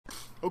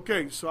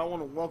Okay, so I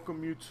want to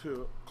welcome you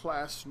to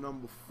class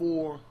number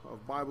 4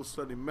 of Bible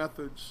Study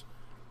Methods.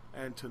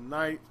 And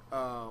tonight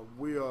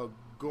we are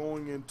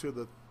going into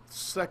the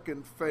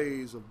second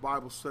phase of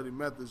Bible Study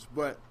Methods.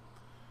 But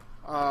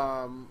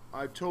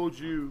I told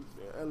you,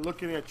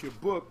 looking at your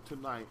book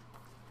tonight,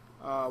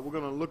 we're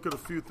going to look at a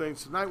few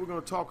things. Tonight we're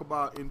going to talk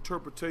about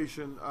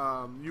interpretation.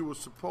 You were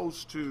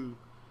supposed to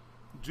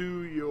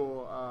do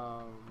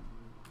your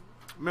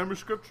memory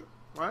scripture,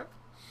 right?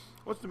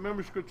 What's the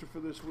memory scripture for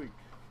this week?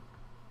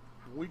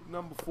 Week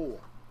number 4.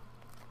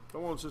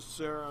 Come on, Sister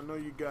Sarah. I know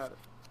you got it.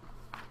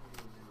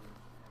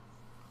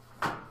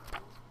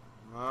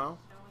 Huh?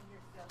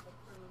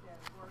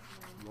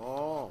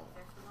 Oh.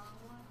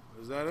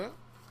 Is that it?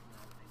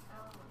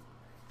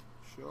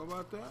 Sure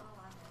about that?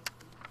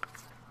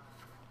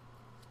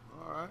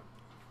 All right.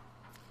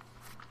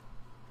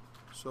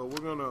 So we're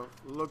going to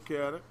look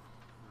at it. 1,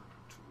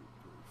 2,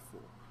 3,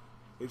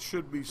 4. It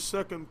should be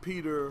 2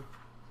 Peter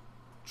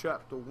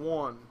chapter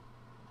 1,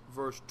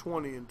 verse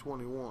 20 and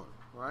 21.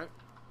 Right?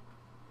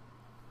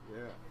 Yeah.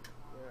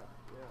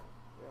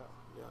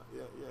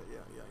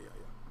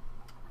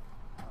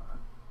 All right.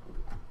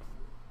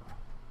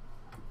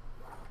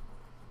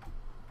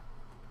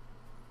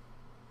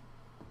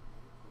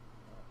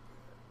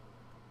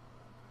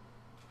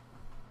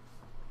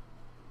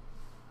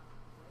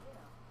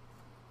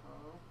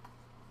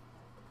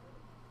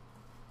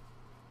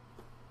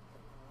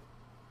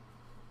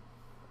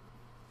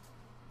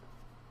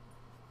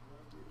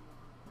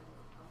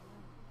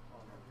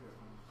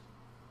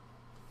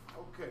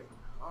 Okay,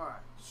 all right.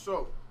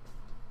 So,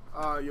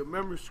 your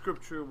memory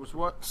scripture was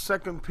what?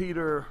 2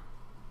 Peter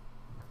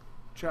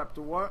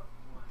chapter what?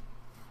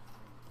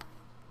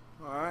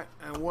 All right,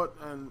 and what?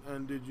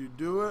 And did you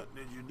do it?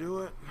 Did you do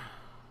it?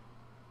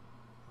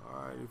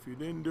 All right. If you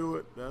didn't do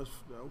it, that's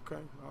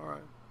okay. All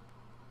right.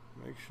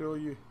 Make sure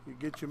you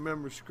get your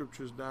memory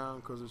scriptures down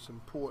because it's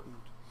important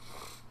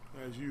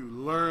as you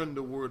learn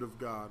the Word of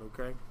God.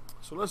 Okay.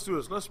 So let's do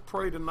this. Let's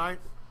pray tonight.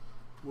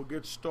 We'll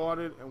get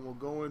started and we'll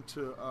go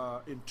into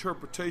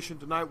interpretation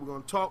tonight.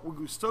 We're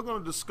still going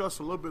to discuss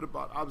a little bit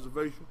about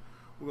observation.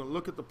 We're going to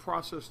look at the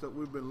process that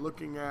we've been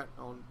looking at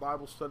on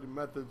Bible study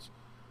methods.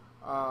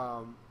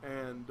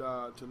 And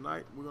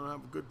tonight we're going to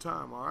have a good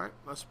time, all right?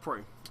 Let's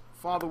pray.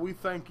 Father, we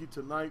thank you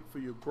tonight for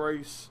your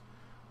grace.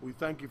 We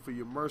thank you for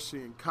your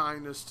mercy and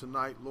kindness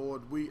tonight,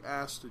 Lord. We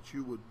ask that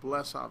you would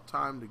bless our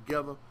time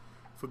together.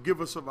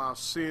 Forgive us of our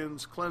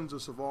sins. Cleanse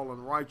us of all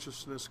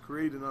unrighteousness.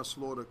 Create in us,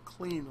 Lord, a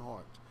clean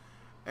heart,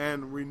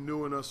 and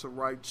renewing us a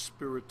right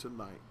spirit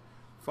tonight.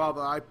 Father,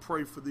 I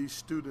pray for these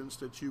students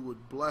that you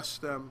would bless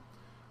them,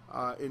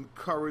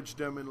 encourage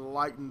them,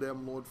 enlighten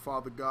them, Lord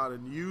Father God,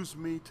 and use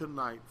me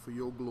tonight for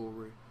your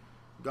glory.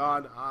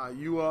 God,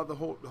 you are the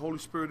Holy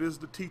Spirit is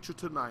the teacher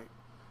tonight,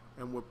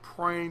 and we're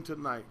praying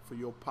tonight for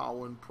your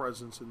power and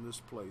presence in this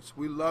place.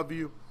 We love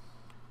you.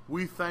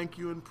 We thank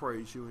you and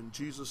praise you in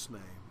Jesus'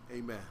 name.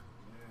 Amen.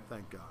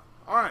 Thank God.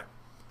 All right.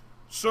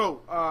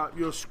 So,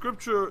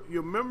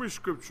 your memory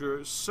scripture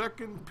is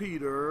 2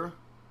 Peter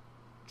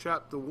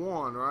chapter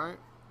 1, right?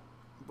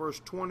 Verse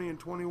 20 and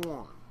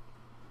 21.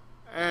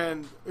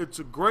 And it's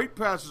a great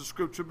passage of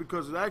scripture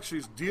because it actually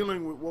is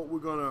dealing with what we're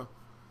going to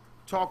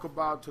talk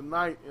about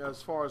tonight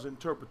as far as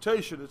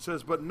interpretation. It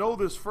says, but know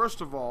this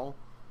first of all,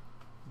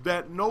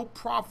 that no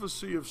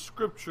prophecy of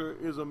scripture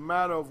is a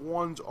matter of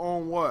one's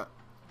own what?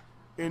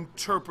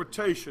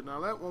 Interpretation.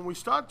 Now, when we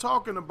start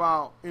talking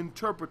about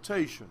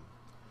interpretation,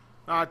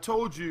 now, I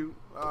told you,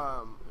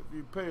 if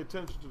you pay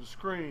attention to the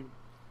screen,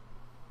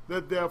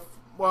 that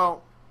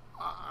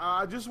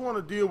I just want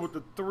to deal with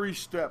the 3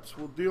 steps.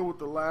 We'll deal with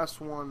the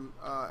last one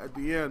at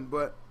the end.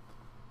 But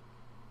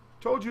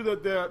told you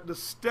that there are the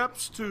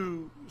steps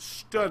to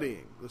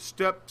studying, the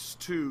steps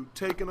to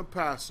taking a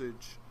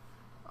passage.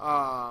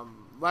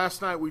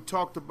 Last night we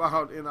talked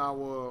about in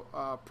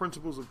our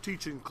Principles of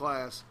Teaching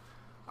class,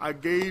 I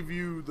gave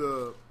you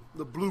the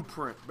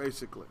blueprint,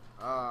 basically.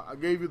 I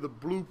gave you the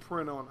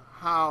blueprint on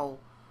how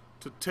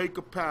to take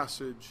a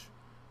passage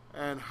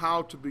and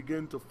how to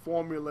begin to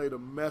formulate a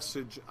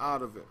message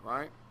out of it,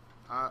 right?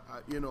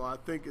 I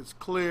think it's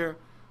clear.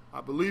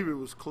 I believe it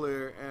was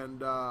clear.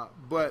 And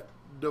but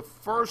the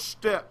first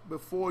step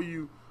before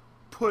you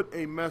put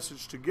a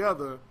message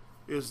together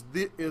is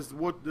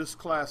what this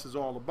class is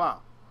all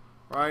about,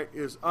 right?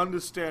 Is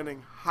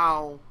understanding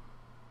how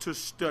to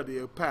study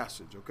a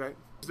passage, okay?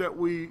 That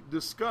we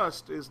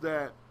discussed is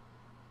that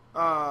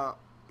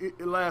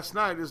last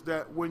night is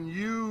that when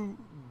you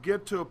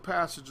get to a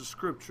passage of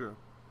scripture,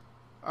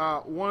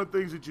 one of the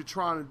things that you're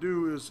trying to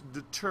do is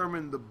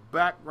determine the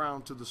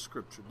background to the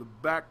scripture, the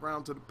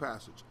background to the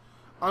passage,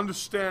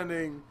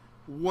 understanding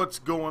what's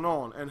going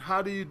on. And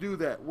how do you do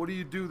that? What do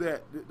you do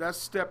that? That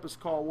step is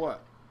called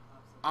what?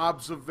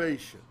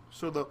 Observation.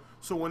 So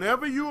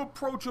whenever you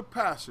approach a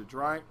passage,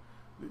 right?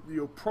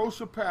 You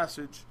approach a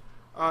passage,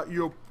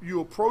 you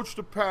approach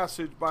the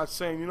passage by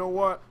saying, you know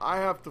what? I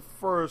have to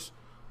first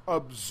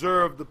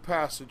observe the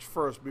passage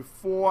first.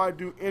 Before I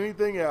do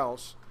anything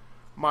else,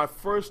 my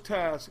first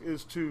task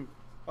is to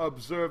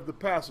observe the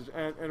passage.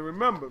 And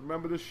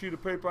remember this sheet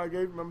of paper I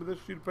gave you? Remember this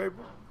sheet of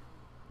paper?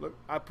 Look,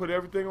 I put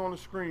everything on the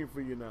screen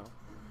for you now.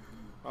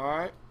 All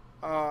right?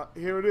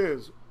 Here it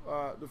is.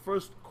 The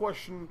first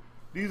question,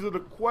 these are the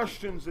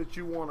questions that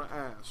you want to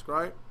ask,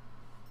 right?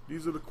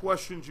 These are the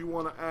questions you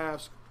want to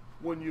ask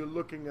when you're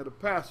looking at a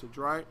passage,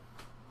 right?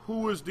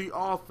 Who is the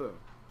author?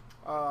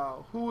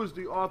 Who is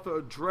the author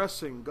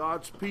addressing?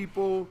 God's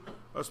people,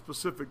 a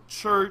specific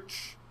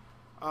church?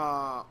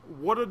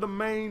 What are the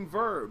main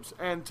verbs?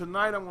 And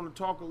tonight I'm going to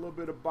talk a little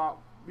bit about,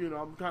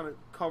 I'm kind of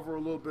cover a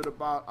little bit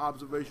about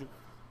observation.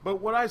 But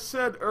what I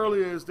said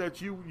earlier is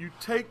that you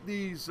take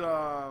these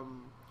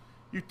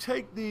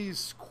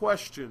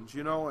questions,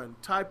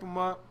 and type them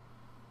up.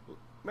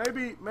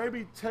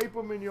 Maybe tape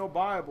them in your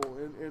Bible,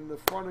 in the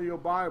front of your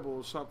Bible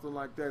or something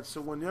like that.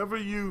 So whenever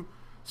you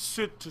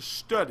sit to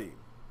study,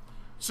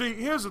 see,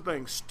 here's the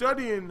thing: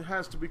 studying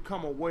has to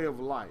become a way of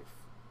life.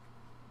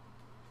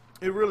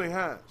 It really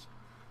has.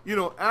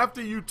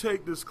 After you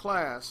take this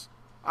class,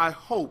 I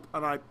hope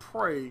and I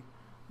pray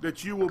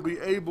that you will be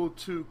able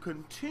to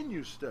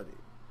continue studying.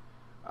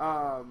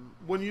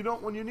 When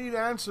you need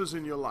answers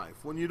in your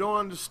life, when you don't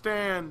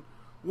understand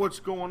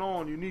what's going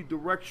on, you need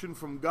direction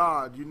from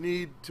God, you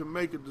need to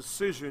make a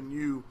decision,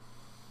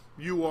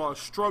 you are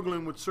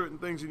struggling with certain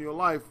things in your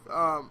life,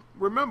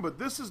 remember,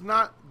 this is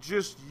not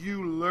just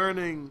you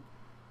learning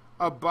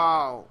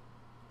about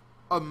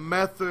a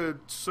method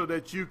so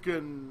that you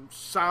can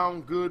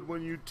sound good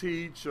when you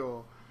teach,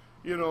 or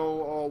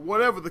or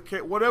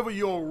whatever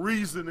your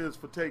reason is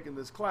for taking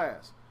this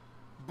class,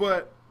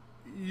 but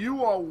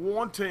you are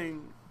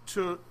wanting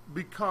to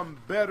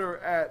become better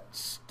at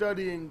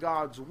studying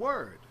God's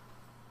Word,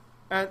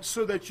 and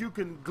so that you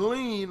can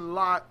glean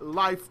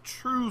life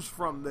truths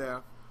from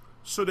there,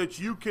 so that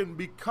you can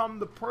become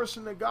the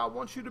person that God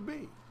wants you to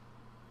be.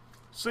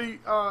 See,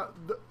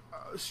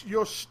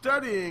 your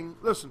studying,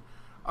 listen,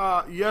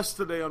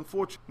 yesterday,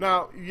 unfortunately,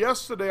 now,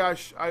 yesterday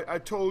I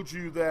told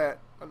you that,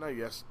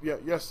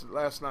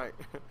 last night,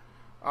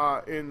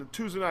 in the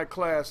Tuesday night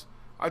class,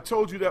 I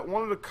told you that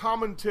one of the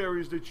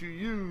commentaries that you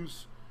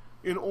use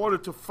in order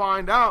to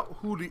find out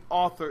who the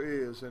author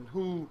is and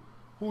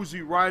who's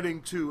he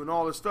writing to and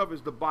all this stuff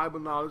is the Bible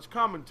Knowledge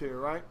Commentary,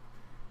 right?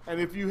 And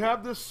if you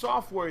have this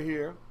software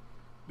here,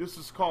 this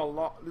is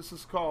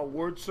called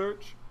Word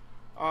Search.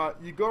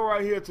 You go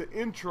right here to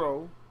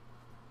Intro,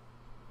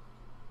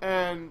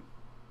 and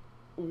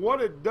what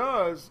it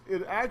does,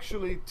 it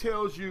actually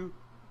tells you,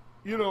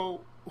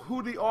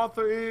 who the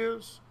author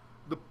is,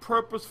 the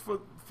purpose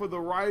for the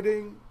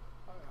writing.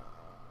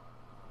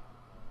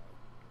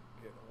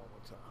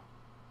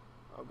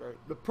 Okay,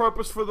 the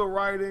purpose for the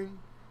writing,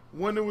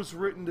 when it was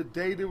written, the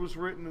date it was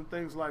written, and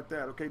things like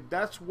that. Okay,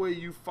 that's where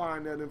you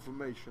find that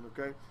information.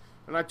 Okay,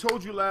 and I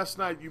told you last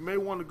night you may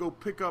want to go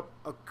pick up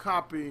a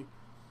copy,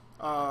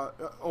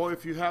 or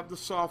if you have the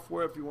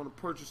software, if you want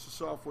to purchase the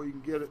software, you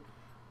can get it.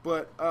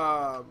 But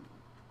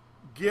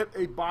get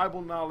a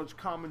Bible Knowledge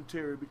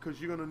Commentary,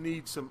 because you're going to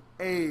need some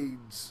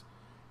aids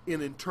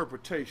in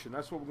interpretation.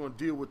 That's what we're going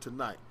to deal with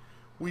tonight.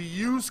 We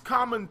use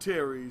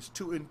commentaries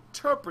to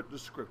interpret the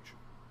Scripture.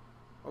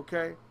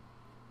 Okay?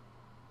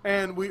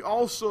 And we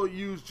also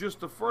use just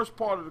the first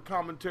part of the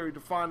commentary to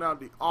find out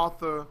the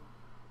author,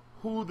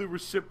 who the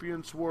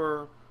recipients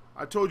were.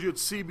 I told you at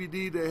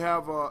CBD they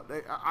have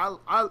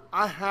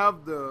I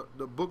have the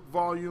book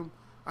volume.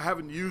 I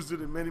haven't used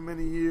it in many,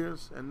 many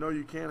years, and no,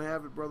 you can't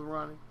have it, Brother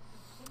Ronnie.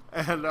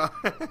 And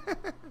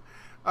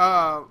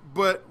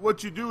but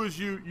what you do is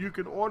you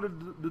can order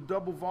the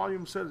double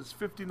volume set. It's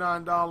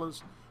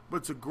 $59, but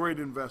it's a great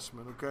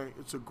investment. Okay,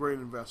 it's a great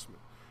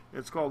investment.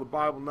 It's called the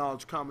Bible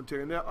Knowledge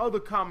Commentary, and there are other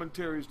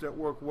commentaries that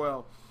work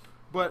well.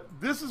 But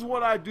this is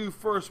what I do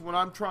first when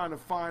I'm trying to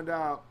find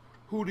out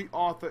who the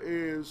author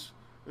is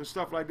and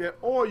stuff like that.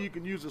 Or you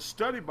can use a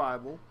study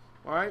Bible.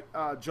 All right,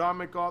 John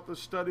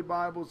MacArthur's Study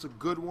Bible. It's a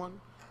good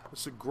one.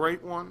 It's a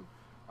great one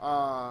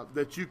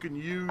that you can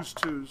use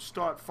to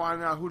start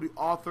finding out who the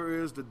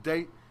author is, the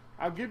date.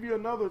 I'll give you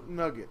another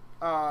nugget.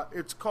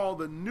 It's called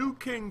the New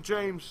King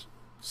James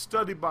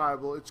Study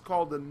Bible. It's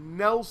called the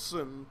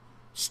Nelson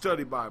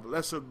Study Bible.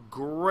 That's a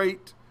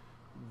great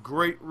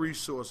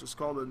resource. It's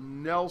called the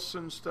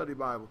Nelson Study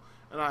Bible,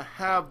 and I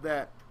have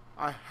that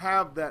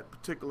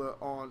particular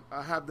on.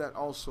 I have that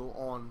also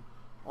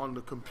on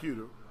the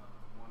computer.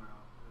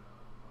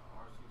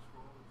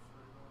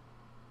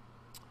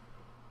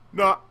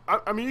 No,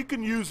 I mean you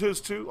can use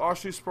his too.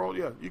 R.C. Sproul,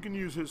 yeah, you can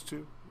use his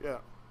too. Yeah,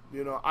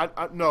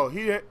 I no,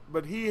 he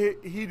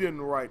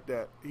didn't write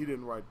that. He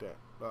didn't write that.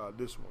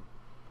 This one,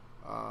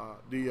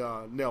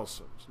 the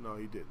Nelsons. No,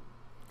 he didn't.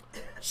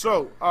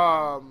 So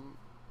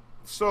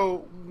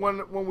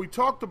when we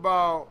talked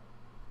about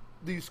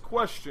these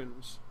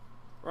questions,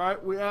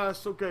 right? We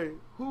asked, okay,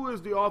 who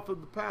is the author of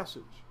the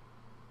passage?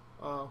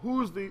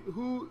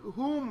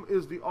 Whom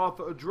is the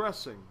author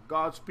addressing?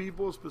 God's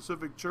people, a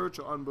specific church,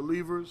 or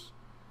unbelievers?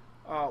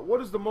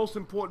 What is the most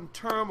important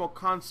term or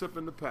concept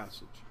in the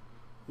passage?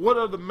 What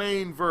are the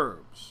main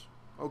verbs?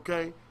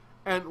 Okay,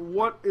 and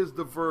what is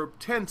the verb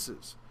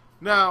tenses?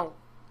 Now,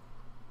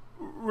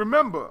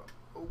 remember,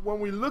 when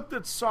we looked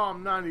at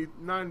Psalm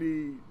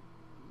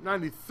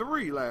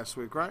 93 last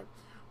week, right?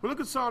 We look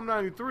at Psalm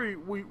 93,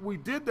 we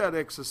did that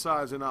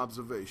exercise in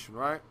observation,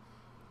 right?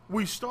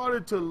 We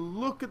started to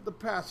look at the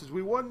passage.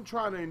 We wasn't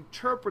trying to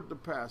interpret the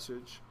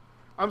passage.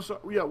 I'm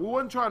sorry, yeah, we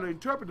wasn't trying to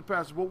interpret the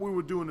passage. What we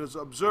were doing is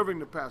observing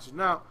the passage.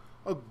 Now,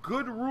 a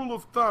good rule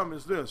of thumb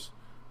is this.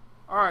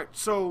 All right,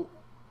 so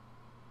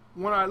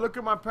when I look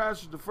at my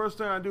passage, the first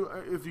thing I do,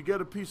 if you get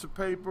a piece of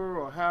paper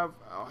or have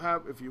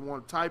if you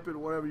want to type it or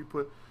whatever, you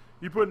put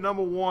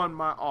number 1,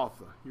 my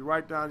author. You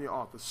write down your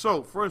author.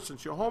 So, for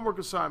instance, your homework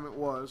assignment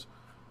was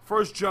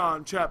 1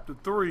 John chapter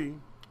 3,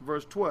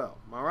 verse 12.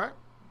 All right?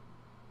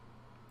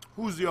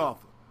 Who's the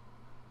author?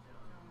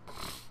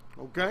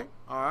 Okay,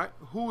 all right.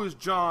 Who is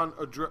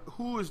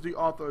who is the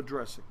author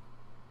addressing?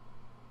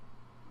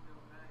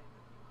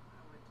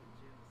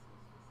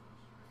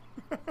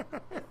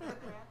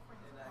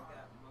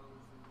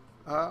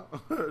 No.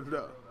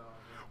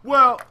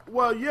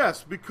 Well,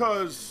 yes,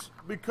 because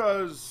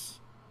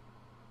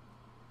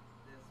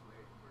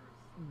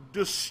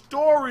the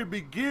story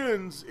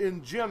begins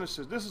in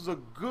Genesis. This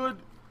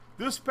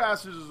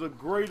passage is a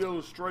great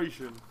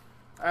illustration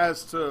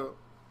as to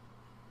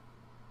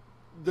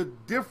the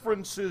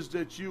differences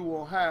that you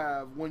will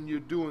have when you're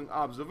doing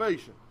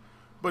observation.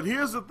 But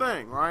here's the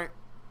thing, right?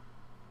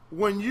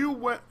 When you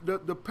went,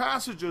 the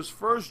passage is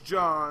 1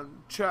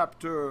 John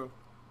chapter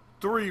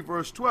 3,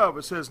 verse 12.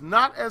 It says,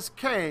 not as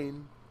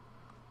Cain,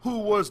 who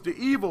was the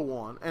evil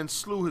one and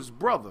slew his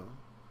brother.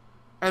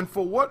 And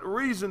for what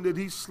reason did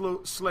he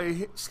slay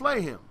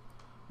him?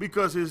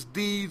 Because his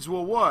deeds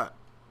were what?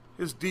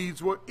 His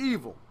deeds were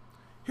evil.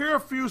 Here are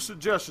a few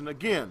suggestions.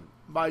 Again,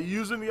 by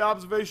using the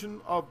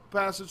observation of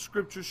passage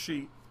scripture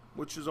sheet,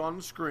 which is on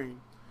the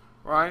screen,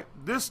 right?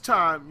 This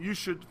time you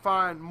should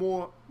find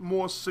more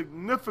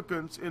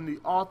significance in the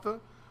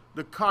author,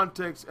 the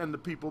context, and the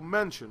people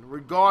mentioned.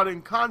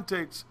 Regarding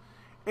context,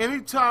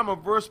 anytime a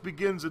verse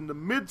begins in the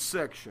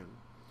midsection,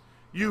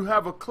 you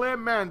have a clear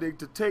mandate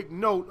to take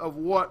note of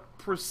what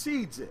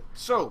precedes it.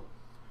 So,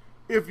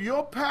 if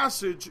your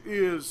passage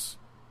is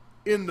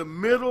in the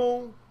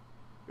middle,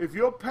 if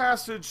your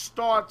passage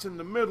starts in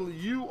the middle,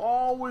 you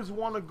always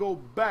want to go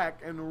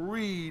back and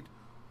read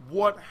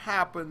what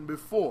happened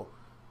before.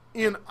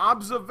 In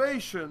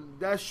observation,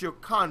 that's your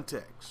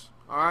context.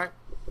 All right?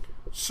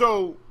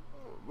 So,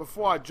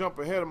 before I jump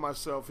ahead of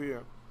myself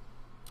here,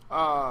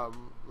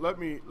 let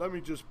me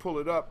just pull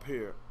it up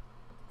here.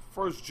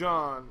 1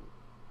 John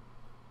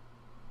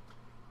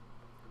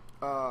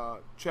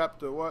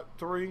chapter what?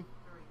 3?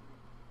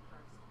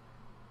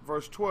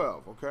 Verse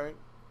 12, okay?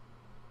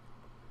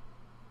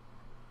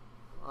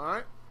 All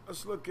right,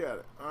 let's look at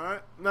it. All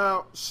right,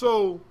 now,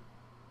 so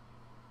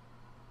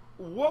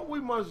what we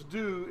must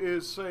do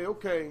is say,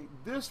 okay,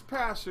 this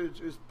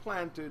passage is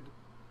planted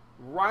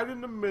right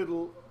in the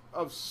middle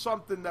of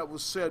something that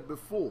was said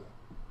before.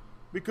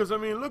 Because, I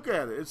mean, look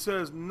at it. It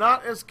says,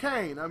 not as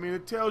Cain. I mean,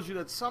 it tells you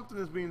that something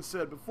is being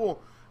said before.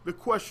 The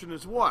question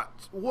is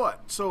what?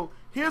 What? So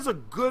here's a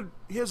good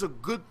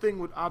thing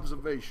with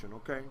observation,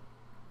 okay?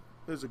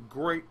 Here's a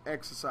great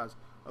exercise,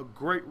 a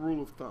great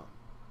rule of thumb.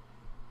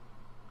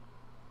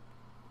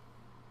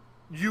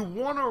 You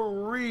want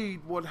to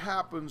read what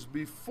happens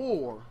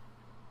before,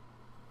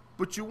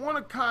 but you want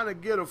to kind of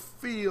get a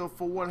feel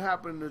for what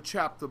happened in the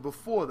chapter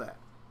before that.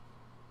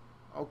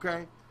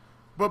 Okay?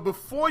 But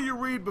before you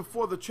read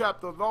before the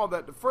chapter of all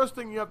that, the first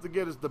thing you have to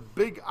get is the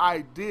big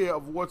idea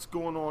of what's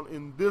going on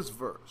in this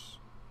verse.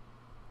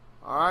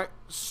 All right?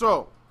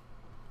 So,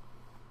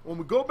 when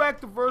we go back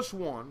to verse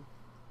 1,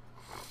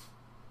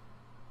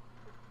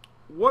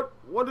 what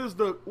is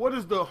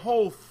the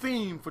whole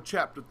theme for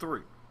chapter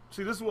 3?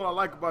 See, this is what I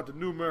like about the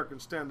New American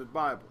Standard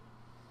Bible.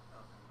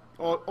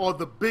 Or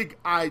the big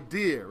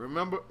idea.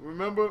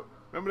 Remember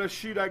that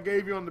sheet I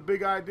gave you on the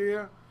big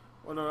idea?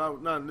 Well, no,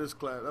 not in this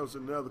class. That was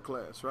in the other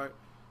class, right?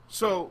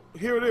 So,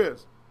 here it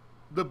is.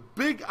 The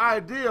big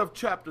idea of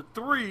chapter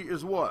 3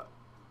 is what?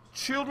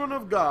 Children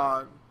of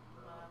God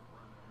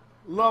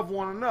love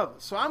one another.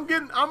 So I'm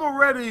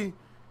already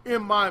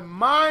in my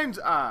mind's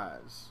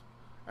eyes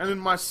and in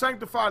my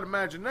sanctified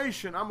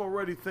imagination, I'm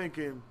already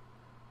thinking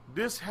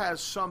this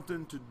has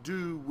something to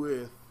do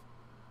with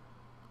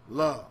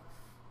love.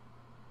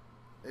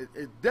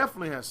 It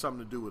definitely has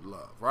something to do with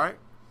love, right?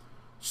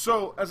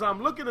 So as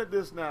I'm looking at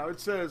this now, it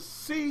says,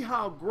 see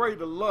how great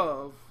a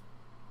love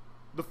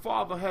the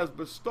Father has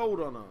bestowed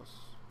on us,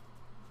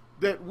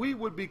 that we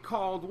would be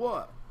called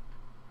what?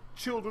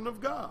 Children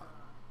of God.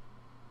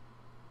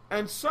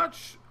 And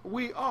such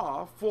we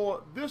are.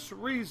 For this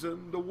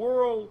reason, the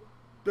world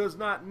does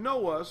not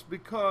know us,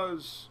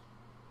 because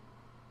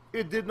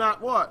it did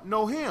not what?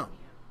 Know him.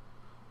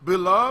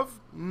 Beloved,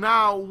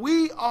 now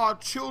we are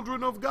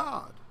children of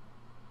God.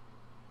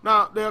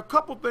 Now, there are a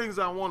couple things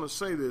I want to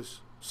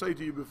say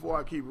to you before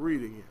I keep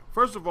reading here.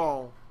 First of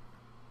all,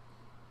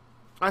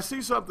 I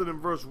see something in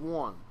verse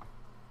 1.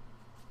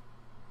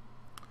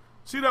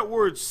 See that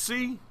word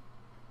see?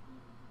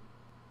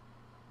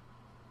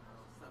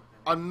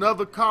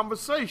 Another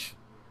conversation.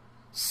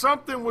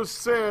 Something was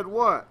said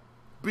what?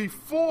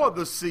 before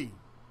the seed.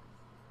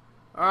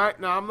 All right,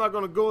 now I'm not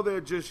going to go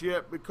there just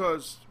yet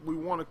because we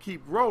want to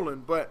keep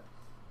rolling, but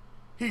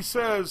he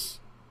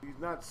says, he's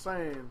not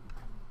saying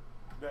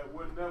that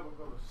we're never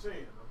going to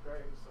sin,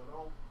 okay? So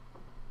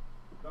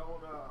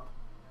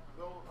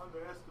don't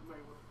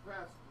underestimate what the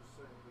passage is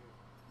saying here.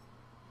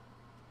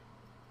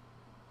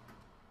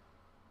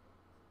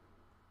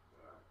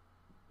 All right,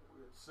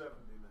 we're at 70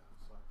 now,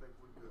 so I think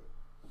we're good.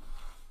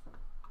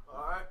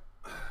 All right.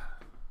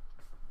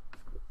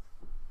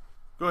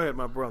 Go ahead,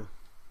 my brother.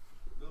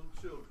 Little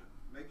children,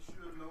 make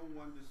sure no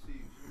one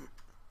deceives you.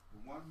 The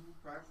one who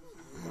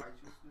practices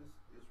righteousness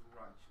is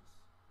righteous,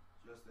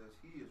 just as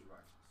he is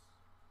righteous.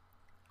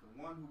 The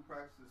one who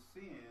practices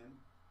sin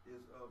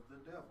is of the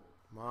devil.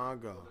 My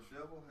God. For the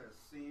devil has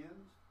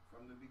sinned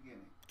from the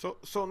beginning.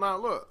 So now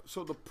look.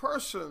 So the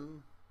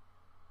person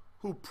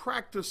who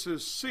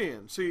practices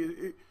sin,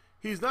 see,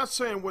 he's not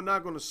saying we're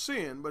not going to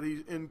sin, but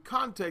in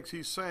context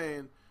he's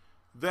saying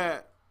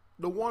that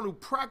the one who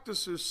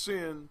practices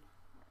sin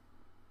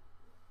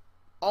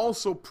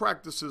also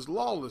practices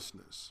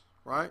lawlessness,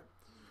 right?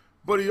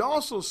 But he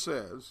also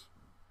says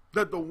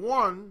that the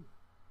one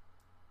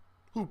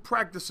who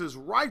practices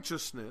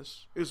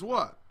righteousness is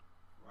what?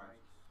 Right.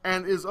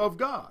 And is of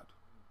God.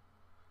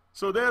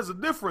 So there's a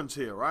difference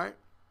here, right?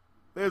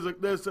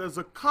 There's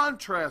a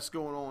contrast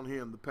going on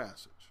here in the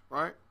passage,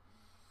 right?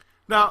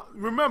 Now,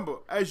 remember,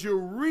 as you're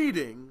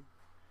reading,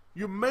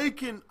 you're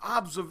making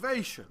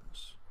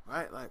observations,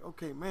 right? Like,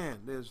 okay, man,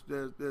 there's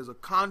a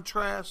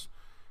contrast.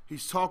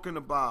 He's talking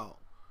about,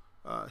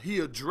 he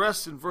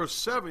addressed in verse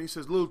 7, he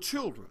says, little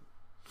children.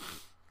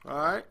 All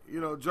right? You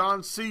know,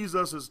 John sees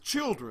us as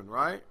children,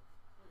 right?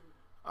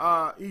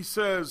 He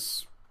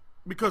says,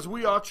 because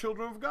we are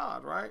children of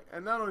God, right?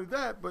 And not only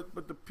that,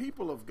 but the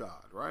people of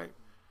God, right?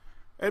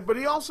 But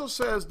he also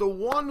says the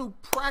one who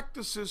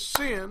practices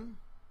sin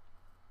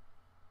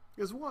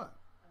is what?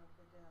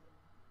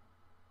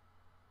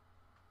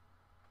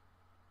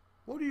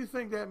 What do you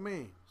think that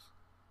means?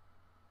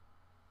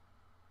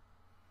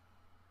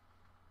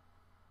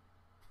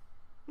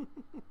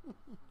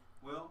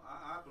 Well,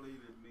 I believe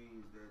it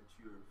means that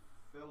you're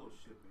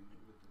fellowshipping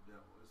with the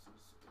devil.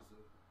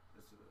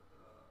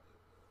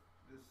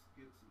 This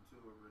gets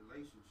into a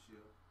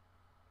relationship,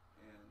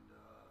 and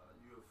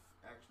you're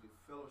actually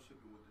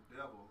fellowshipping with the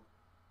devil,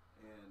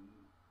 and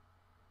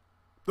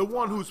The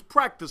one who's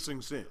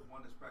practicing sin. the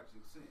one that's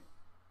practicing sin.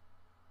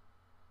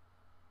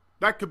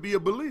 That could be a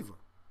believer.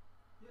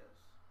 Yes,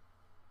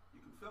 you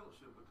can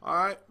fellowship with the All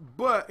right,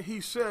 but he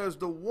says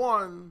the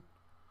one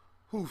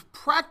who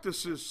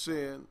practices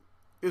sin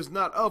is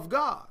not of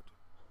God.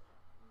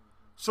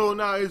 So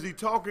now, is he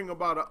talking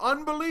about an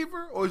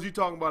unbeliever or is he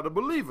talking about a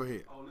believer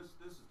here? Oh, this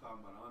is talking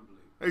about an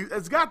unbeliever.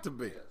 It's got to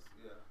be. Yes,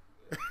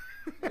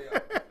 yeah. Yeah.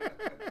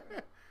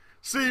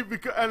 See,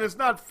 and it's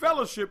not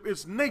fellowship,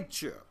 it's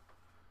nature.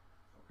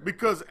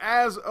 Because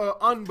as an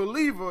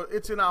unbeliever,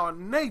 it's in our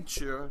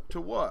nature to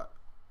what?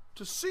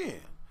 To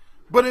sin.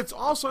 But it's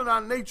also in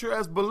our nature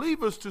as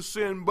believers to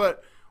sin,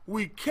 but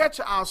we catch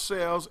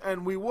ourselves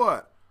and we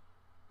what?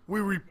 We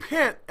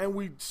repent and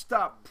we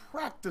stop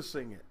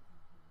practicing it.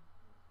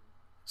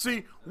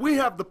 See, we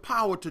have the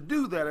power to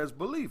do that as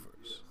believers.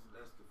 Yes,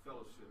 that's the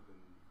fellowship and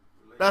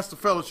relationship. That's the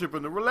fellowship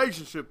and the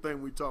relationship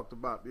thing we talked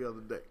about the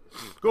other day.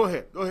 Go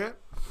ahead. Little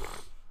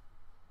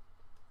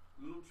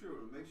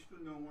children, make sure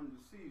no one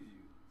deceives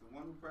you. The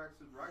one who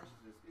practices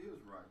righteousness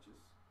is righteous,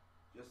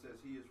 just as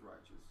he is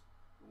righteous.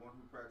 The one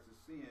who practices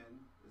sin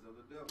is of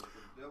the devil,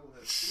 for the devil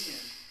has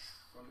sinned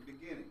from the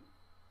beginning.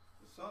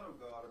 The Son of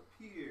God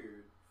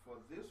appeared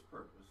for this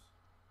purpose,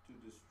 to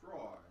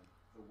destroy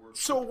the works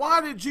So of the why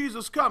devil. did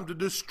Jesus come? To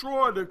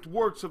destroy the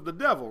works of the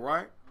devil,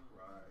 right?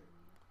 Right.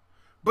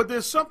 But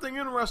there's something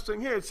interesting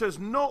here. It says,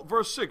 no,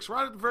 verse 6,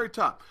 right at the very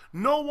top.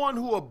 No one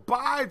who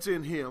abides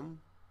in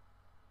him.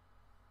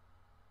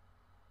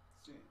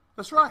 Sin.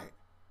 That's right.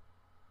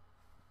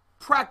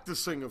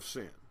 Practicing of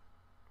sin.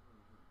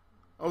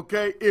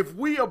 Okay? If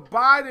we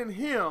abide in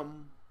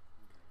him,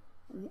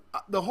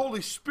 the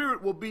Holy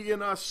Spirit will be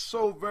in us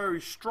so very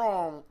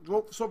strongly.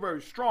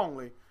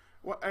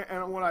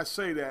 And when I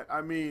say that,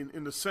 I mean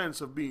in the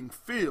sense of being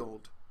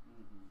filled,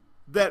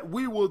 that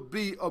we will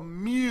be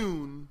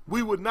immune.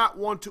 We would not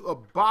want to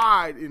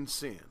abide in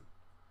sin,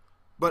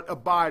 but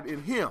abide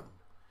in him.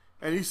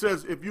 And he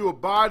says, if you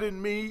abide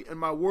in me and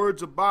my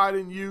words abide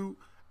in you,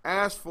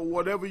 ask for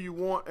whatever you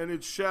want and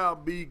it shall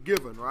be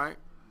given, right?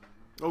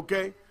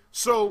 Okay?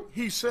 So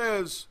he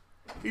says,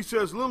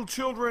 little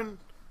children,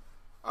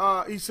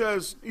 he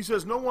says,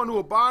 no one who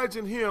abides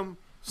in him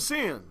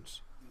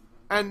sins.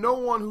 And no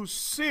one who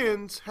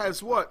sins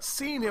has what?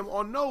 Seen him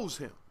or knows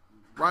him,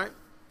 right?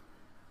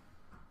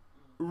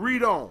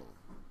 Read on.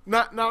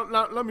 Now,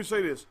 let me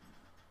say this.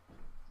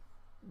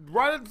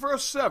 Right at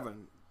verse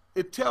 7,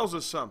 it tells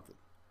us something.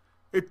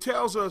 It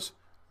tells us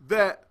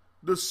that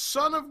the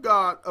Son of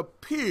God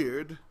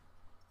appeared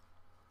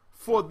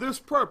for this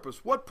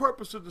purpose. What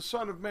purpose did the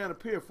Son of Man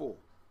appear for?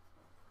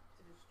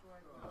 Destroy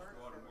the works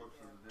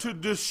of the devil.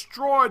 To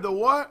destroy the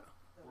what?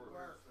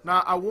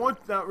 Now,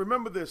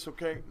 remember this,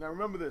 okay? Now,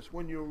 remember this.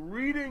 When you're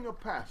reading a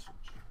passage,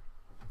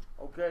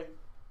 okay,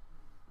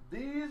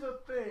 these are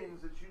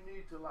things that you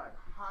need to, like,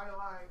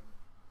 highlight,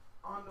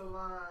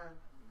 underline,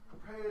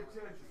 pay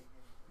attention.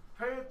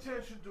 Pay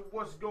attention to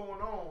what's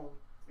going on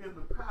in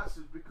the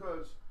passage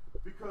because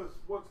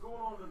what's going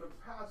on in the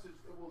passage,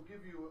 it will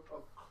give you a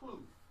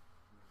clue.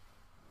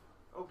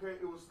 Okay,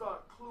 it will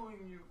start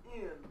cluing you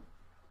in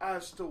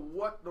as to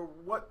what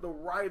the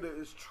writer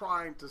is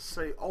trying to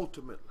say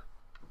ultimately.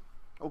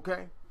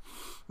 Okay?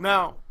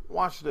 Now,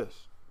 watch this.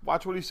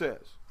 Watch what he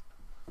says.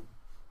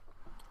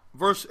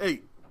 Verse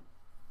 8.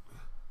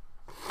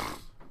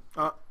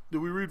 Did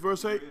we read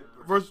verse 8?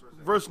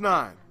 Verse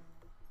 9.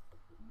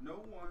 No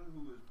one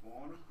who is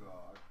born of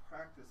God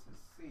practices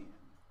sin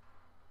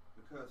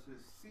because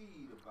his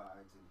seed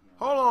abides in him.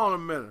 Hold on a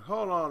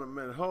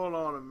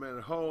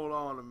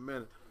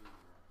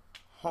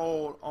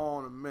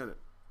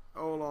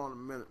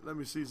minute. Let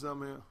me see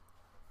something here.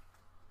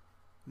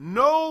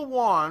 No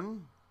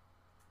one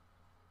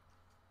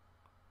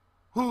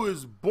who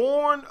is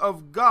born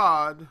of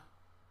God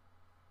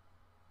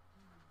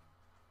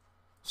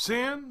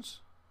sins.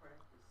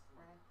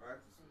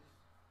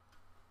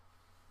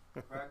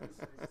 Practices.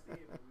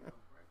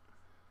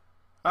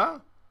 Huh?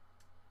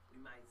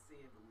 We might sin,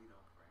 but we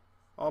don't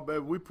practice. Oh, baby,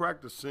 we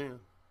practice sin.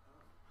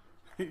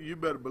 You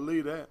better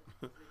believe that.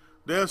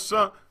 There's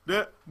some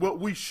that what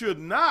we should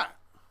not.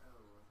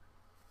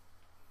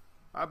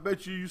 I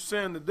bet you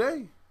sin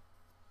today.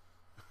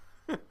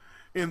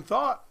 In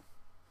thought.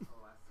 Oh,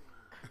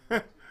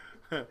 I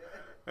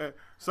sin.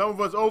 Some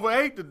of us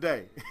overate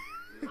today.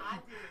 I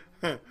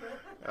did.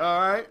 All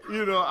right,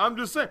 I'm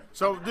just saying.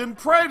 So didn't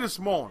pray this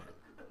morning.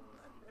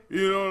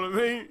 You know what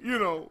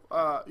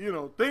I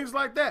mean? Things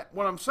like that.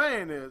 What I'm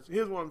saying is,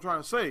 here's what I'm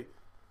trying to say.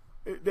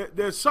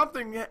 There's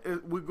something,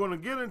 we're going to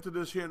get into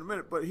this here in a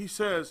minute, but he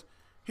says,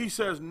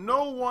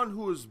 no one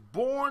who is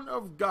born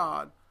of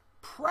God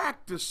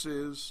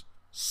practices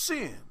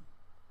sin.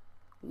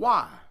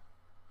 Why?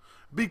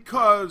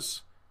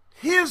 Because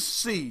his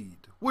seed,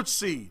 which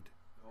seed?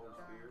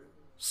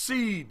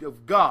 Seed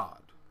of God.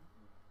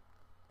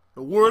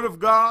 The Word of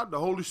God, the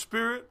Holy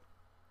Spirit,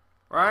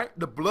 right?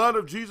 The blood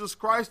of Jesus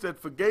Christ that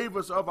forgave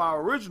us of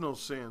our original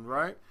sin,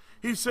 right?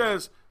 He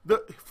says,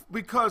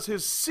 because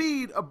his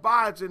seed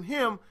abides in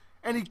him,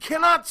 and he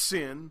cannot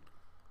sin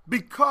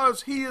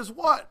because he is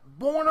what?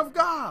 Born of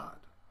God.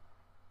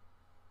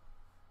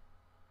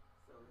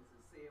 So is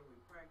it saying we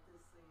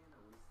practice sin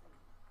or we sin?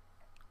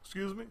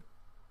 Excuse me?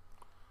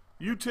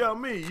 You tell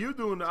me. You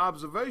doing the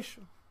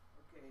observation.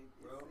 Okay,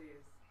 Well,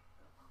 says,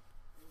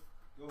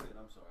 Go ahead.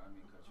 I'm sorry. I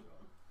didn't mean to cut you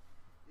off.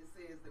 it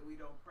says that we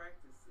don't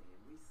practice sin.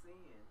 We sin,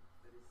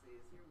 but it says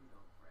here we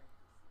don't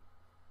practice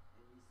it.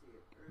 And you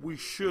said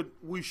earlier.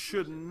 We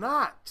should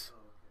not Oh,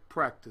 okay.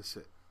 practice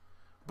it.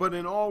 But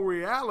in all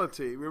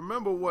reality,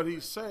 remember what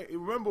he's saying.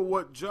 Remember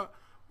what John.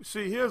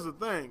 See, here's the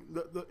thing.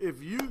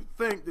 If you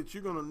think that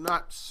you're going to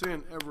not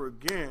sin ever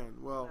again,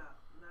 well,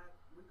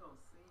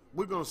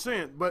 We're going to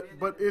sin. we're going to sin.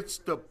 But it's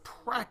the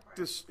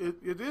practice.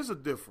 It is a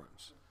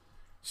difference.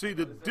 See,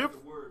 the Is that diff the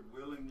word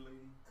willingly?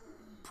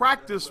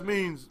 practice That's what-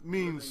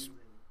 means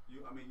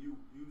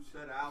You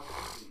set out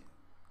to sin.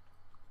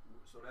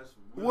 So that's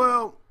willing.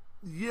 well,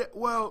 yeah.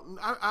 Well,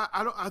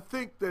 I don't. I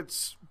think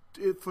that's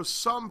it, for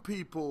some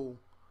people.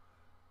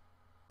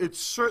 It's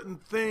certain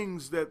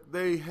things that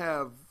they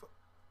have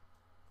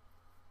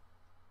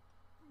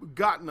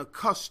gotten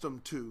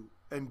accustomed to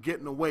and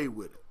getting away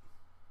with it.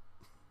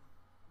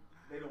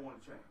 They don't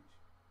want to change.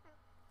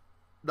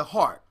 The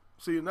heart.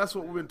 See, and that's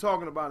what we've been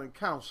talking about in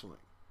counseling.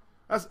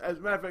 As a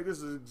matter of fact, this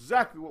is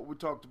exactly what we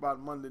talked about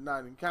Monday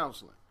night in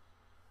counseling.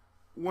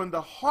 When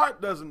the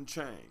heart doesn't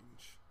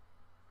change,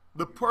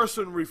 the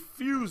person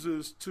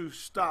refuses to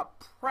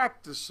stop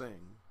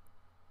practicing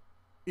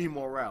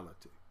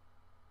immorality.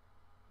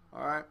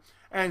 All right?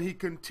 And he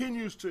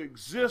continues to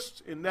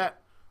exist in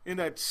that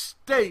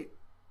state,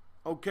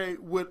 okay,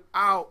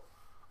 without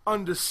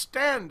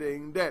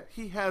understanding that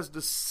he has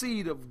the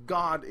seed of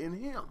God in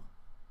him.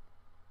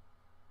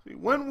 See,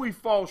 when we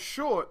fall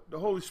short, the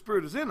Holy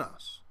Spirit is in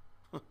us.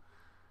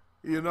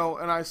 And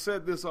I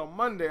said this on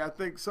Monday. I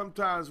think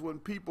sometimes when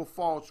people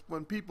fall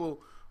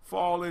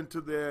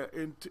into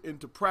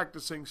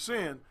practicing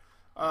sin,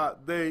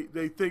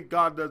 they think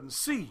God doesn't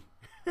see.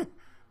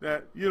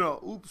 That,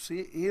 oops,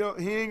 he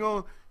ain't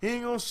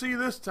gonna see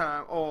this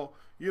time, or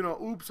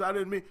oops, I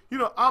didn't mean.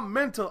 Our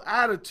mental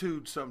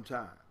attitude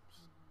sometimes.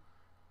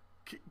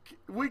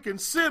 We can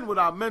sin with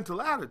our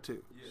mental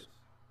attitude.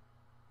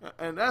 Yes.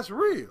 And that's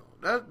real.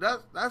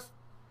 That's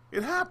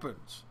it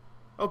happens.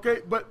 Okay,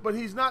 but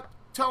he's not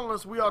telling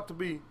us we ought to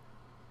be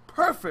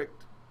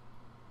perfect,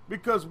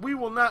 because we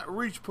will not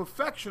reach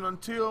perfection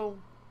until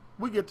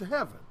we get to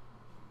heaven.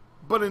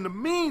 But in the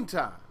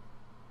meantime,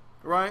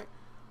 right,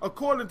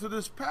 according to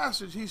this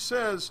passage, he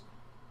says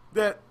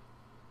that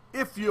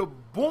if you're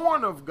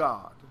born of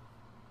God,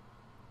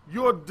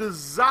 your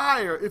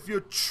desire, if you're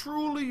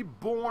truly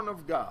born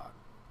of God,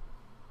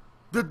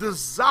 the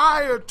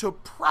desire to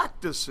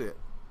practice it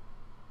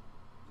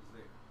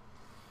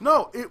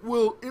No, it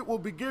will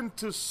begin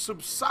to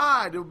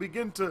subside. It will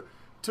begin to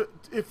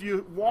if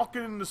you're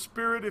walking in the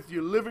Spirit, if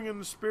you're living in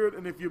the Spirit,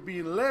 and if you're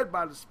being led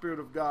by the Spirit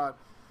of God,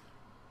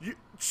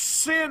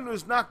 sin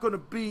is not going to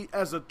be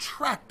as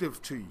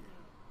attractive to you.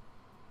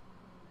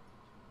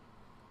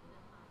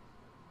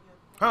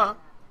 Huh?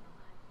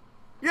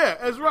 Yeah,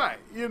 that's right.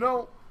 You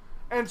know,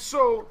 and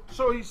so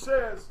he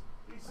says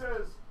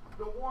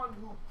the one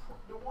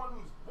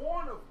who's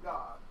born of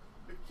God.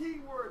 The key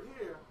word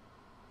here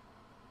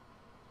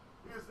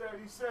is that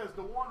he says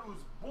the one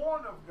who's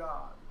born of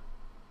God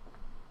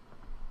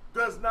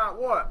does not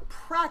what?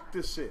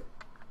 Practice it.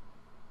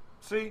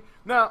 See?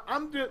 Now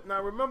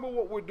remember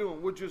what we're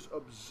doing. We're just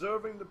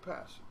observing the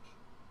passage.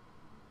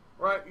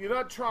 Right? You're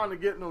not trying to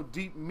get no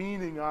deep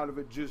meaning out of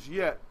it just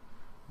yet.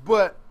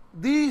 But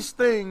these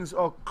things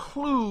are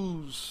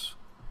clues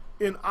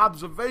in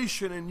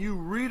observation and you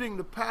reading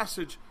the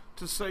passage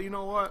to say, you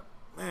know what?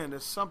 Man,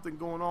 there's something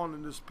going on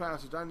in this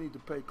passage. I need to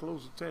pay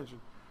close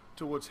attention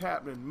to what's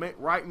happening.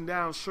 Writing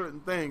down certain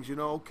things, you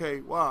know,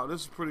 okay, wow,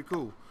 this is pretty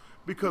cool.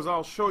 Because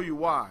I'll show you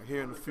why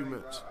here in a few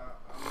minutes. I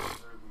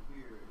observed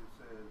here, it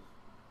says,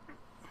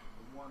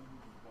 the one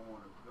who's born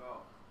of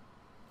God.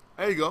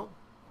 There you go.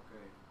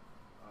 Okay.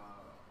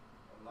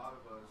 A lot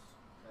of us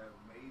have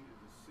made a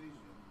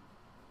decision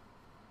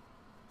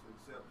to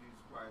accept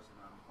Jesus Christ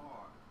in our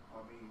heart.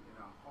 In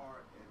our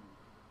heart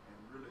and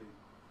really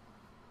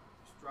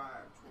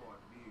strive toward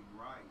being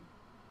right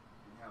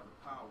and have the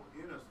power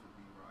in us to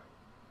be right.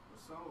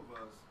 But some of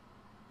us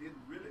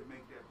didn't really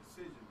make that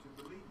decision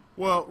to believe.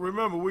 Well,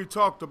 remember, we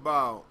talked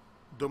about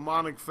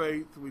demonic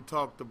faith, we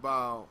talked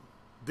about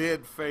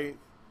dead faith,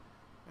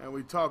 and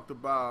we talked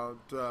about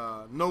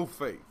no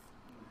faith.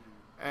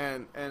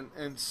 Mm-hmm.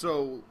 And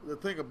so the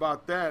thing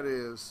about that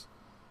is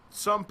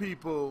some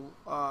people,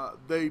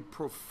 they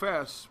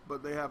profess,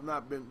 but they have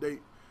not been,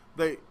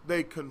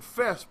 they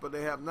confess, but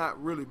they have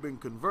not really been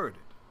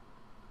converted.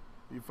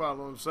 You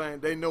follow what I'm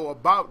saying? They know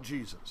about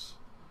Jesus.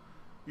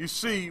 You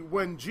see,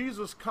 when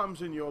Jesus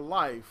comes in your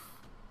life,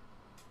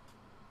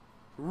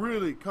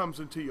 really comes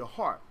into your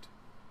heart,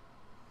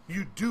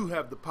 you do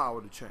have the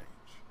power to change.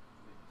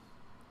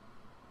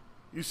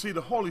 You see,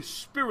 the Holy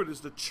Spirit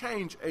is the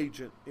change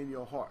agent in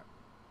your heart,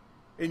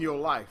 in your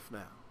life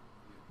now.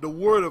 The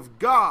Word of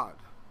God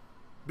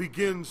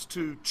begins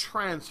to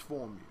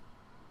transform you.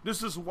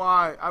 This is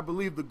why I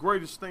believe the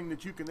greatest thing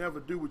that you can ever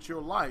do with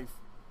your life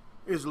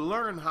is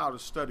learn how to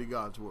study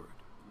God's Word.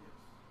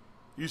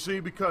 You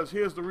see, because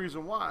here's the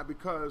reason why.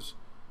 Because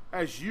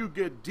as you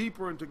get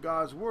deeper into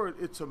God's Word,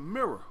 it's a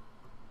mirror.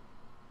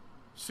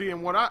 See,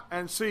 in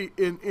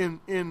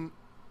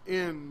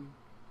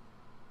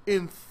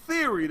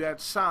theory that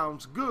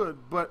sounds good,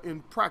 but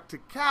in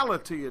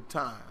practicality at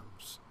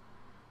times,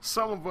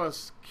 some of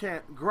us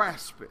can't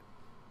grasp it.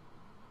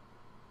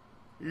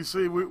 You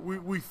see,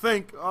 we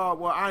think, oh,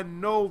 well, I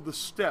know the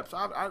steps.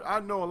 I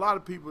know a lot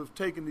of people have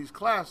taken these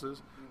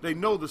classes. They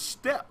know the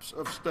steps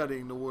of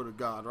studying the Word of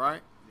God,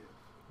 right? Yes.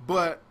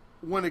 But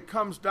when it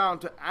comes down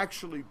to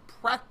actually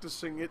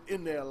practicing it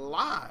in their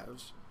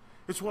lives,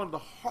 it's one of the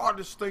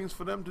hardest things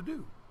for them to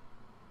do.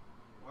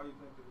 Why do you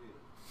think it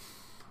is?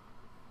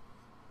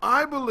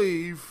 I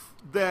believe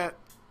that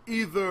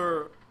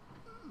either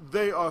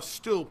they are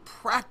still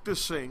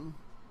practicing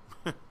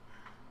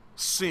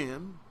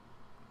sin,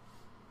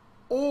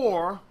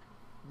 or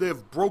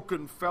they've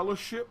broken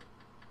fellowship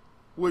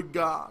with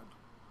God.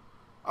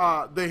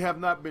 They have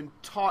not been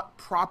taught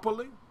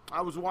properly.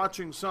 I was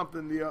watching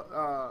something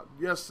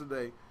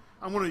yesterday.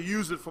 I'm going to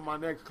use it for my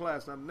next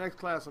class. Now, the next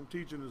class I'm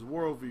teaching is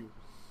Worldview.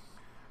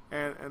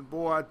 And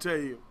boy, I tell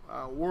you,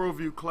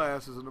 Worldview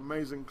class is an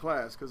amazing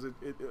class because it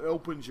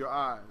opens your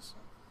eyes.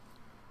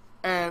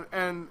 And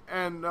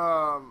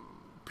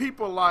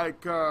people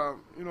like, if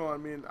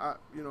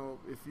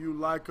you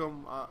like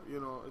them,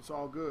 it's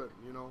all good,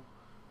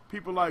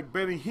 People like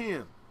Benny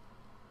Hinn,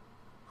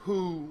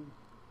 who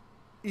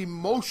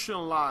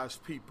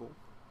emotionalize people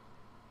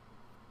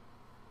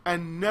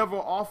and never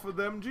offer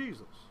them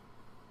Jesus.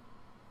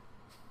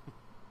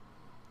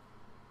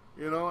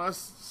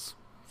 That's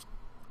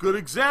a good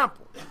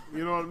example.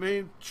 You know what I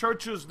mean?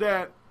 Churches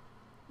that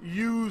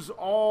use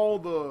all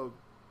the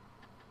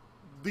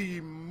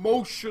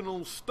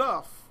emotional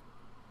stuff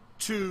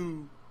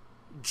to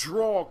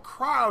draw a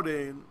crowd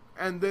in,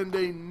 and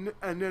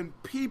then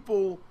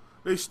people,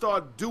 they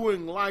start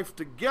doing life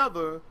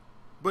together,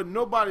 but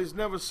nobody's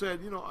never said,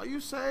 are you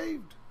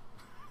saved?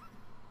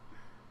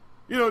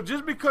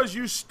 Just because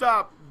you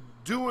stop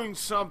doing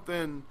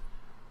something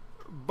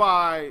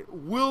by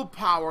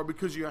willpower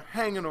because you're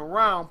hanging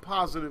around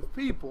positive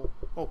people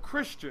or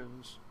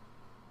Christians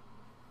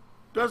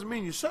doesn't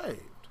mean you're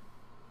saved.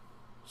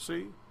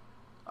 See?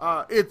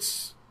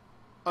 It's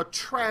a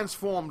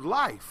transformed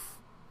life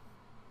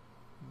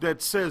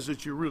that says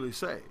that you're really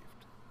saved.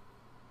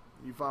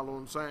 You follow what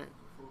I'm saying?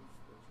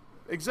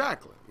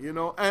 Exactly.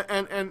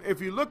 And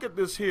if you look at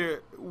this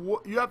here,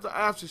 you have to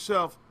ask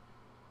yourself,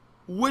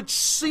 which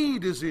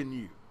seed is in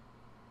you?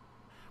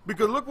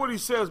 Because look what he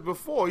says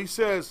before. He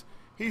says,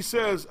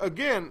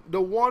 again,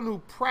 the one who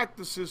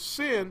practices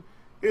sin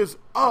is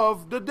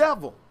of the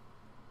devil.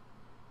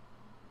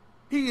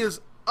 He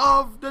is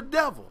of the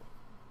devil.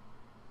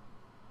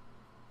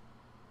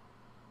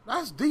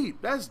 That's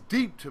deep. That's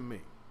deep to me.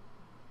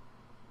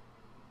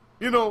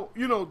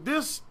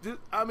 This,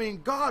 I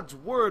mean, God's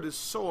word is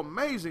so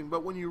amazing,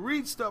 but when you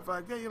read stuff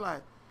like that, you're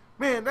like,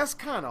 man, that's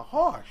kind of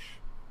harsh.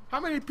 How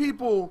many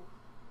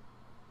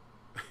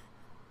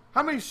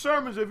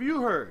sermons have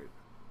you heard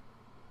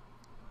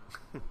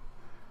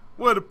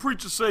where the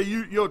preacher say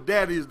your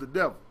daddy is the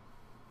devil?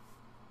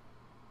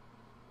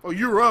 Or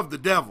you're of the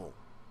devil?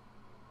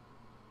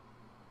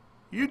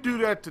 You do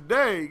that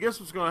today, guess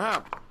what's going to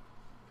happen?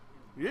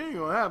 You ain't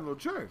going to have no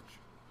church.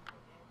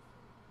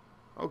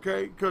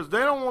 Okay? Because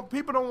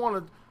people don't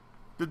want to,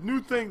 the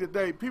new thing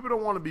today, people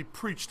don't want to be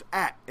preached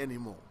at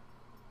anymore.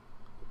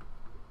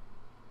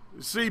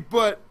 You see,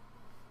 but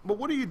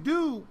what do you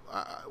do?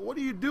 What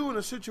do you do in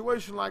a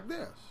situation like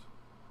this?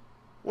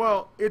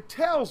 Well, it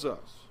tells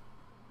us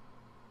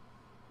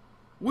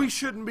we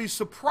shouldn't be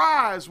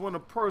surprised when a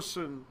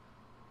person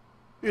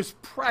is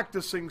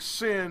practicing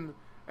sin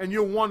and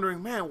you're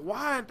wondering, man,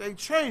 why aren't they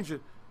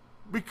changing?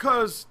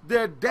 Because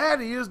their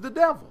daddy is the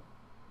devil.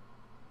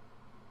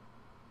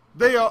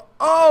 They are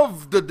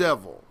of the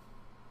devil.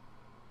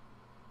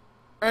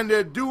 And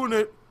they're doing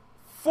it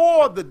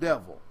for the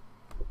devil.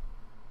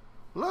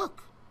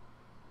 Look.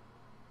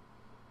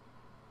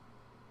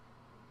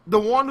 The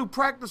one who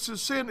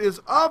practices sin is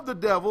of the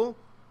devil,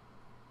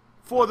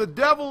 for the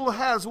devil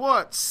has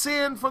what?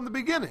 Sinned from the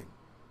beginning.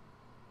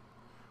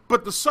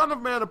 But the Son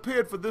of Man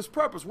appeared for this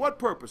purpose. What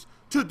purpose?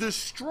 To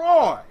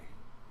destroy.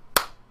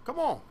 Come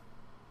on.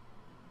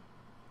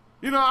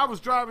 I was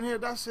driving here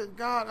and I said,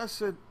 God,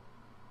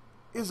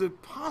 is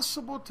it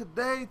possible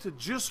today to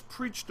just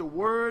preach the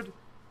word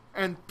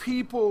and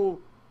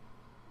people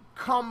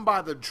come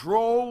by the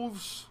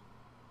droves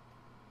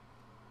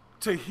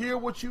to hear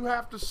what you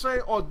have to say?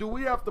 Or do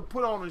we have to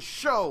put on a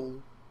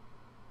show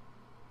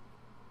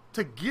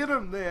to get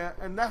them there,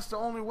 and that's the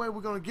only way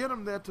we're going to get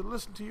them there, to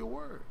listen to your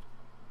word?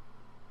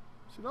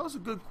 See, those are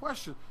good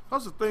questions.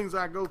 Those are things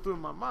I go through in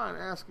my mind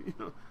asking.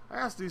 I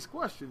ask these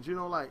questions.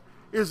 Like,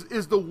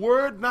 is the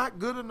word not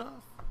good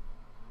enough?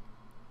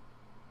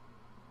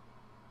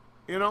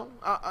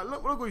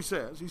 Look what he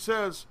says. He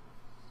says,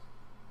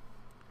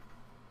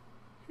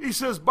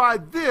 by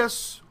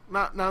this.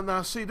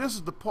 Now, see, this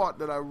is the part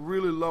that I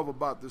really love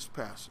about this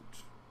passage.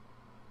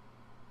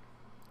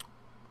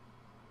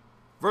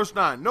 Verse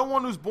 9, no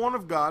one who's born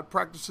of God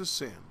practices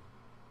sin,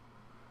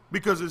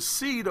 because his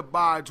seed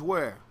abides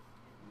where?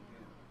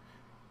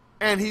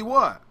 And he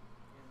what?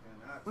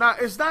 Now,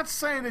 it's not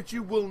saying that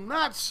you will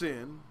not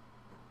sin,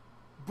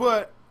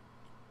 but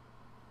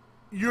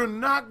you're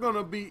not going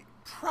to be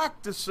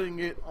practicing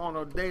it on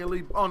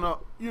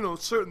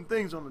certain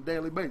things on a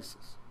daily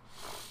basis.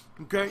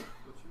 Okay?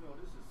 But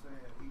this is saying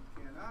he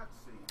cannot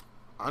sin.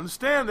 I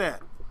understand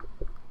that.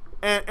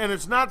 And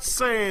it's not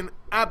saying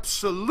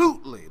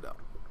absolutely, though.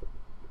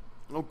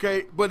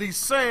 Okay? But he's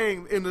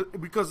saying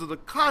because of the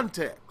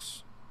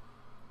context.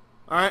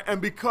 All right?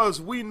 And because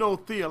we know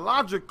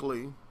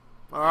theologically,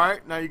 all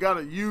right? Now you got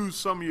to use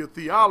some of your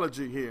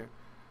theology here.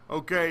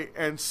 Okay?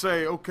 And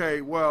say,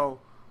 okay, well,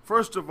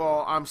 first of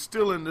all, I'm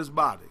still in this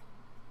body.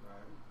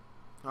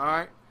 All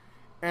right?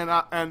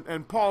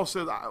 And Paul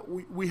says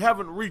we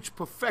haven't reached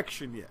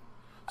perfection yet.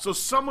 So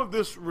some of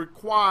this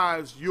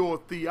requires your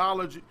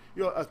theology,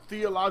 a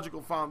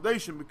theological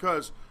foundation,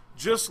 because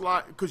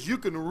you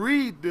can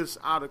read this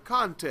out of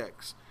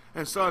context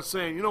and start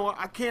saying, you know what,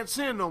 I can't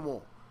sin no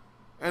more.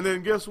 And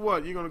then guess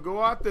what? You're going to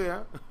go out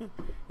there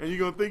and you're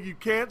going to think you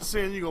can't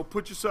sin. You're going to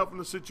put yourself in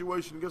a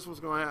situation. Guess what's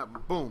going to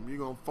happen? Boom, you're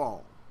going to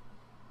fall.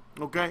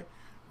 Okay?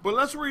 But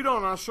let's read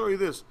on. I'll show you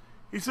this.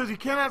 He says he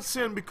cannot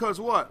sin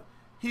because what?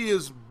 He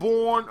is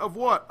born of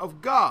what?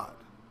 Of God.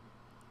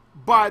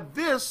 By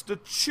this, the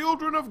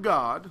children of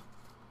God,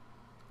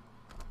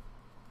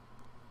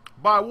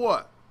 by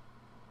what?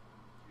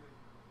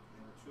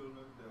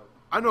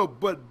 I know,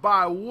 but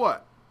by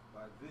what?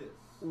 By this.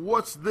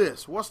 What's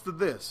this? What's the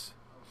this?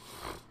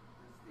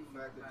 The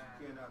fact that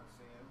you cannot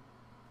sin.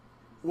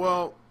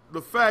 Well,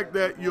 the fact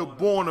that you're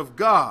born of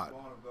God.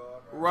 Born of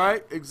God,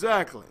 right?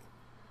 Exactly.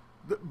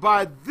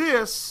 By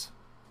this,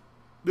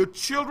 the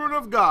children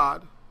of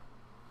God,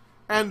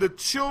 and the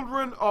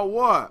children are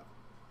what?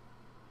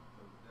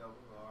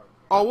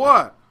 Are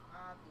what?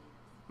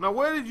 Now,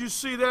 where did you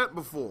see that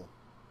before?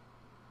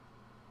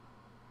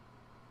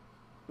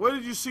 Where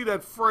did you see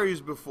that phrase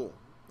before?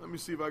 Let me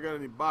see if I got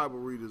any Bible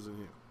readers in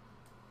here.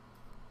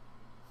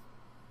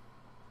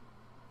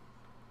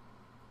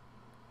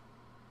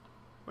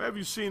 Where have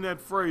you seen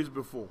that phrase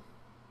before?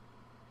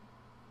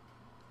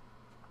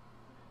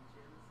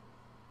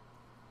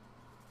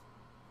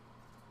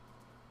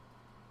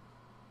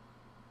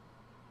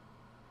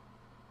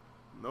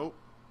 Nope.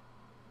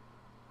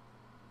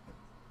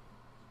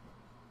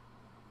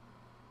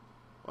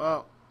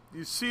 Well,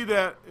 you see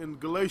that in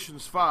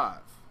Galatians 5,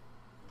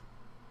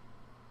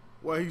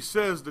 where he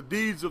says the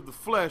deeds of the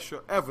flesh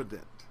are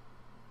evident,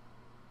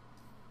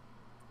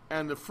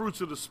 and the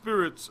fruits of the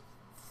spirits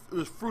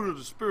the fruit of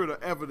the Spirit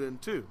are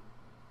evident too.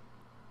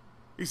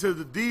 He says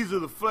the deeds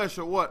of the flesh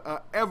are what?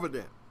 Are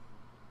evident.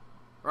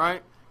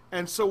 Right?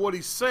 And so what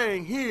he's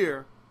saying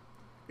here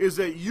is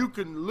that you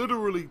can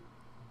literally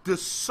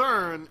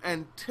discern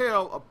and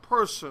tell a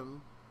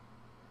person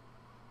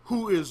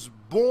who is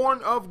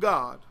born of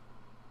God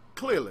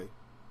clearly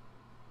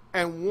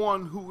and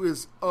one who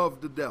is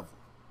of the devil.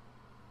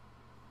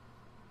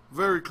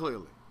 Very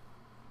clearly.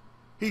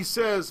 He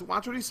says,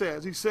 watch what he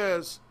says. He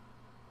says,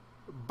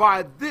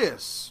 by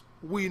this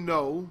we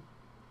know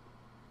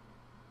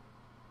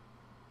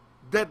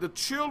that the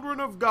children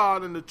of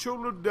God and the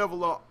children of the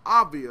devil are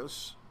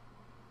obvious.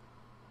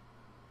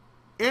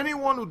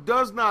 Anyone who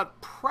does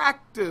not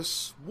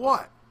practice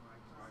what?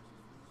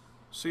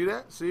 See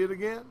that? See it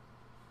again?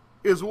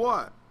 Is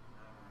what?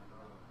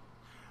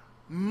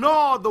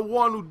 Nor the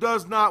one who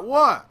does not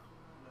what?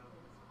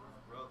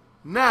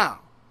 Now,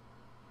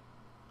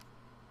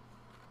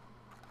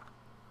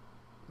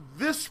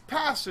 this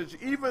passage,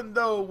 even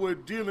though we're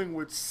dealing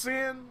with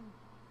sin,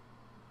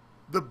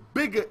 the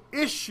bigger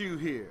issue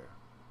here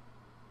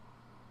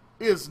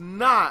is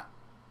not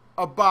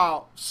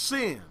about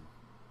sin.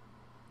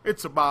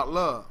 It's about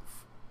love.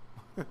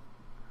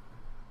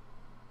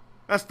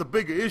 That's the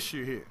bigger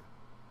issue here.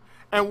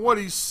 And what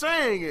he's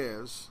saying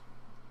is,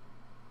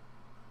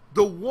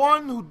 the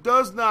one who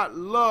does not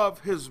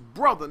love his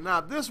brother.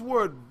 Now, this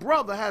word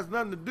brother has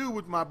nothing to do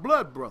with my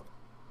blood brother.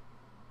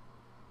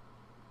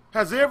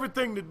 Has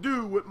everything to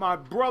do with my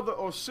brother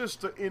or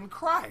sister in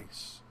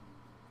Christ.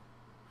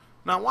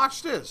 Now,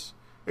 watch this.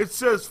 It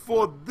says,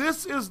 for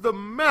this is the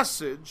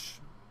message.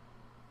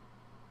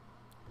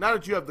 Now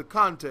that you have the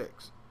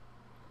context.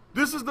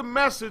 This is the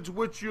message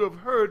which you have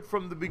heard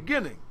from the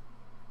beginning.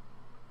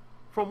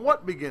 From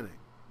what beginning?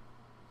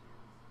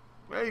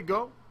 There you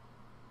go.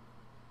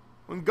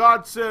 When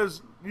God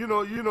says, you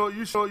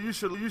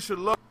should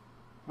love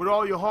with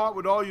all your heart,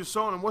 with all your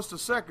soul, and what's the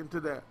second to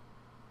that?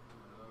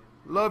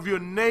 Love your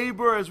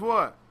neighbor as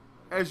what?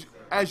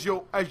 As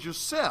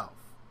yourself.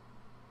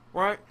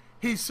 Right?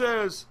 He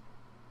says,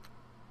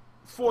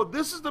 for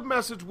this is the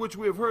message which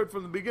we have heard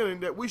from the beginning,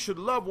 that we should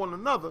love one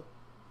another,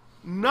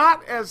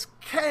 not as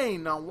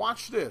Cain. Now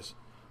watch this.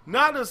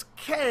 Not as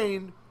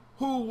Cain,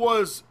 who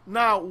was,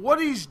 now what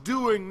he's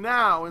doing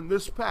now in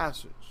this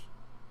passage,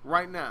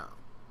 right now,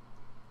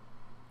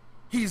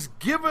 he's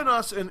given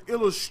us an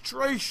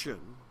illustration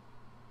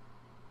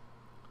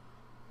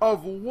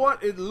of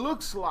what it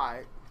looks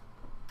like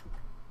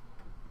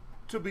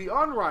to be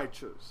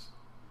unrighteous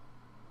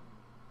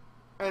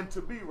and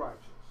to be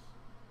righteous.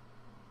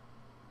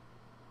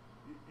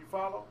 You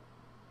follow?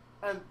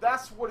 And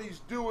that's what he's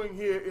doing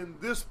here in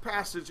this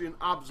passage in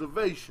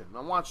observation.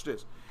 Now watch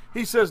this.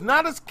 He says,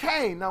 not as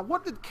Cain. Now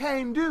what did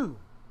Cain do?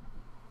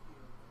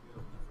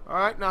 All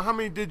right. Now how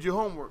many did your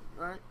homework?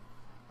 All right.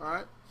 All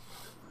right.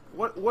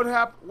 What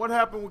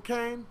happened with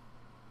Cain?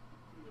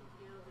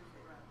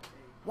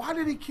 Why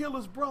did he kill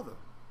his brother?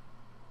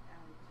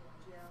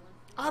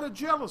 Out of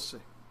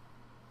jealousy.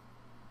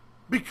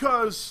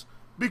 Because,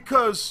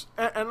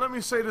 and let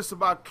me say this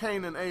about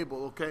Cain and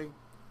Abel, okay?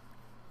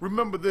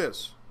 Remember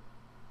this.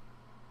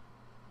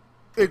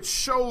 It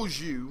shows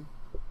you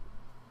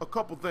a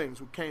couple things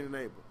with Cain and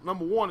Abel.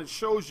 Number one, it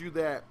shows you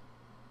that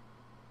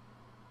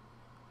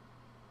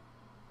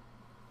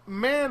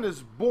man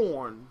is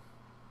born,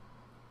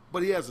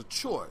 but he has a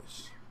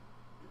choice.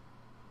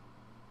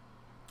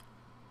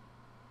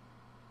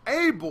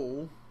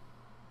 Abel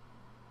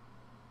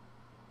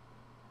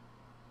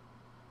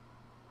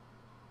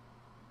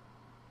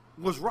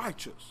was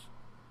righteous.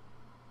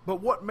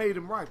 But what made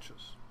him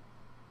righteous?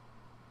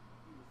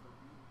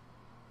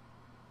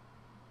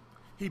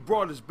 He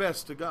brought his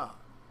best to God.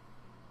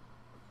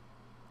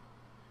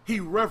 He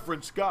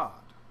reverenced God.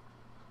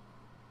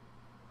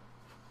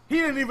 He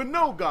didn't even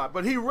know God,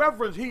 but he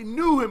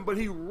knew him, but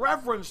he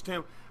reverenced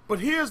him. But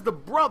here's the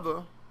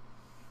brother,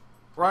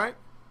 right?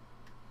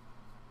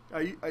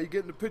 Are you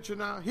getting the picture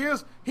now?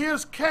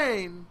 Here's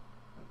Cain,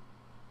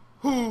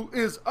 who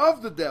is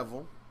of the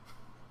devil.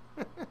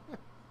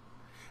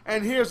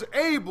 And here's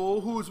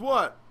Abel, who's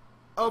what?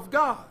 Of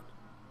God.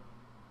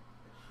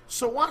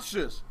 So watch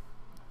this.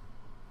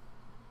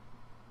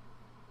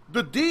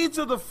 The deeds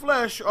of the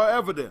flesh are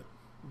evident.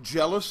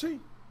 Jealousy.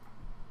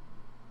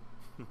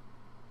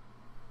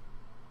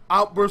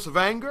 Outbursts of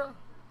anger.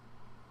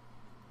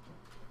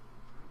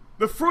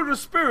 The fruit of the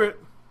Spirit,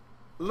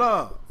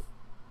 love,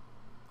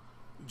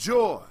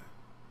 joy,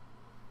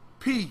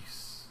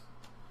 peace,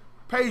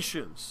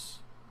 patience,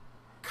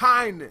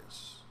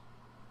 kindness,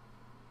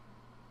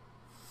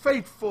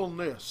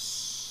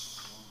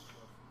 faithfulness,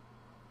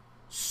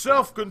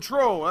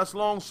 self-control, that's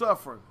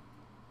long-suffering,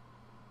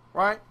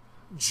 right?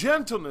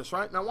 Gentleness,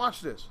 right? Now watch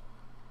this.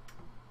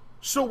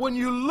 So when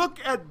you look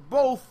at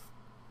both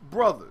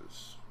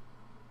brothers,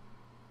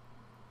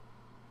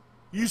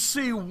 you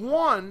see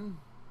one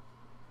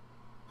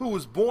who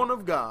was born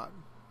of God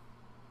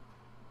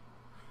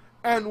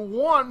and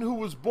one who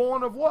was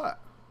born of what?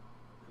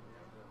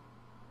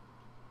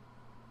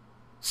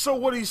 So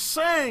what he's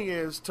saying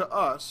is to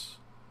us,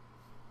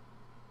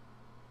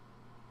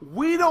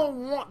 we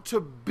don't want to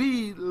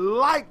be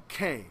like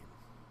Cain.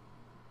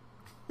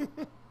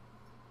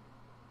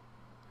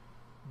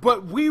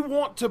 But we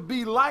want to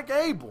be like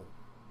Abel.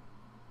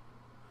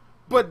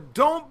 But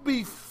don't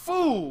be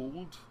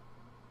fooled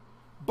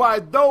by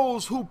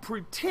those who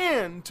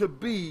pretend to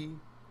be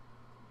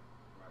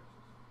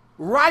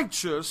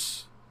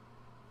righteous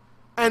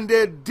and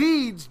their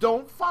deeds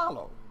don't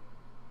follow.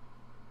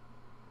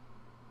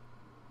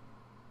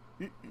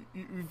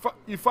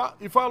 You follow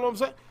what I'm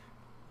saying?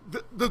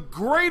 The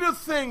greater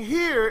thing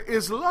here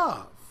is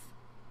love.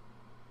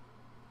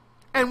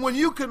 And when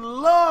you can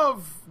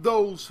love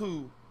those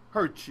who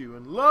hurt you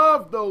and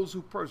love those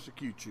who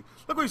persecute you.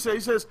 Look what he says. He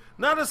says,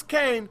 not as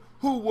Cain,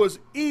 who was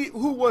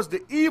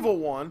the evil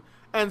one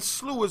and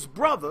slew his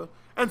brother.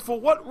 And for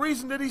what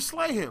reason did he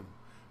slay him?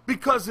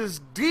 Because his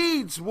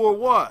deeds were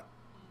what?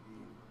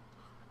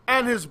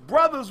 And his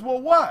brothers were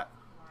what?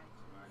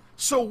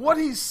 So what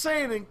he's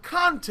saying in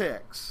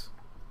context,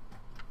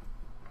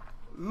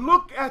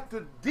 look at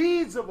the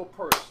deeds of a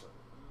person.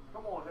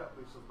 Come on, help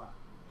me somebody.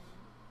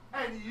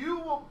 And you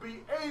will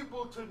be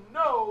able to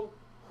know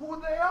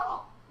who they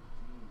are.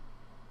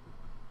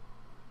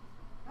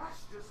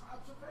 That's just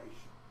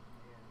observation.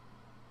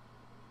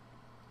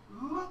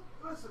 Look,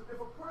 listen,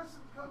 if a person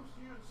comes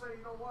to you and say,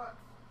 you know what,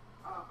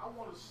 I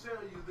want to sell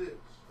you this.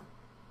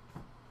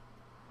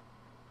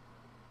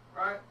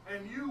 Right?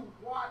 And you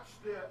watch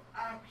their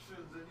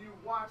actions and you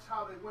watch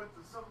how they went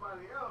to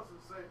somebody else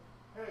and say,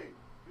 hey,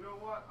 you know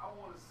what, I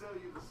want to sell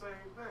you the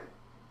same thing.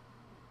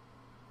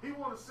 He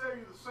want to sell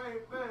you the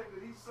same thing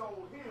that he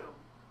sold him,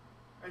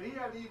 and he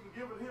hadn't even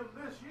given him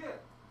this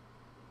yet.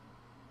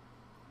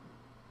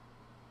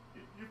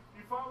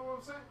 You follow what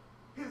I'm saying?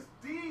 His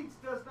deeds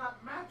does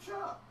not match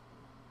up.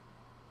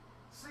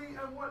 See,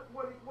 and what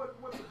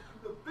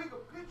the bigger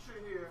picture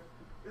here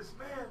is,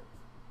 man,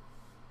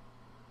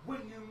 when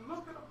you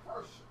look at a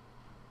person's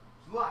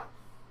life,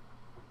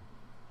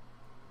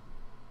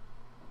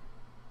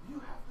 you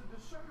have to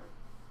discern.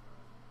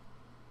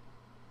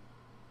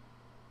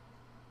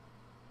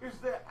 Is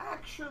their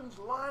actions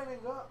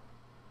lining up?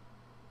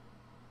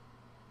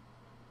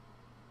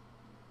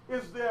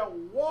 Is their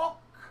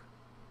walk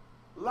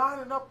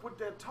lining up with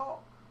their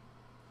talk?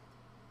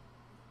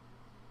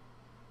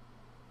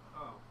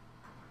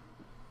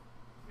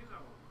 You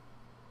know,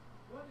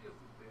 what is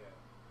it that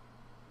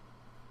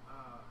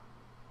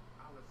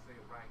I would say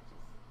a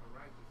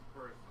righteous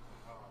person,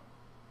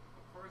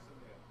 a person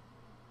that,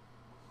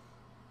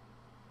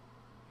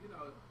 you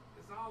know,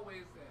 it's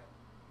always that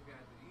you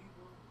got the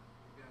evil,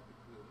 you got the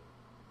good,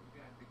 you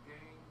got the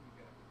gang, you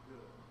got the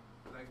good.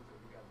 Like I said,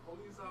 you got the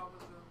police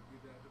officer, you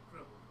got the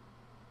criminal.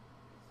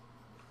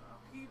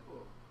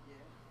 People,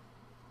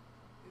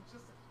 it's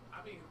just, I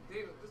mean,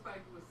 they, just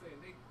like you were saying,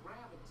 they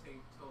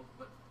gravitate towards,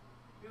 but,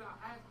 you know,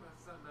 I asked my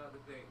son the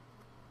other day,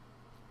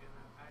 and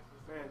I asked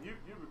my son, Man, you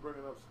be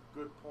bringing up some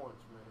good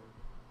points, man.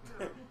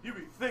 You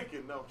be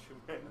thinking, don't you,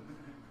 man?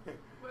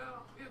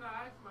 well, you know,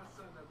 I asked my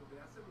son the other day,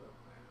 I said, look,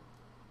 man,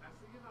 I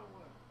said, you know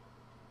what,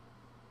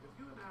 if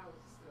you and I was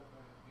to step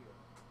out here,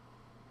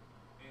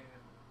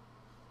 and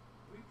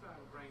we try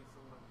to bring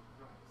someone to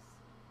Christ,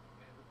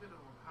 and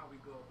depending on how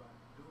we go about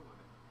doing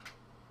it,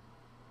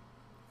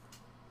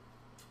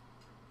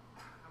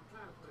 I'm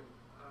trying to put it,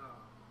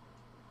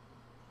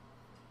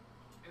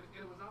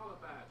 it was all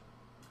about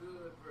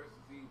good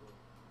versus evil.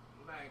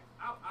 Like,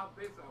 I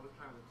basically was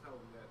trying to tell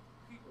them that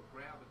people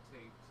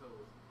gravitate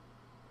towards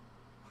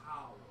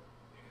power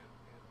and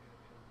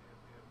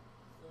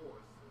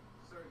force and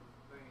certain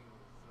things.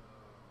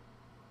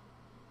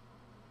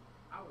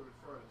 I would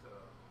refer to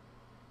a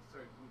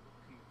certain group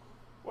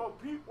of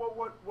people.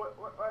 Well,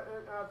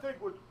 and I think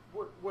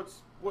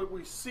what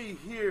we see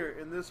here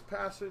in this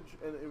passage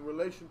and in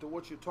relation to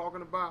what you're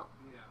talking about,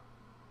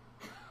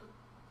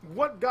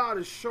 what God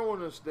is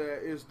showing us there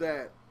is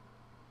that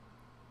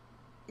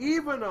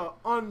even an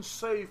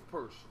unsaved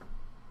person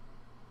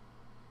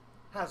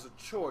has a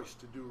choice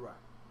to do right.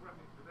 Right,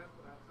 and that's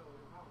what I told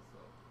him also.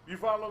 You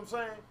follow what I'm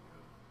saying?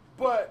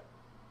 But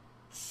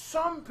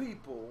some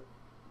people,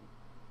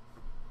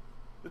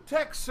 the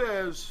text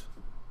says,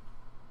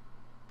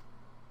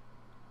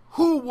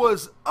 who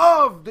was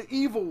of the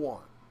evil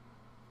one.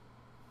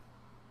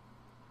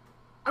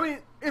 I mean,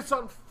 it's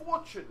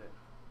unfortunate,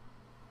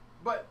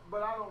 but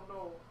I don't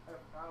know.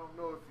 I don't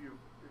know if you're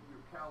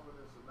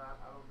Calvinist or not.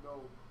 I don't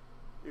know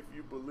if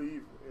you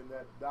believe in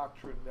that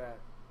doctrine that.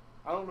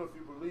 I don't know if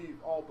you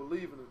all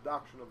believe in the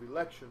doctrine of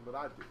election, but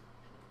I do.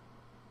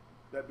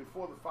 That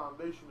before the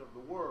foundation of the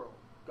world,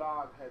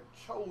 God had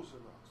chosen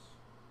us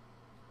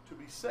to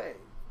be saved,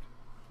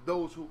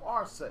 those who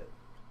are saved.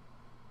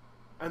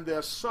 And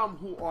there's some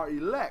who are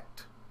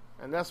elect,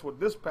 and that's what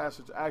this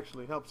passage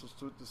actually helps us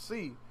to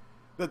see,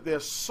 that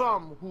there's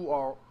some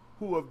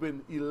who have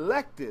been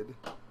elected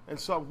and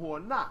some who are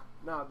not.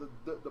 Now,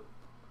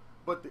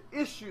 but the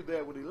issue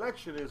there with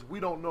election is we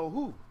don't know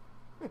who.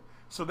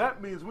 So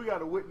that means we got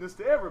to witness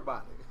to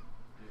everybody.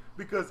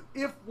 Because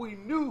if we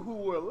knew who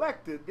were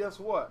elected, guess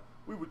what?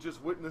 We would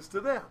just witness to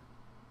them.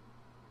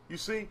 You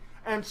see?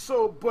 And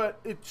so, but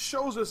it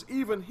shows us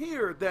even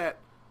here that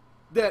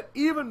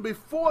even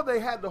before they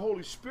had the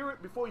Holy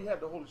Spirit, before you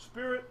had the Holy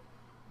Spirit,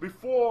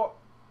 before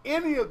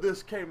any of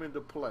this came into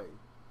play,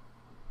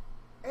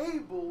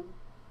 Abel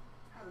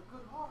had a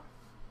good heart.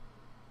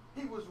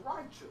 He was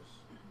righteous.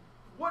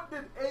 What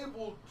did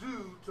Abel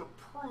do to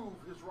prove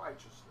his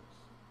righteousness?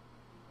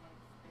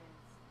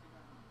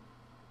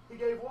 He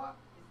gave what?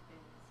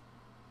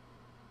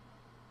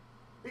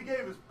 He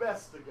gave his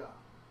best to God.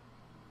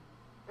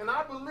 And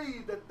I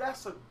believe that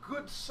that's a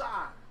good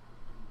sign.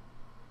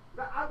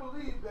 Now, I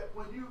believe that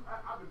when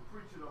I've been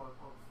preaching on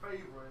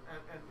favor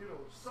and you know,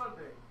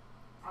 Sunday,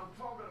 I'm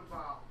talking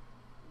about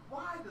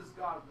why does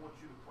God want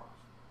you to prosper?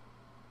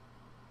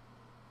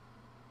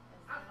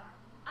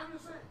 I'm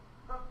just saying.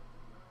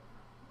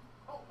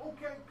 Oh,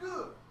 okay,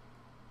 good.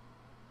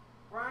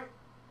 Right?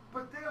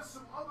 But there's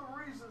some other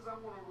reasons I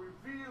want to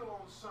reveal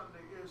on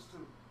Sunday as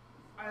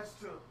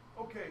to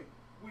okay,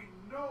 we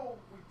know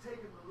we've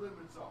taken the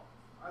limits off.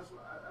 That's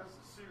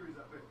the series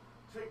I've been.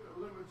 Take the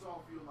limits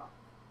off your life.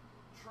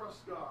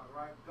 Trust God,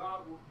 right?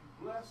 God will be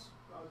blessed.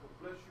 God's going to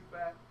bless you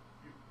back.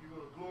 You're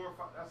going to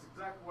glorify. That's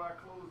exactly what I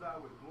closed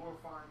out with,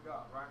 glorifying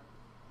God, right?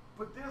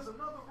 But there's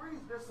another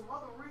reason. There's some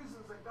other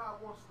reasons that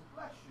God wants to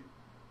bless you.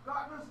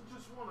 God doesn't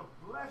just want to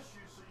bless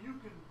you so you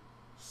can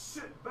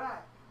sit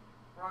back,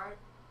 right,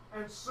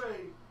 and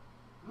say,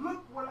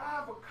 look what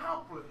I've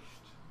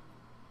accomplished.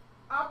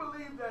 I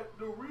believe that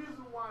the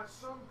reason why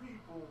some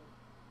people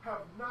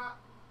have not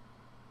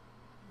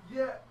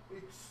yet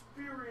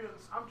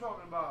experienced, I'm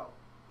talking about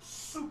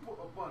super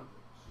abundance,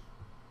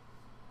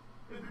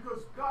 is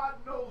because God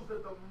knows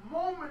that the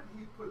moment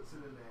he puts it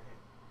in their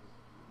hands,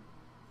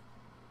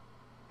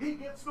 he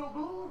gets no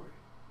glory.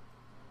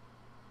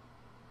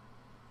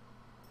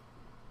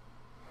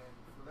 And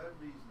for that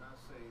reason, I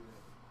say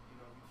that, you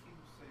know, you keep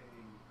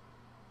saying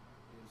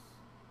is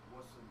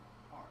what's in the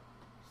heart.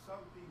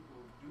 Some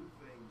people do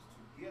things to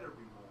get a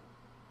reward.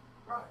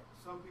 Right.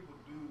 Some people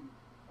do,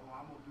 oh,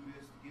 I'm going to do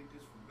this to get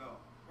this from God.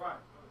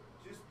 Right.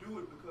 Just do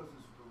it because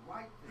it's the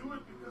right thing. Do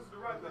it because it's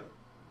the right thing.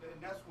 And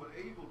that's what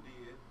Abel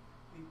did.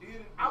 He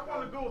did it. I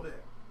want to go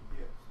there.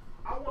 Yes.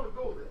 I want to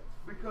go there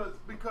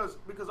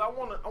because I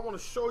want to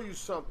show you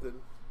something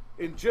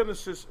in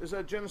Genesis. Is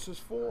that Genesis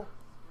 4?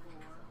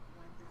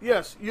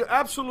 Yes, you're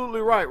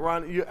absolutely right,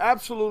 Ron. You're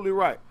absolutely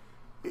right.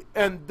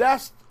 And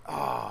that's,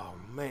 oh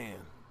man.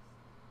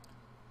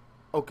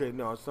 Okay,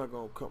 no, it's not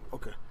going to come.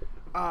 Okay.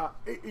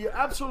 You're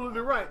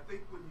absolutely right. I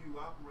think when you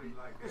operate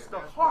like that, It's the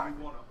that's heart. when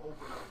you want to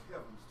open up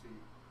heavens to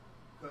you.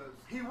 Because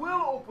He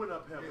will open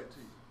up heaven Yes. to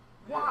you.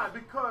 Why?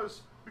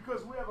 Yes.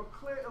 Because we have a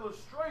clear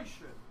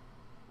illustration,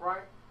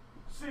 right?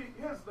 See,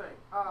 here's the thing.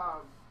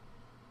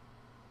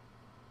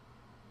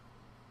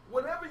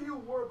 Whatever you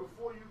were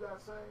before you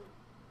got saved,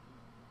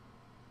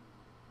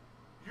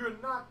 you're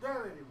not that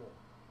anymore.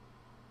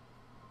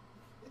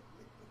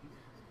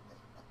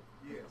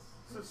 yes.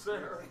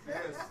 Sincerity.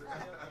 Yes.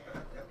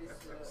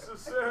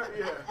 Sincerity,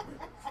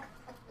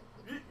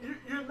 yeah.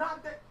 You're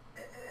not that.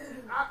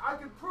 I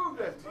can prove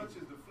that As to much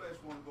you. as the flesh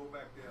want to go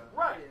back there.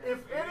 Right. If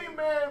any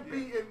man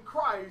be in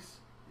Christ,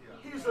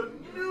 Yeah. he's a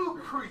new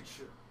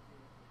creature.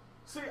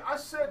 See, I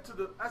said to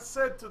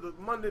the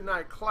Monday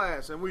night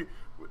class, and we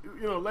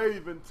you know, lady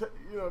been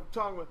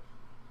talking about.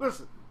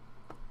 Listen,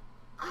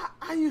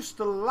 I used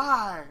to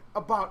lie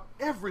about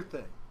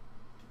everything.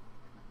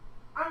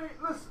 I mean,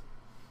 listen,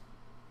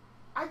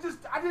 I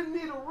didn't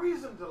need a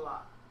reason to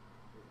lie.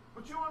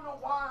 But you wanna know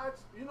why?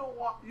 You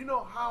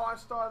know how I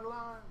started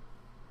lying?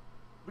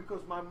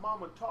 Because my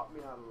mama taught me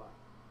how to lie.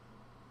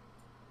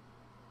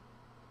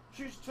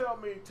 She used to tell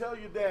me, tell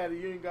your daddy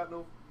you ain't got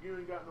no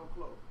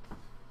clothes.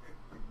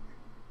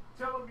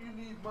 Tell him you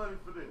need money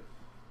for this.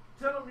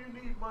 Tell him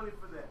you need money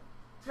for that.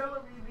 Tell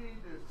him you need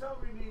this. Tell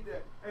him you need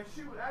that. And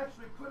she would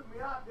actually put me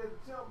out there to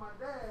tell my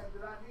dad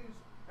that I need,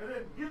 and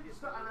then get the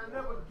stuff, and I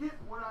never get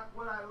what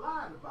I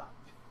lied about.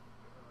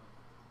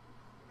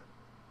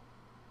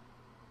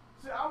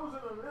 See, I was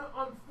in an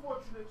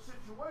unfortunate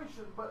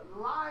situation, but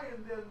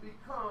lying then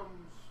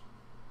becomes.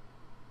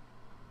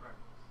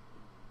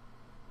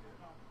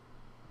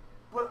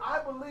 But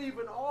I believe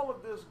in all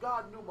of this,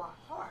 God knew my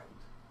heart.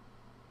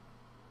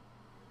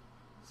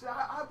 See,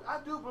 I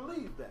do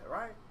believe that,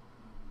 right?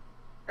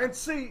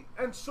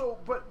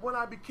 But when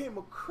I became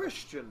a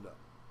Christian, though,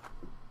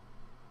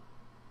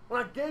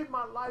 when I gave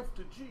my life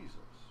to Jesus,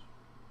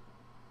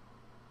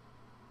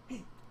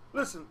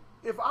 listen,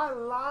 if I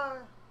lie,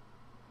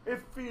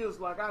 it feels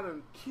like I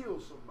done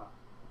killed somebody.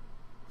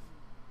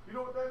 You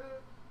know what that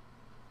is?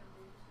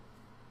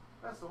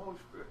 That's the Holy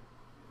Spirit.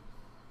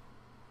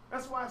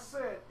 That's why I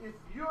said, if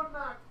you're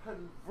not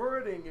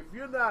converting, if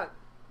you're not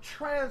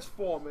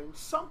transforming,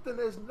 something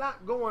is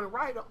not going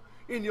right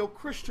in your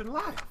Christian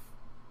life.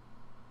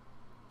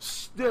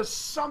 There's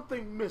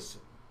something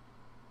missing.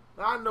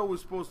 Now, I know we're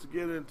supposed to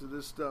get into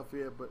this stuff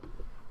here,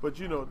 but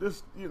you know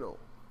this. You know,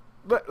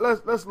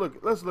 let's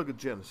look at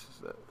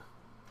Genesis.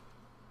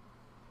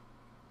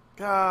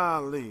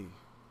 Golly,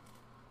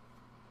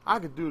 I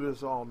could do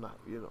this all night.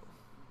 You know,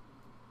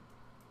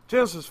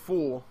 Genesis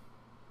 4.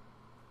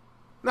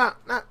 Now,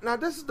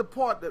 this is the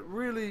part that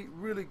really,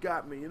 really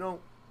got me, you know.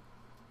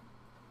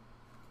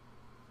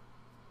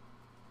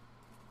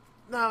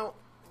 Now,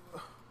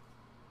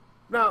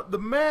 the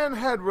man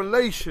had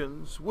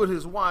relations with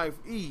his wife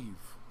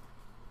Eve.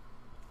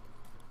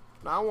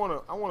 Now,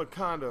 I want to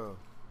kind of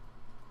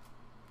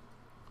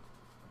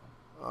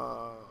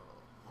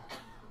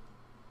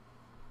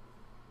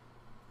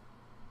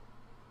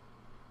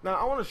now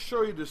I want to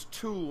show you this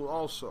tool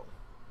also.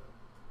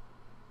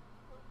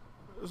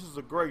 This is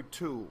a great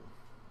tool.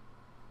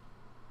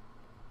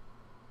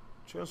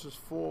 Genesis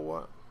 4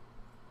 what?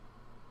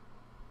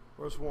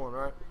 Verse 1,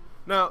 right?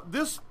 Now,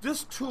 this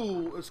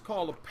tool is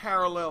called a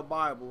parallel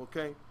Bible,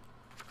 okay?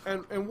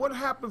 And what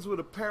happens with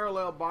a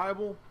parallel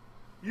Bible,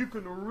 you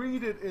can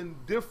read it in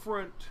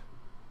different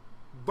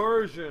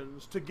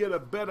versions to get a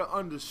better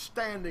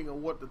understanding of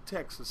what the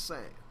text is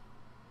saying.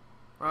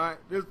 All right?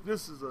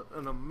 This is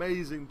an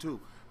amazing tool.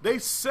 They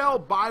sell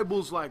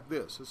Bibles like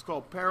this. It's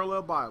called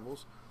parallel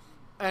Bibles.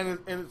 And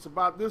it's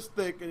about this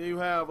thick, and you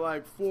have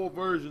like 4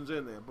 versions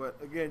in there. But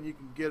again, you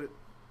can get it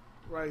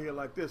right here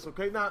like this.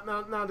 Okay, now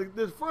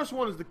the first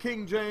one is the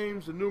King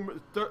James.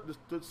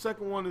 The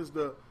second one is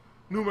the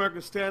New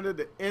American Standard,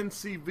 the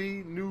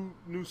NCV,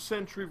 New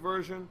Century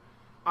Version.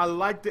 I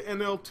like the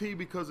NLT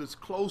because it's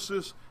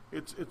closest.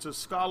 It's a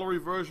scholarly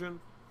version.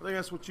 I think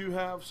that's what you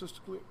have, Sister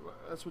Cle.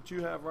 That's what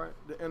you have, right?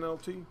 The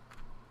NLT.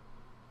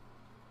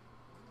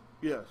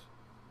 Yes.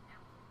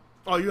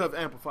 Oh, you have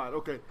Amplified.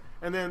 Okay.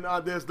 And then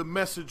there's the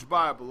Message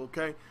Bible,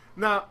 okay?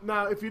 Now,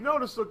 if you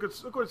notice, look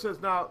what it says.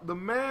 Now, the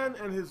man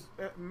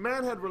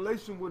had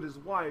relation with his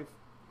wife,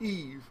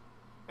 Eve,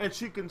 and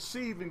she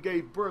conceived and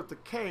gave birth to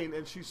Cain,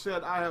 and she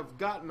said, I have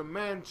gotten a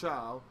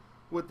man-child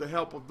with the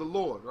help of the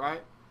Lord,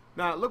 right?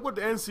 Now, look what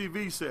the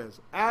NCV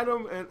says.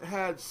 Adam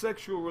had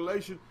sexual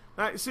relation.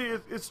 Now, you see,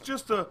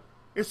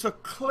 it's a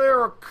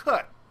clearer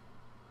cut.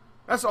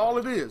 That's all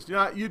it is.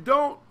 You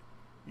don't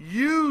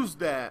use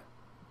that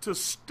to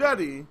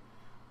study,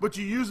 but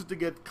you use it to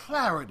get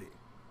clarity.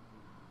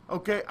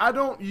 Okay, I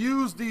don't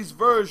use these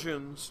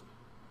versions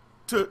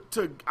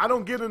I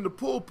don't get in the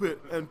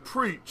pulpit and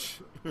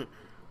preach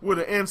with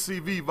an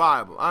NCV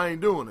Bible. I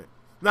ain't doing it.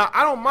 Now,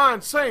 I don't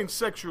mind saying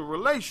sexual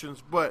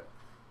relations, but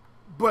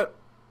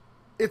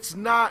it's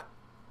not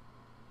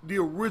the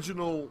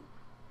original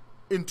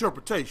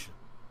interpretation.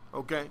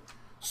 Okay?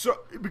 So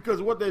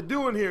because what they're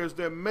doing here is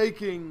they're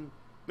making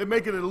it a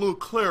little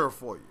clearer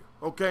for you.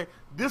 Okay?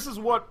 This is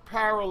what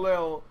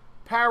parallelism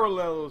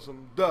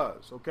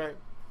does, okay?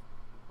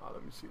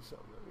 Let me see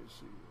something. Let me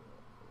see.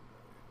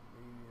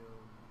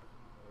 Medium.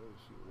 Let me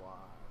see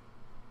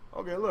wide.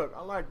 Okay, look,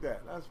 I like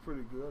that. That's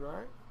pretty good,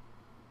 right?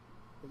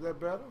 Is that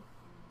better?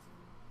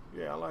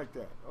 Yeah, I like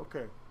that.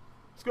 Okay.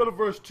 Let's go to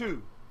verse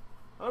 2.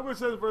 Look what it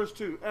says in verse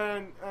 2.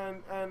 And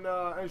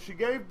she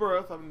gave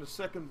birth, I'm in the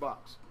second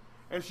box.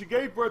 And she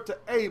gave birth to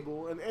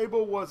Abel, and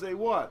Abel was a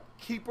what?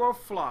 Keeper of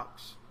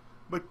flocks.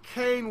 But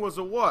Cain was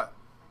a what?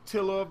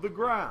 Tiller of the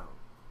ground.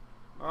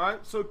 All right,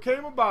 so it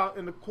came about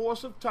in the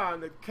course of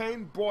time that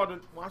Cain brought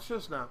watch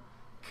this now,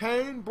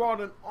 Cain brought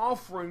an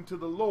offering to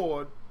the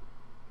Lord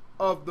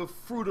of the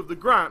fruit of the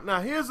ground. Now,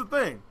 here's the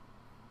thing.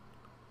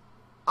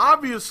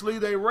 Obviously,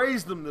 they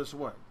raised them this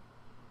way,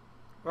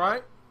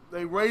 right?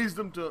 They raised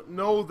them to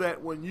know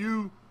that when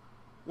you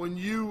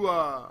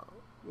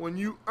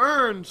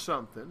earn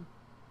something,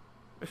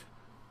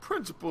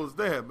 principle is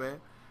there,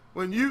 man.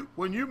 When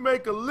you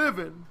make a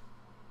living,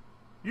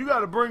 you got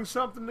to bring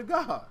something to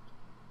God,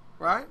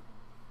 right?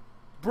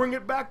 Bring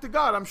it back to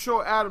God. I'm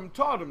sure Adam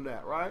taught him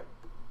that, right?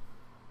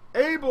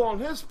 Abel on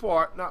his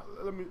part. Now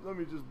let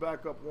me just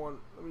back up one.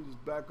 Let me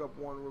just back up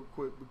one real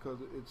quick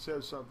because it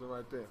says something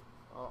right there.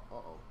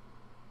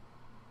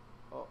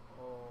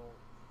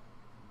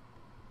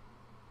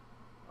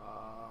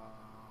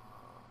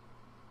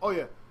 Oh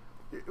yeah.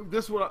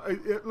 This is what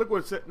look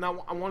what it said.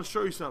 Now I want to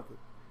show you something.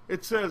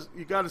 It says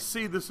you got to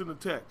see this in the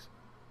text.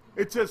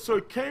 It says so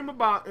it came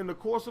about in the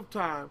course of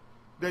time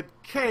that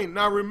Cain,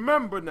 now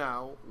remember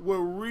now, we're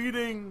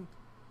reading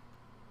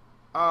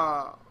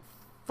 1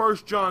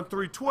 John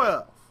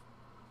 3:12,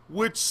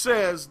 which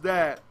says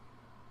that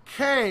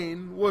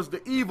Cain was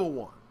the evil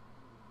one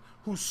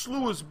who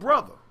slew his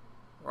brother,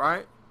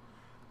 right?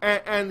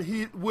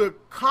 And we're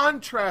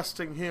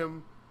contrasting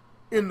him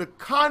in the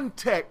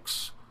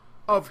context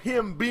of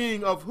him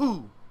being of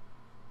who?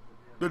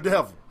 The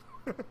devil.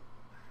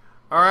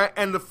 All right?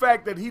 And the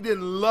fact that he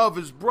didn't love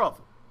his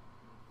brother.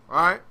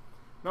 All right?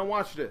 Now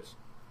watch this.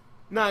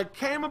 Now, it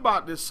came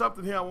about, there's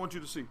something here I want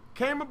you to see.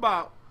 Came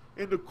about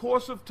in the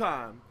course of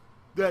time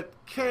that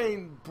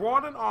Cain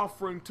brought an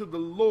offering to the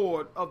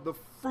Lord of the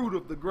fruit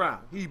of the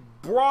ground. He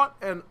brought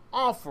an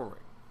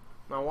offering.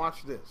 Now,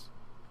 watch this.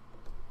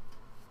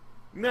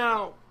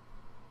 Now,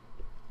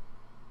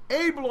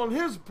 Abel on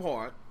his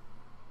part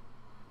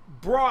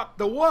brought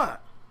the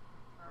what?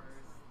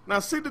 Now,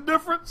 see the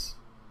difference?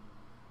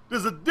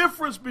 There's a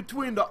difference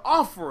between the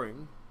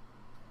offering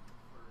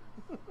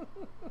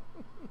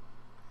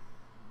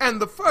and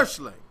the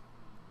firstling.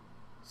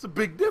 It's a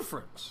big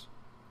difference.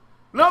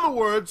 In other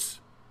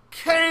words,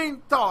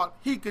 Cain thought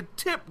he could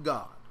tip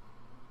God.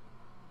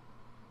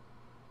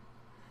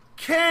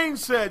 Cain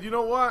said, you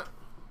know what?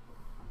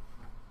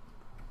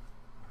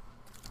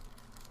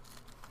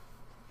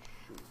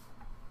 Shoot.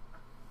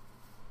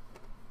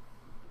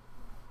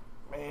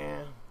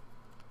 Man.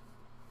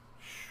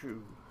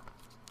 Shoot.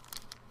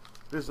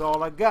 This is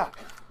all I got.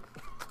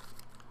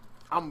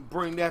 I'm going to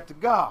bring that to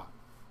God.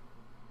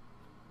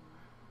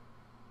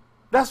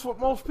 That's what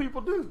most people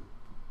do.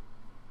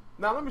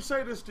 Now, let me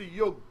say this to you.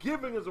 Your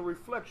giving is a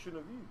reflection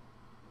of you.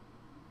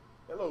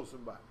 Hello,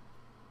 somebody.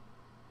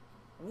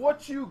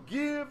 What you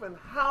give and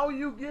how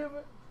you give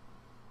it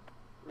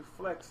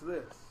reflects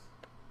this.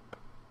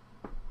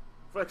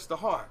 Reflects the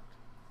heart.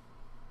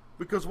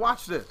 Because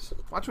watch this.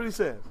 Watch what he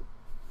says.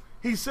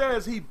 He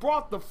says he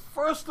brought the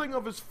firstling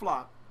of his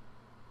flock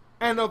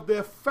and of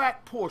their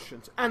fat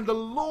portions. And the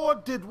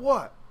Lord did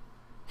what?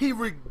 He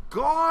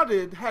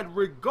had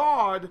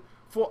regard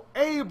for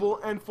Abel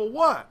and for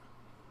what?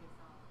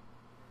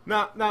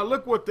 Now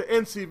look what the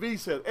NCV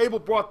says. Abel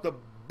brought the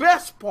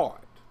best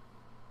part.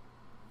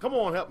 Come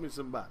on, help me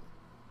somebody.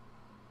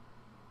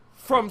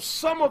 From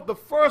some of the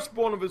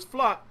firstborn of his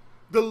flock,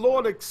 the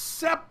Lord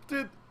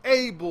accepted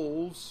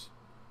Abel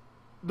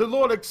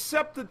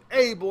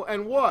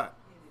and what?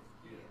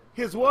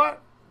 His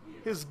what?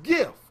 His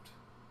gift.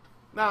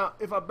 Now,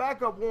 if I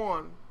back up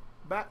one,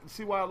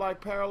 see why I like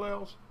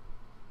parallels?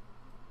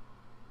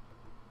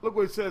 Look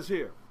what it says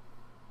here.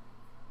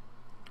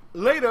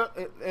 Later,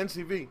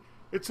 NCV,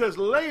 it says,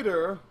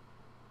 later,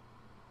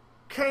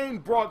 Cain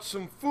brought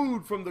some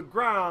food from the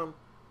ground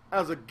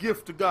as a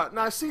gift to God.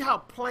 Now, see how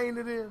plain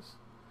it is?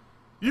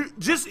 You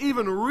just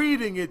even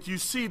reading it, you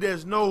see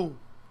there's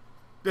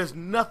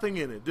nothing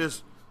in it.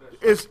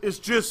 It's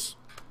just,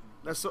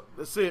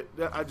 that's it.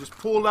 I just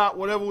pulled out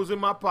whatever was in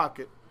my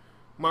pocket,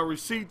 my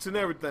receipts and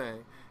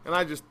everything, and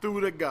I just threw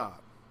it at God.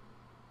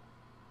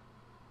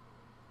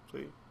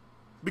 See?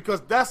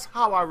 Because that's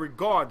how I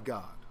regard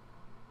God.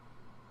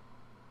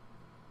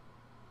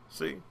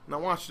 See? Now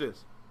watch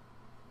this.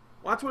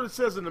 Watch what it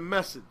says in the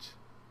Message.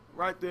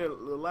 Right there, the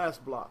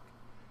last block.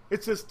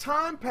 It says,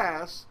 time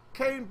passed,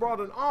 Cain brought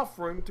an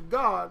offering to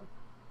God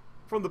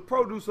from the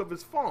produce of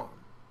his farm.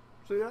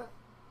 See that?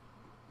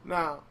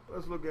 Now,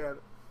 let's look at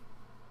it.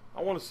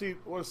 I want to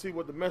see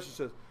what the Message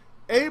says.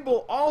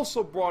 Abel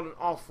also brought an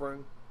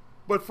offering,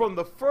 but from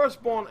the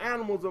firstborn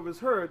animals of his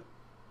herd,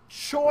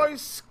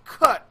 choice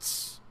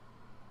cuts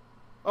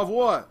of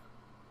what?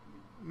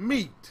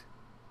 Meat.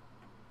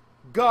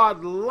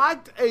 God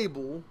liked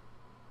Abel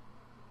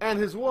and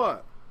his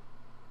what?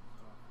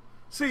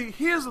 See,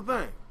 here's the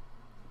thing.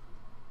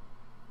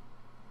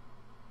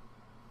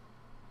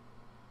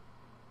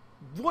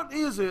 What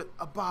is it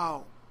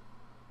about,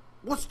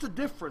 what's the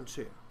difference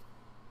here?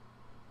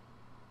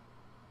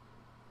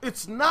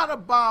 It's not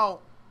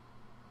about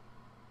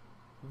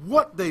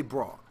what they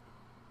brought.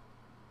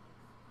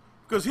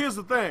 Because here's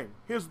the thing,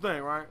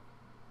 right?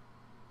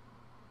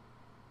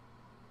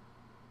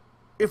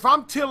 If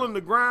I'm tilling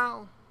the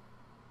ground,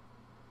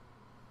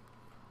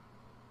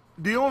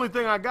 the only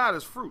thing I got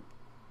is fruit.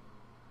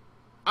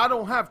 I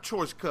don't have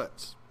choice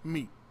cuts,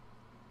 meat.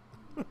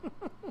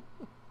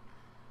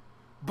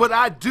 But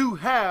I do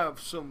have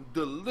some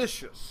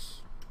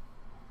delicious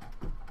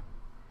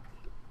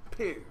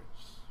pears,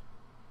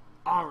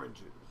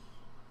 oranges,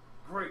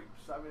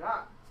 grapes. I mean,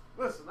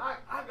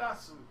 I got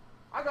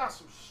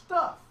some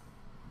stuff,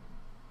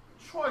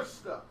 choice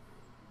stuff.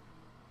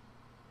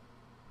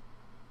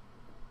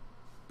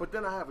 But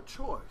then I have a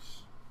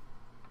choice.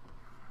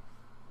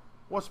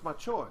 What's my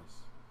choice?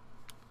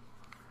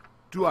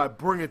 Do I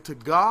bring it to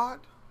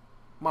God,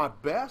 my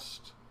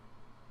best?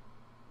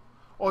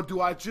 Or do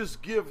I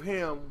just give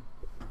him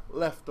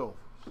leftovers?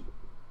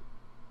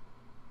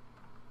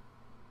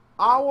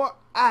 Our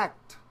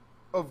act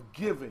of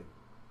giving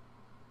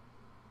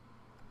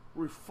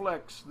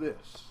reflects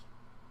this.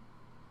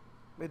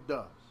 It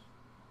does.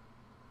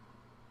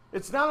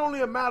 It's not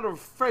only a matter of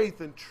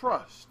faith and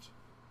trust.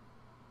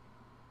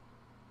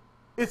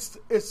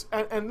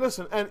 And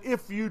listen, and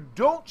if you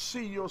don't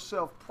see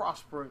yourself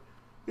prospering,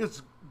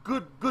 it's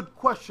good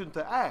question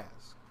to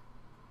ask.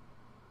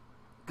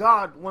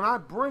 God, when I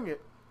bring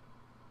it,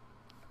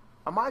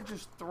 am I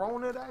just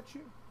throwing it at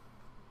you?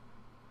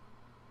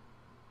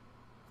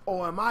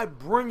 Or am I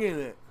bringing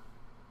it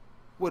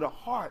with a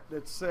heart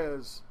that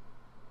says,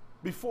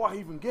 before I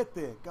even get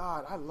there,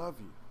 God, I love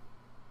you.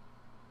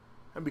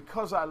 And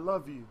because I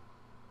love you,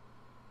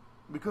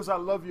 because I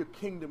love your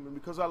kingdom, and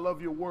because I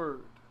love your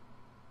word,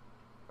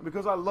 and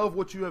because I love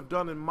what you have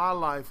done in my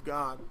life,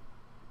 God,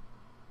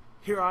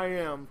 here I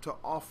am to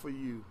offer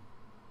you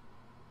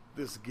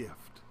this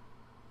gift.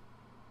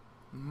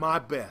 My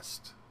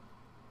best.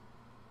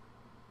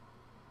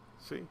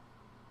 See?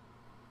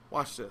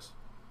 Watch this.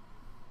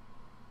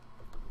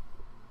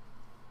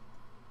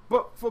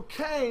 But for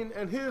Cain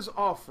and his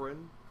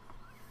offering,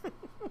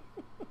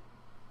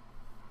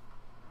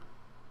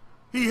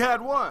 he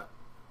had what?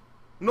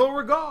 No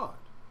regard.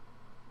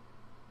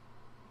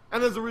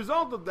 And as a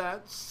result of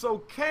that, so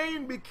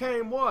Cain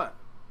became what?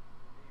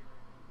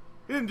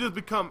 He didn't just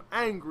become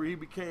angry, he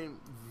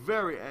became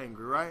very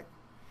angry, right?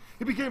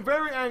 He became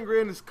very angry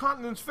and his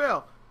countenance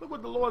fell. Look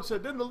what the Lord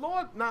said. Then the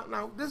Lord,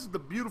 now this is the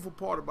beautiful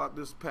part about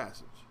this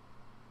passage.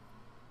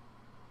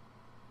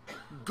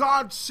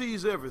 God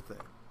sees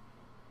everything,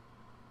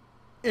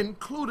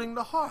 including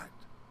the heart.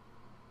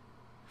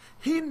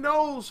 He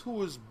knows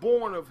who is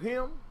born of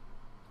him,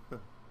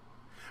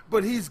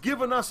 but he's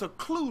given us a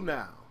clue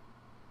now,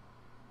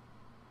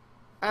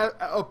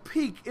 a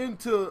peek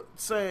into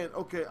saying,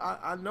 okay,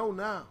 I know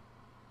now.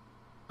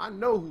 I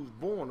know who's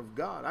born of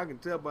God. I can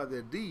tell by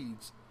their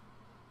deeds.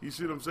 You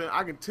see what I'm saying?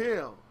 I can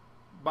tell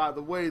by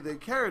the way they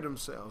carry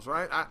themselves,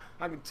 right?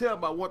 I can tell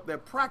by what they're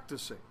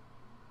practicing.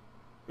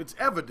 It's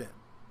evident,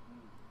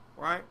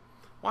 right?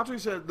 Watch what he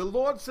said. The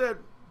Lord said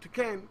to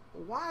Cain,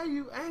 why are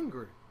you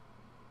angry?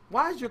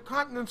 Why is your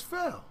countenance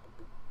fell?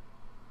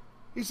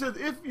 He said,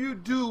 if you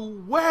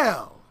do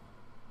well,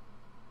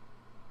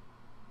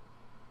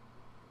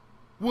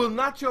 will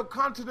not your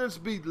countenance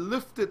be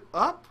lifted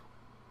up?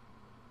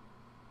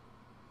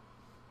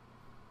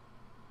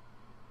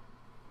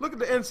 Look at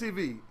the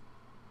NCV.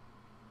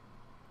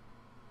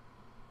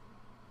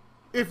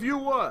 If you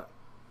what?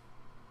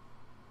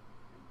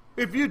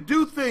 If you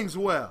do things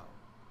well.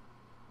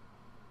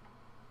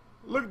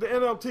 Look at the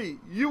NLT.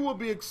 You will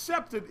be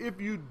accepted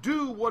if you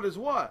do what is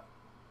what?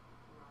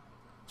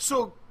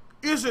 So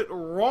is it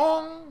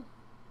wrong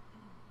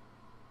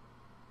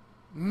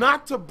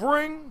not to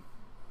bring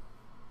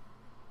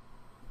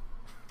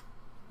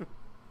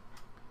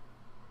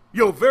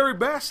your very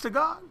best to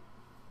God?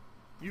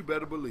 You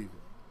better believe it.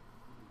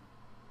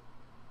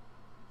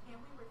 Can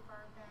we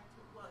refer back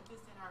to, well,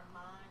 just in our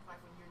minds, like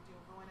when you're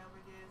going over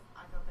this,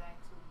 I go back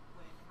to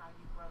how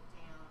you broke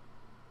down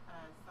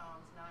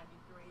Psalms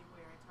 93,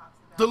 where it talks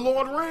about the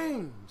Lord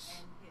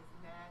reigns. And his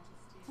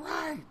majesty.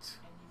 Right.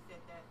 And you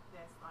said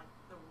that's like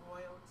the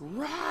royalty.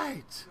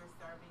 Right. You're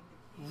serving the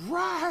king.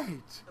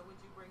 Right. So would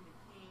you bring the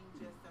king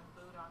just some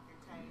food off your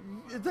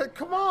table?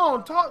 Come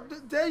on, talk.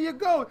 There you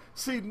go.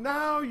 See,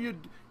 now you're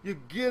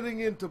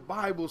getting into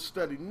Bible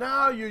study.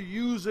 Now you're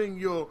using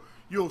your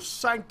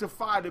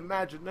sanctified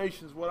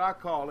imaginations, what I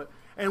call it,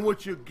 and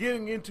what you're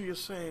getting into, you're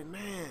saying,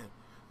 man,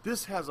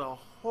 this has a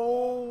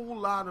whole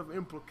lot of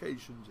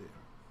implications here.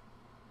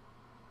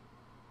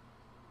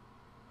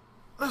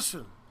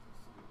 Listen,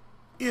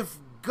 if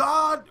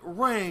God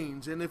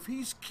reigns and if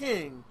he's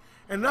king,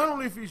 and not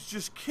only if he's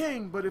just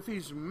king, but if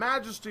he's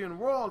majesty and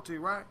royalty,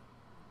 right?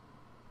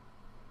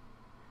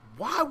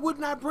 Why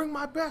wouldn't I bring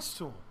my best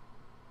to him?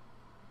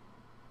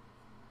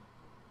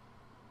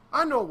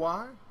 I know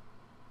why.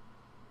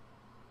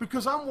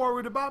 Because I'm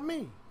worried about me.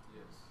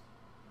 Yes.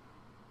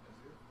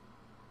 That's it.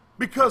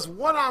 Because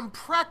what I'm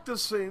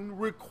practicing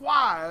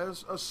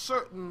requires a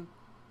certain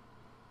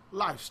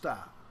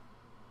lifestyle.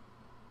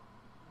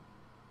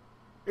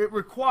 It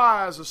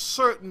requires a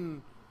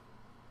certain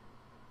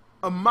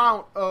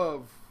amount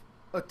of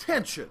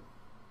attention.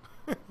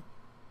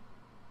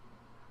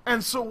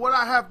 And so what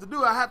I have to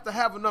do, I have to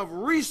have enough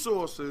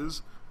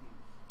resources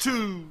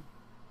to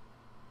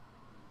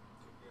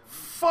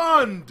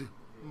fund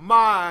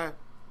my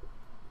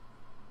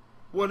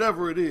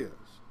whatever it is.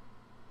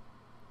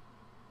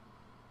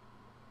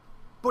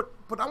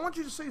 But I want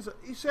you to see,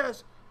 he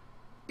says,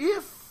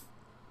 if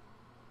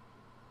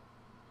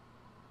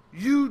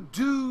you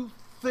do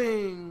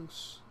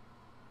things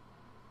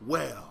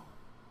well,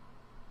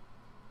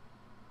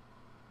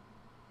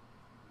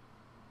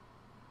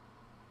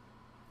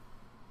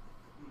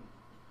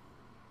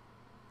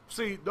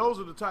 see, those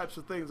are the types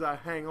of things I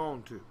hang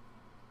on to.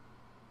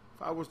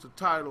 If I was to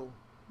title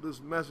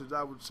this message,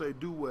 I would say,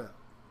 do well.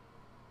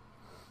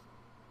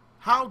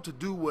 How to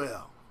do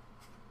well.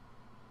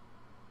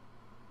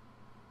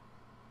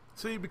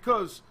 See,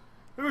 because,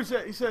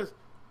 he says,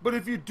 but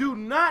if you do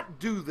not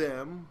do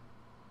them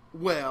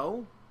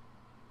well,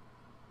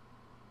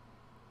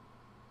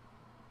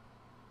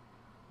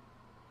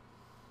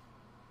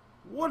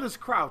 what is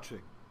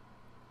crouching?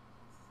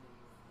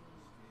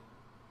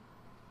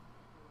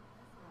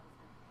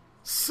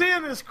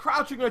 Sin is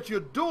crouching at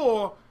your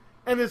door,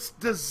 and its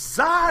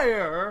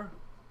desire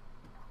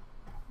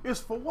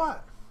is for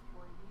what?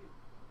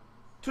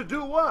 To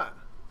do what?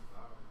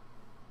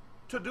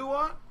 To do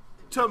what?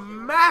 To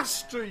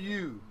master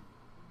you.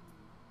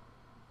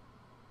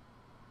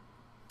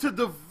 To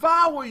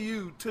devour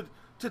you.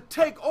 To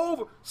take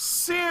over.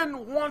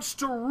 Sin wants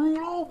to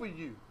rule over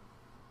you.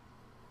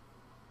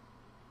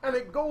 And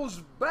it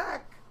goes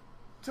back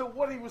to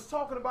what he was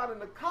talking about in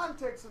the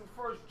context in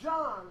 1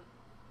 John.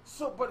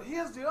 So, but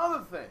here's the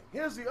other thing.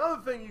 Here's the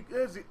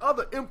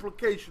other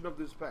implication of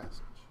this passage.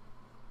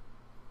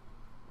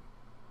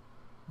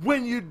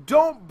 When you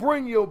don't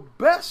bring your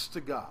best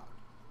to God,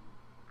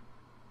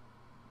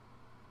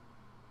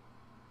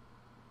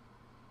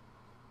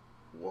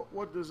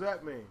 what does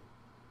that mean?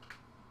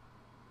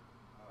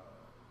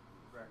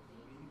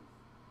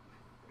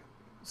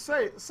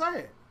 Say it. Say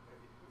it.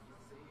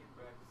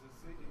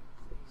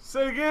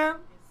 Say it again.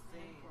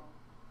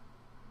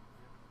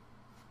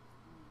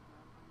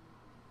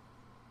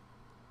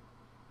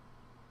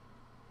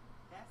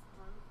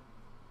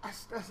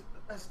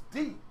 That's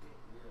deep.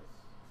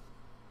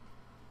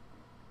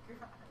 Yes.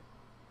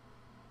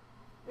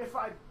 If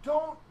I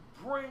don't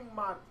bring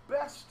my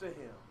best to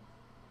him,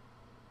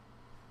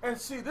 and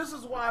see, this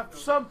is why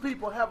some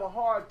people have a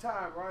hard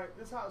time, right?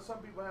 This is how some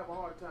people have a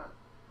hard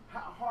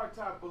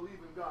time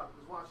believing God.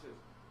 Because watch this.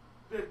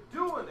 They're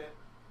doing it,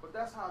 but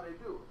that's how they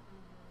do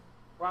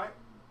it. Right?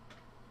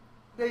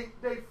 They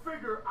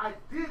figure I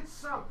did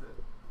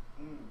something.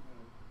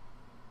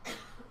 Mm-hmm.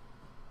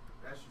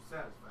 That's your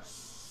satisfaction.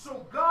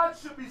 So God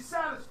should be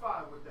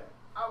satisfied with that.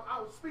 I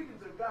was speaking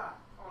to a guy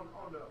on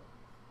the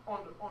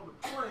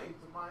plane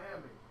to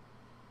Miami.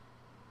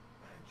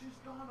 And it just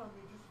dawned on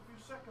me just a few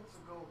seconds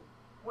ago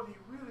what he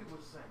really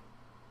was saying.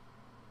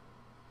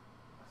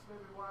 That's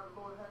maybe why the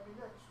Lord had me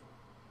next to him.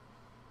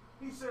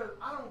 He said,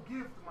 I don't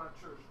give to my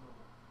church no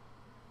more.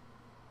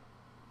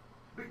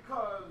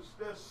 Because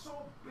they're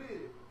so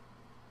big.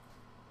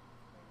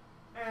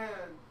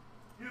 And,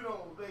 you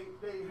know, they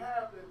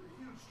have the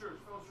huge church,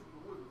 Fellowship of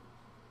the Woodlands.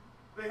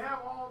 They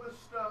have all this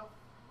stuff.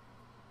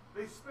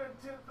 They spend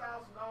 $10,000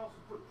 to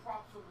put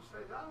props on the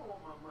stage. I don't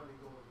want my money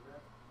going to that.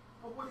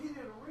 But what he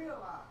didn't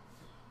realize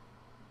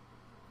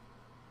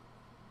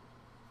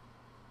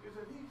is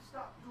that he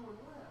stopped doing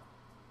well.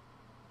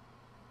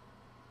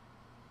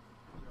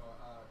 You know,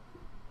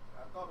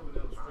 I thought of an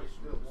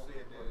illustration that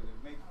said that, and it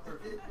makes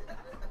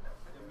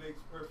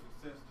perfect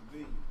sense to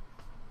me.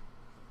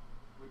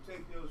 We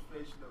take the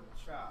illustration of a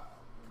child,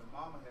 and the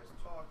mama has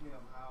taught him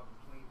how to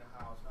clean the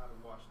house, how to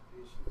wash the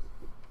dishes,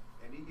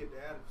 and he get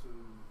the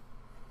attitude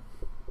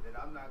that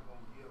I'm not going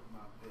to give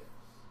my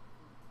best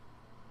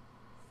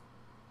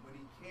when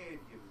he can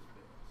give his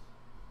best.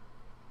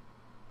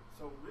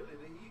 So really,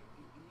 he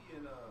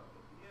in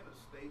a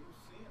state of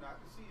sin. I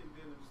can see him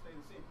being in a state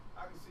of sin.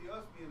 I can see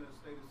us being in a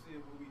state of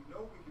sin where we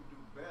know we can do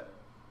better,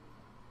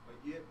 but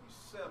yet we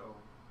settle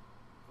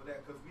for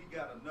that because we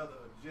got another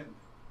agenda.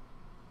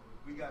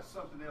 We got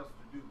something else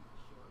to do.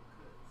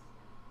 Shortcuts.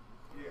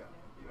 Yeah,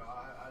 you know,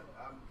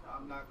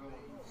 I'm not going.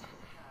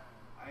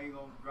 I ain't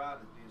gonna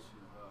dry the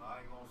dishes.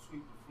 I ain't gonna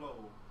sweep the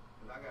floor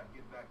because I got to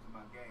get back to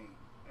my game.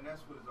 And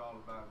that's what it's all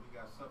about. We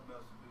got something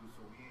else to do,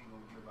 so we ain't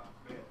gonna give our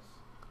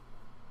best.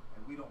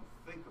 And we don't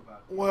think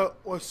about it.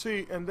 Well,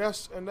 see, and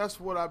that's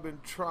what I've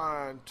been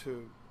trying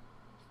to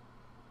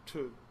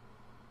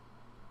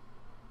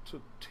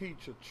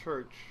teach a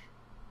church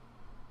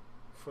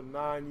for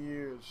 9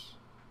 years.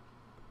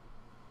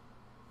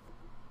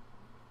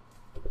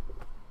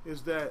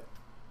 Is that,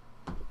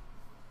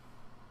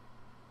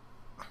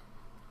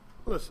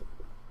 listen,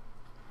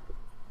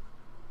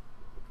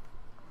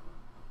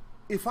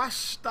 if I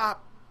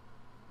stop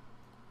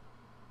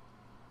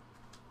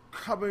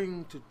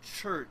coming to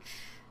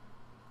church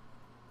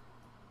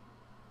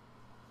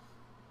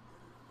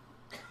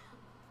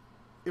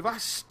if I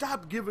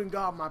stop giving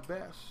God my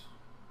best,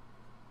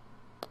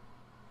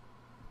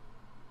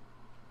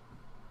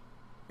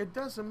 it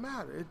doesn't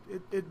matter.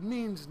 It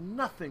means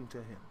nothing to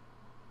him.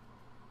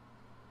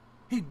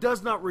 He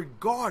does not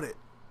regard it.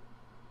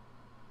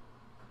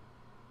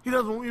 He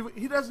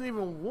doesn't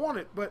even want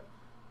it, but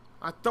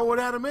I throw it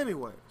at him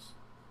anyways.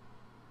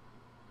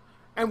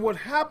 And what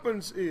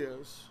happens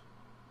is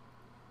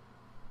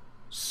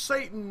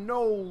Satan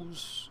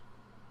knows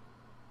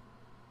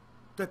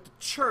that the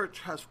church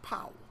has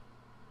power.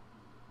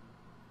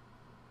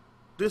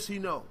 This he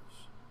knows.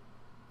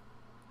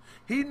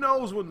 He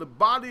knows when the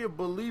body of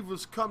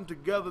believers come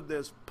together,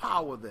 there's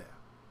power there.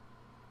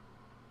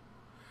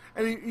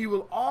 And he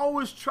will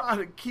always try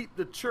to keep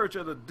the church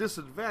at a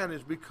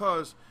disadvantage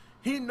because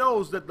he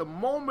knows that the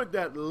moment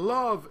that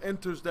love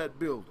enters that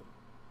building,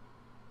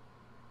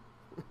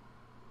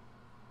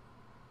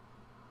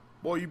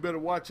 boy, you better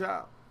watch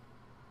out.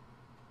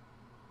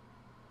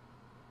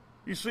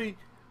 You see,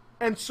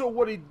 and so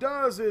what he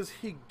does is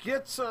he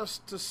gets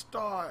us to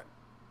start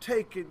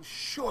taking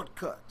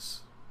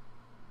shortcuts.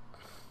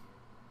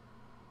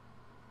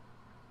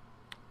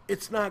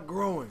 It's not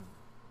growing.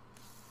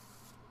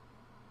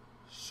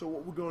 So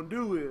what we're going to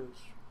do is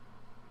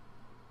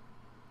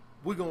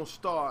we're going to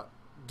start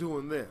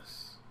doing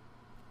this.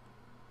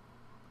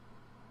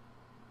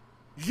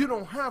 You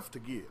don't have to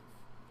give.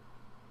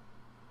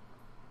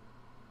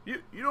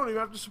 You don't even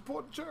have to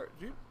support the church.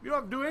 You don't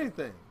have to do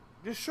anything.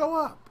 Just show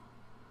up.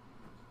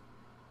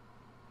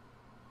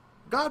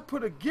 God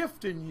put a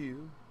gift in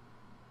you.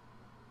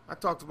 I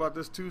talked about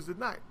this Tuesday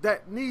night.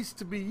 That needs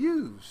to be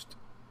used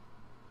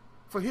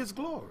for his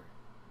glory.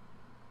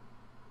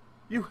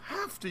 You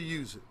have to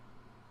use it.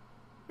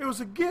 It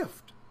was a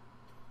gift.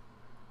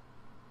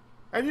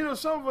 And you know,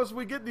 some of us,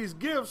 we get these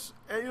gifts,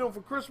 and you know,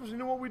 for Christmas, you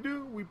know what we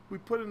do? We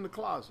put it in the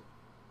closet.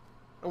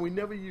 And we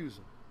never use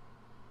them.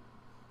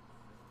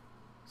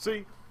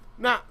 See?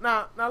 Now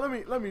let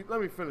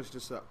me finish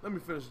this up. Let me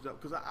finish this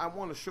up because I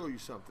want to show you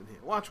something here.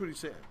 Watch what he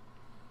said.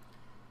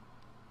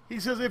 He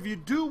says, if you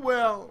do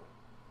well,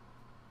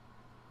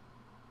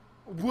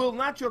 will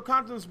not your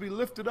countenance be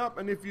lifted up?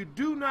 And if you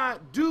do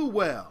not do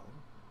well,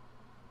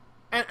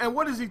 and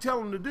what does he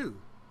tell him to do?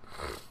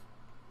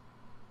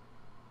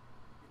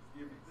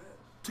 Give his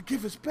best. To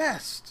give his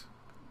best.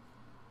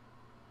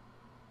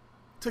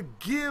 to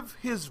give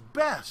his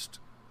best.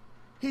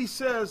 He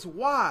says,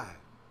 why?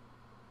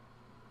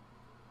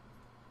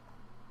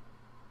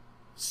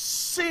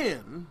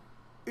 Sin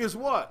is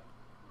what?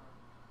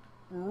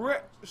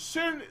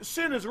 Sin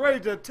is ready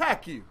to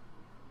attack you.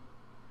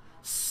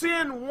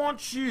 Sin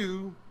wants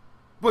you,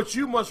 but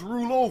you must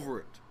rule over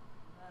it.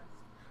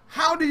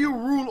 How do you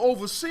rule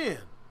over sin?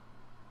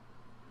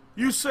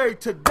 You say,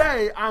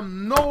 today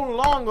I'm no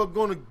longer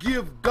going to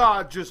give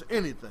God just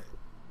anything.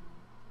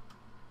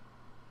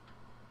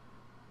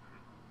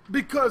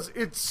 Because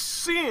it's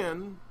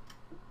sin,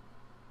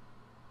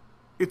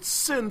 it's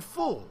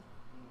sinful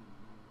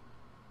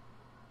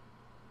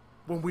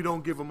when we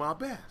don't give him our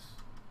best.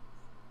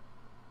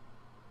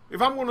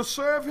 If I'm going to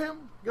serve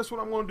him, guess what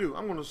I'm going to do?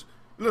 I'm going to,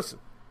 listen,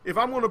 if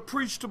I'm going to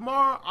preach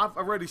tomorrow, I've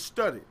already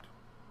studied.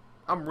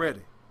 I'm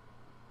ready.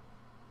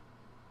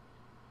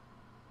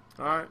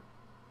 All right?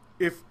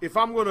 If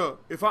we're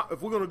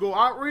going to go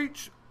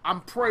outreach,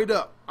 I'm prayed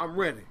up. I'm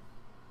ready.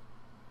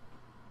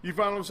 You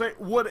find what I'm saying?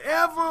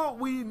 Whatever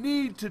we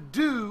need to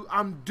do,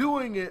 I'm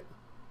doing it,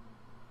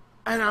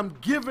 and I'm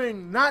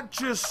giving not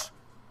just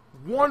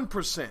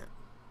 1%,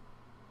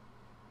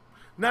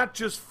 not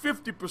just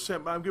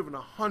 50%, but I'm giving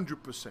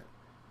 100%.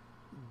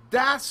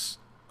 That's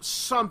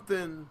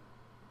something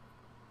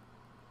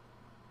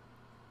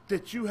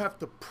that you have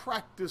to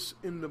practice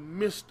in the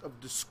midst of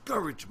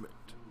discouragement.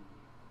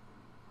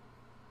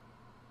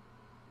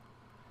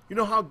 You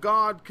know how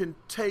God can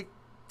take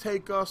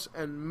us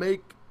and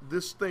make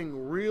this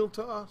thing real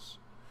to us?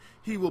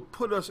 He will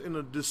put us in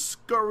a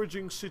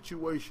discouraging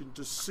situation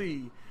to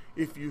see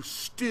if you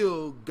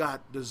still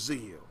got the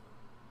zeal.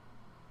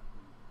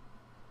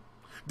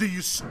 Do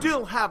you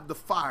still have the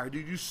fire? Do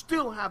you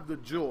still have the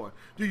joy?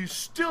 Do you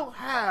still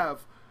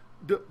have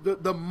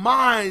the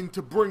mind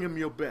to bring him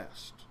your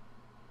best?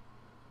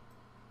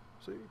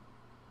 See?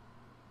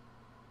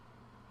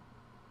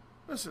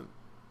 Listen,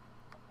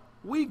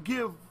 we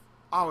give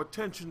our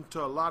attention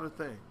to a lot of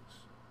things.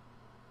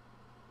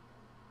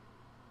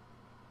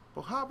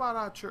 But how about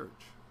our church?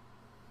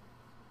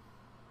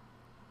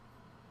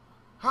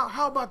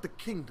 How about the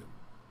kingdom?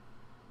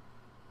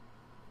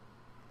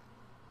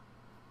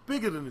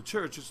 Bigger than the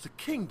church, it's the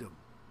kingdom.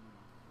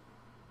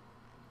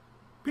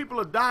 People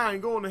are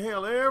dying, going to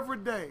hell every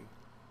day,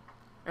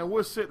 and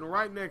we're sitting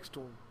right next to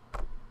them.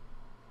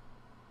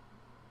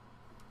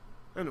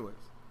 Anyways,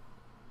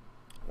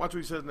 watch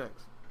what he says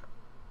next.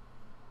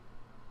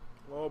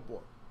 Oh boy.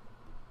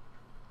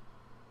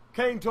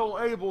 Cain told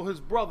Abel, his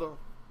brother,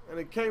 and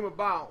it came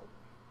about.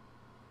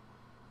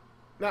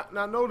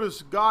 Now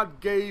notice God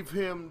gave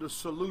him the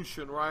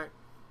solution, right?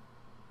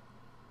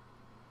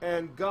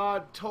 And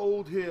God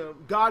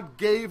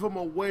gave him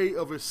a way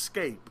of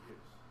escape.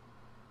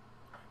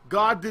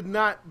 God did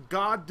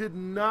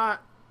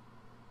not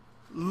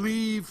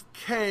leave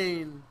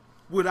Cain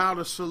without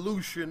a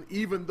solution,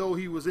 even though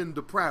he was in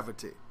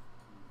depravity.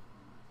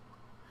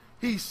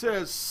 He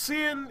says,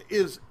 sin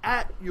is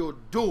at your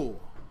door.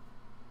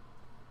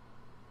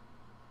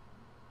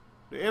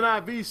 The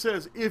NIV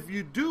says, if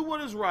you do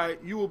what is right,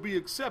 you will be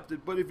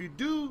accepted. But if you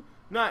do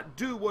not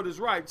do what is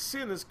right,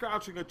 sin is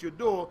crouching at your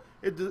door.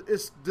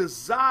 Its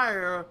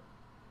desire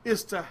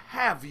is to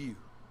have you.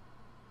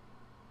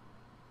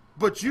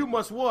 But you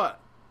must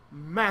what?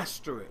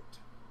 Master it.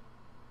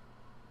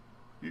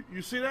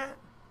 You see that?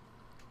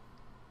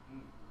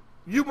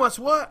 You must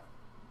what?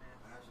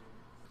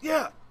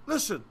 Yeah,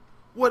 listen.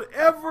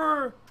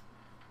 Whatever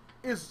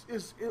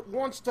it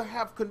wants to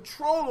have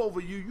control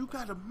over you, you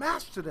got to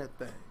master that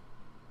thing.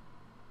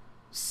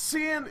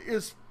 Sin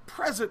is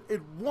present.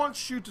 It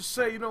wants you to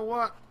say, you know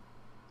what?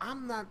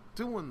 I'm not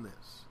doing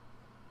this.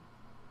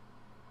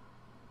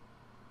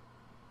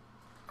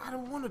 I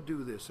don't want to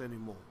do this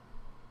anymore.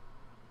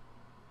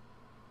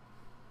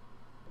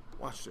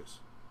 Watch this.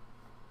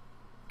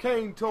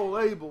 Cain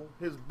told Abel,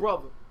 his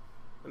brother,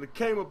 and it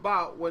came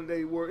about when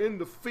they were in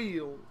the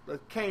field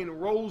that Cain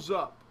rose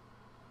up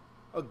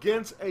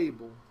against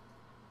Abel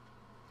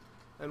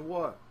and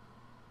what?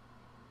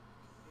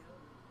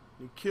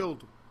 He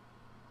killed him.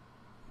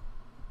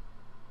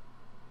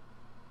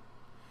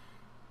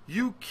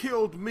 You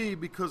killed me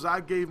because I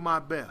gave my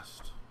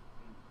best.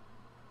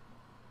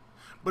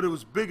 But it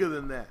was bigger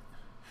than that.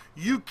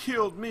 You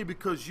killed me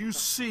because you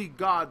see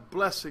God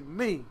blessing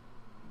me,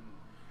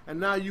 and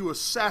now you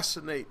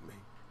assassinate me.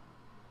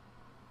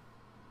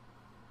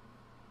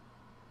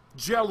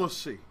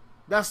 Jealousy,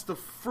 that's the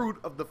fruit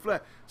of the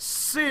flesh.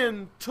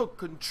 Sin took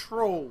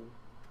control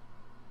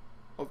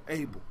of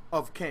Abel,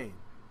 of Cain.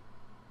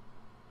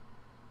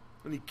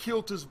 And he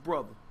killed his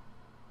brother.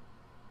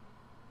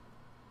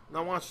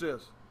 Now watch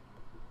this.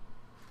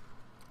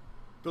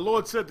 The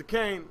Lord said to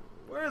Cain,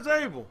 where's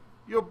Abel,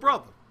 your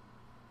brother?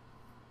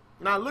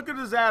 Now look at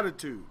his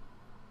attitude.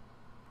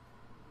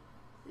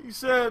 He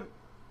said,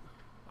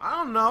 I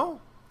don't know.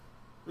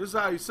 This is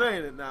how he's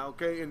saying it now,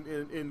 okay?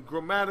 In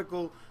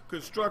grammatical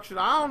construction,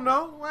 I don't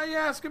know. Why are you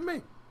asking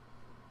me?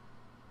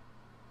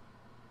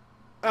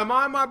 Am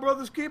I my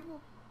brother's keeper?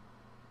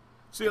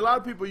 See, a lot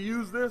of people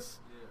use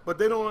this, but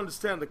they don't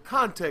understand the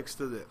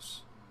context of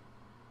this.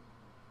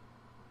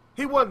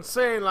 He wasn't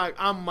saying like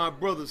I'm my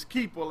brother's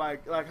keeper,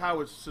 like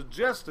how it's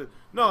suggested.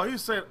 No,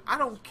 he's saying I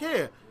don't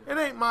care. It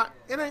ain't my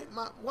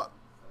what?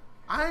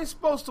 I ain't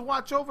supposed to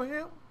watch over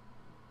him.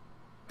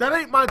 That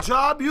ain't my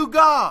job. You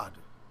God.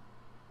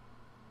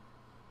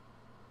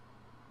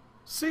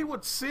 See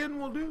what sin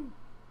will do.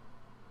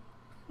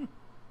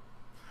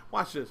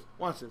 Watch this.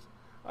 Watch this.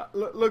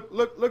 Look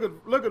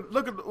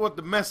at what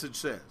the message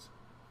says.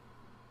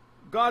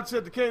 God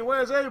said to Cain,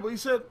 "Where's Abel?" He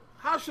said,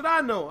 "How should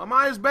I know? Am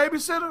I his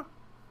babysitter?"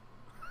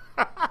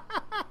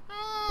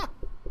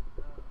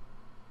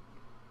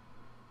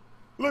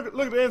 Look at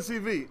the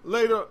NCV.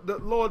 Later, the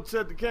Lord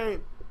said to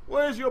Cain,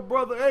 "Where's your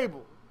brother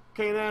Abel?"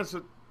 Cain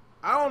answered,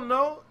 "I don't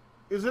know.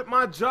 Is it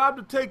my job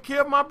to take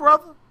care of my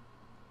brother?"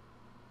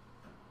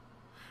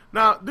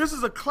 Now, this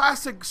is a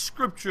classic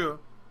scripture,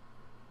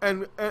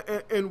 and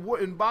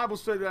in Bible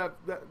study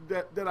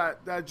that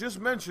I just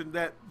mentioned,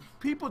 that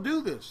people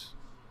do this.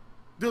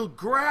 They'll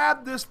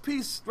grab this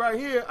piece right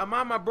here. Am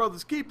I my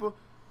brother's keeper?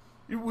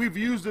 We've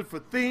used it for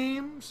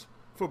themes,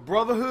 for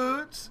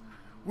brotherhoods.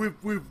 We've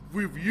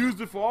used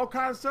it for all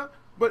kinds of stuff.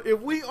 But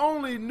if we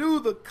only knew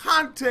the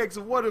context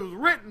of what it was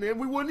written in,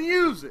 we wouldn't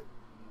use it.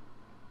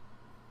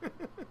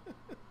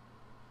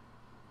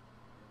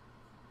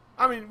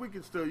 I mean, we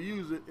can still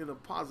use it in a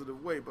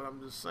positive way, but I'm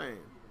just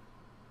saying,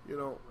 you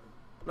know.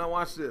 Now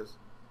watch this.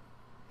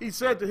 He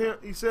said to him,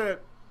 he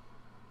said,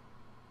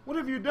 "What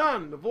have you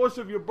done? The voice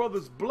of your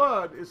brother's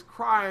blood is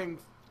crying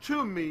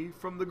to me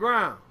from the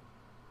ground.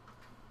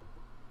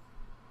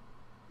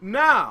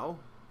 Now,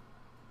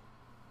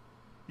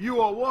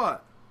 you are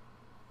what?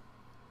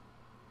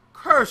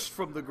 Cursed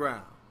from the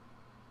ground,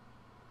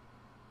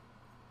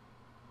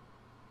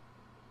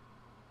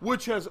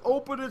 which has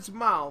opened its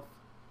mouth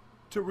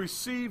to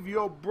receive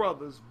your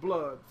brother's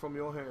blood from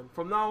your hand."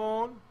 From now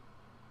on,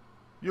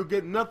 you'll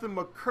get nothing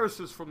but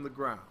curses from the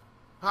ground.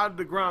 How did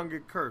the ground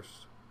get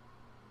cursed?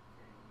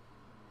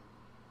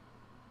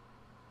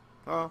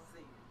 Huh?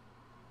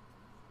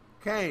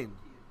 Cain.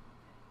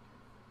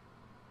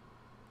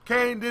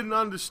 Cain didn't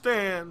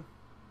understand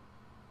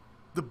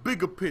the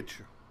bigger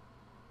picture.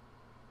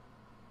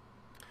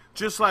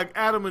 Just like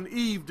Adam and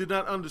Eve did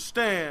not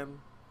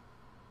understand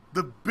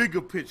the bigger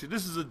picture.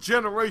 This is a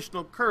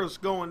generational curse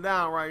going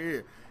down right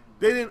here.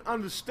 They didn't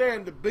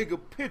understand the bigger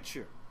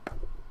picture.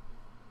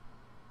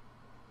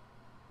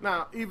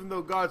 Now, even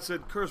though God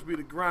said, "Cursed be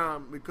the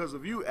ground because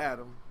of you,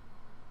 Adam,"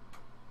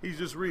 he's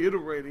just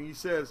reiterating. He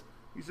says,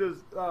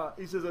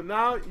 "And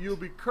now you'll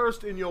be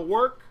cursed in your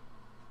work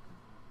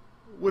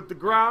with the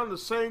ground, the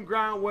same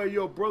ground where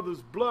your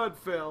brother's blood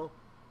fell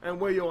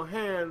and where your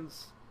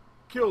hands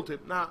killed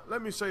him." Now,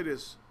 let me say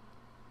this.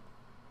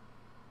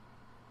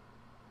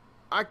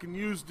 I can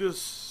use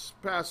this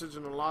passage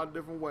in a lot of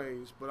different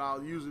ways, but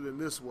I'll use it in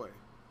this way,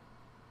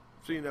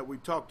 seeing that we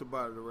talked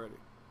about it already.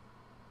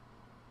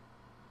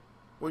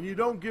 When you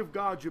don't give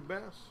God your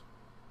best,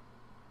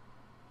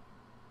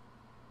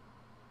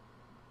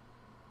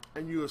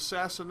 and you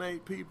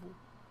assassinate people,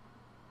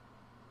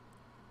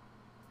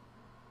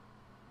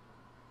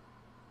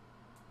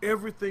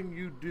 everything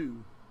you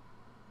do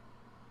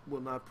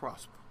will not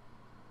prosper.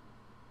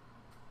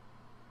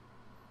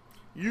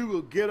 You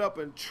will get up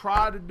and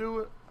try to do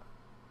it.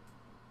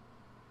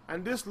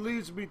 And this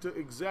leads me to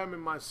examine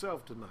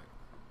myself tonight.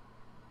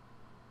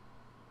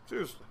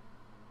 Seriously.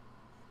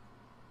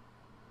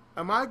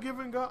 Am I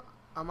giving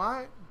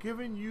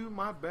you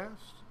my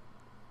best?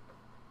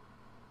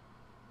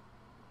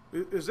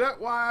 Is that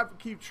why I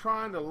keep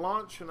trying to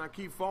launch and I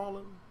keep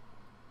falling?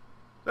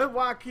 That's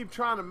why I keep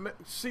trying to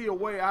see a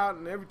way out,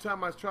 and every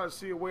time I try to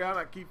see a way out,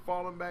 I keep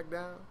falling back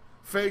down.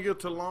 Failure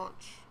to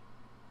launch.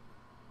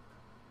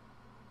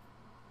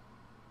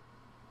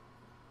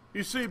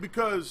 You see,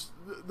 because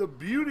the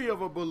beauty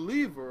of a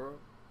believer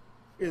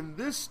in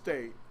this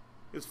state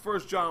is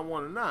 1 John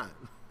 1 and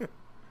 9.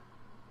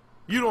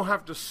 You don't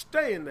have to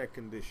stay in that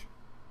condition.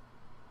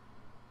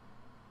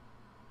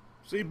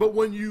 See, but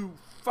when you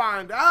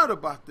find out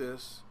about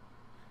this,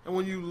 and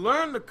when you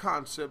learn the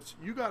concepts,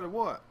 you got to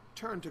what?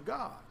 Turn to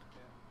God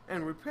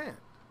and repent.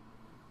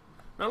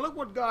 Now look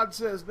what God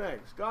says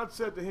next. God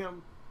said to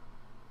him,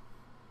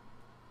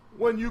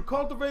 "When you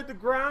cultivate the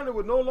ground, it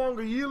will no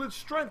longer yield its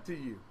strength to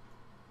you.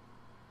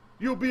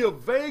 You'll be a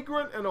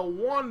vagrant and a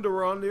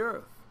wanderer on the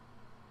earth."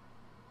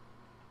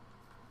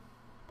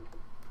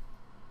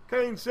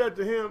 Cain said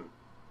to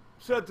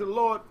the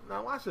Lord,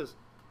 now watch this,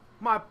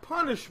 "My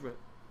punishment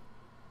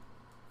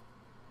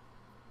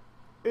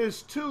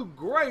is too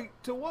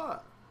great to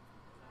what?"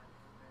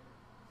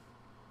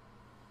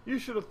 You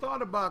should have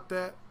thought about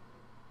that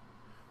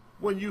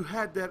when you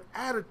had that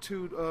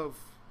attitude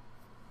of,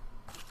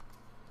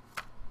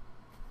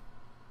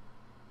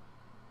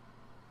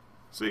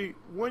 see,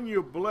 when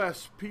you're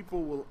blessed,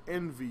 people will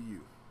envy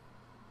you.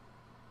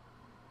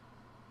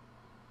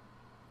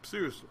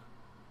 Seriously.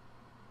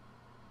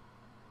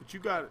 But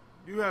you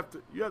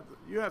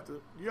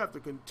have to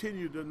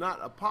continue to not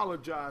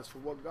apologize for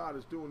what God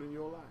is doing in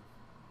your life.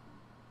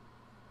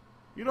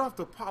 You don't have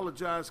to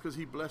apologize because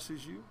he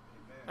blesses you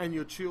and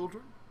your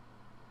children.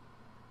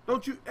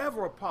 Don't you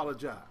ever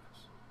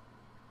apologize.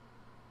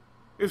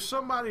 If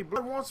somebody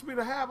wants me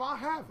to have, I'll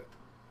have it.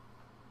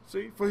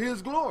 See, for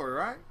his glory,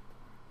 right?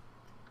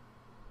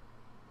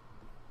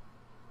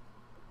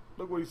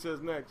 Look what he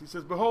says next. He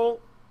says, behold,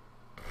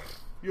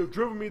 you have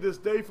driven me this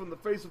day from the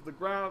face of the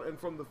ground, and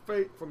from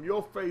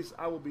your face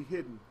I will be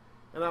hidden.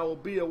 And I will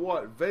be a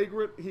what?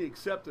 Vagrant? He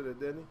accepted it,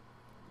 didn't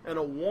he? And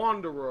a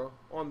wanderer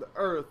on the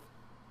earth.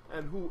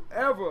 And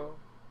whoever...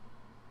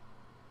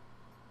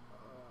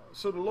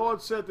 so the Lord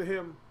said to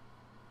him,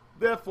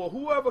 therefore,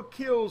 whoever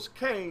kills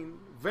Cain,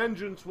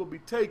 vengeance will be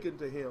taken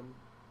to him.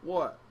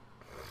 What?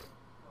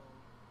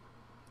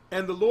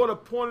 And the Lord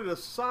appointed a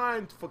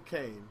sign for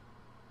Cain,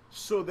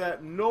 so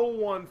that no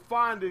one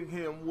finding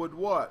him would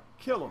what?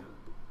 Kill him.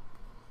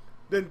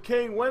 Then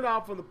Cain went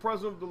out from the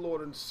presence of the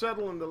Lord and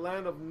settled in the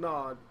land of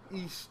Nod,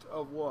 east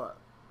of what?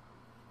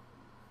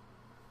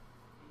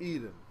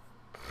 Eden.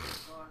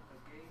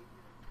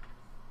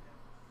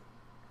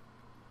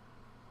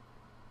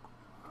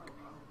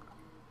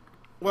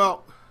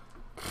 Well,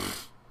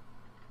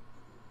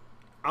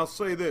 I'll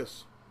say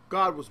this.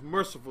 God was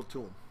merciful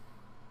to him.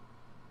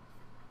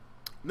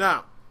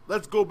 Now,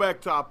 let's go back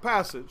to our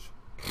passage.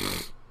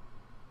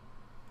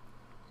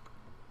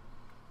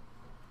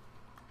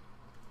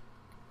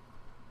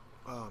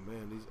 Oh,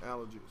 man, these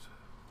allergies.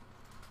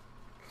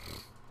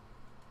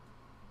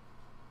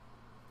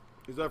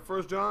 Is that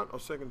 1 John or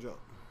 2 John?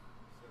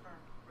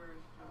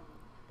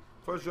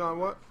 1 John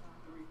what?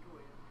 3:12.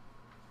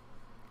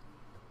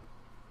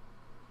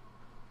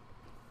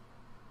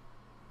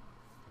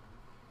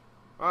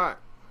 All right.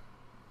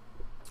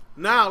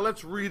 Now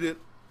let's read it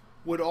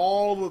with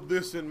all of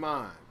this in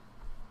mind.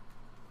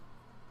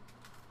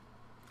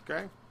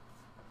 Okay?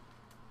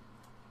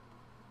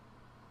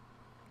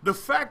 The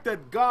fact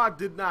that God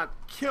did not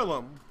kill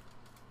him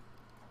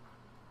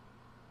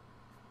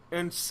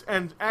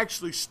and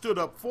actually stood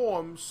up for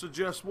him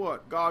suggests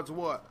what? God's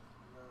what?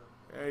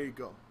 There you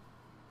go.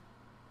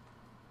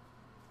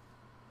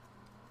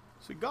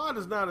 See, God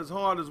is not as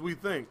hard as we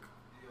think.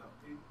 Yeah,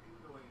 even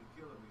though he didn't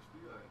kill him, he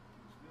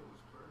still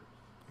was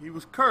cursed. He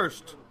was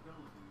cursed, Still a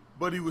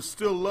penalty. but he was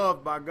still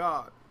loved by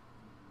God.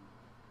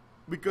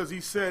 Because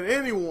he said,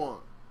 anyone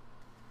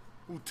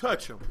who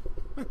touch him.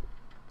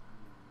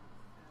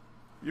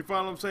 You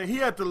follow what I'm saying? He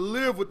had to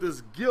live with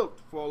this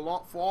guilt for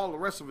all the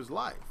rest of his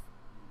life.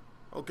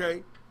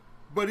 Okay?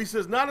 But he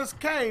says, not as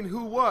Cain,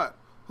 who what?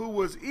 Who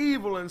was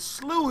evil and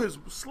slew his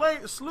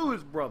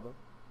brother.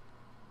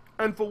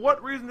 And for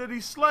what reason did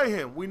he slay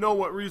him? We know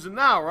what reason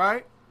now,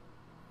 right?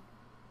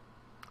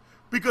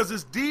 Because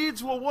his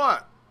deeds were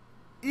what?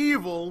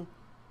 Evil,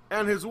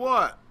 and his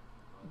what?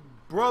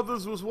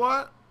 Brothers was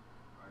what?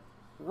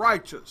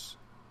 Righteous.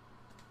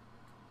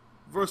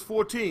 Verse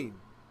 14.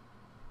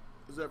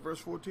 Is that verse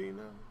 14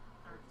 now?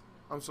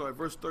 I'm sorry,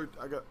 verse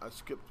 13. I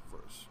skipped the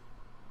verse.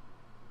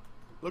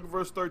 Look at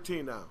verse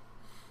 13 now.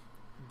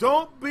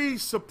 Don't be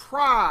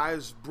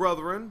surprised,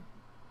 brethren.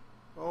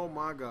 Oh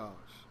my gosh.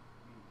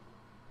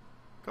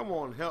 Come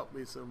on, help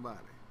me somebody.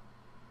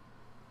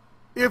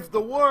 If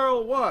the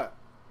world what?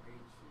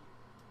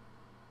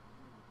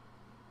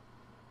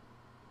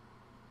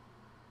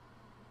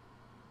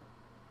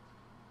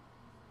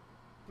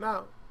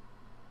 Now,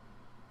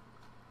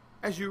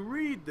 as you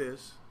read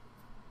this,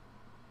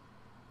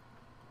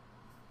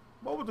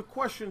 what were the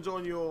questions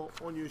on your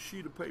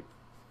sheet of paper?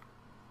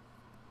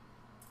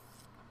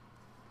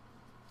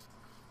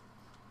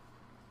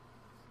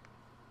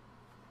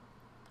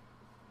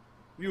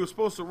 You were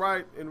supposed to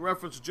write in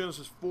reference to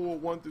Genesis 4,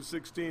 1 through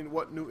 16,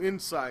 what new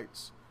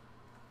insights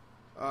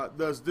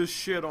does this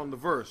shed on the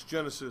verse,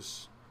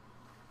 Genesis?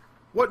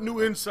 What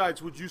new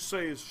insights would you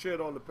say is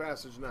shed on the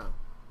passage now?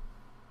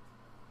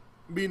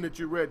 Being that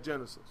you read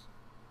Genesis.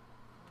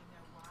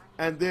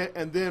 And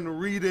then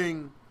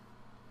reading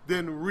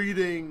 1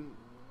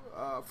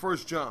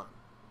 John.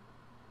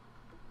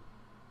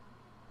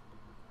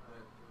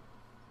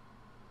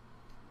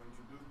 When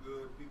you do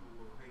good, people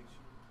will hate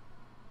you.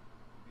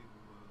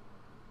 People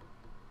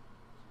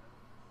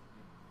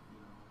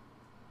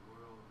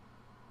will,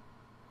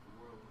 the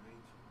world will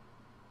hate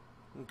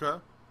you. Okay.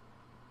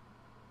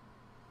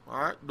 All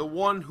right. The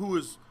one who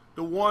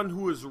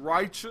is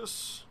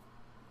righteous,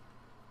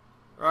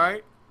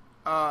 right?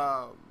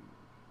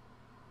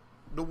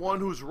 The one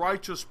who's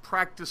righteous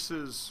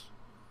practices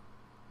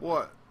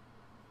what?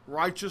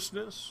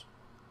 Righteousness.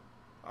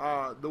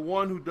 The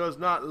one who does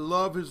not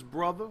love his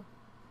brother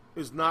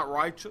is not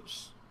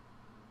righteous.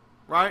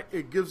 Right?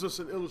 It gives us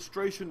an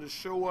illustration to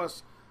show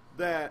us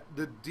that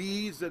the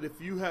deeds, that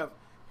if you have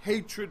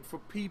hatred for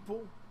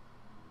people,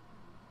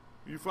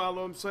 you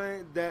follow what I'm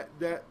saying? That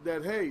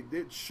hey,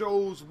 it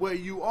shows where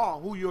you are,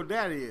 who your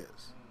daddy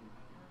is.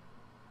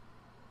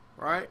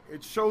 Right?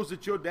 It shows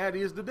that your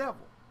daddy is the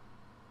devil.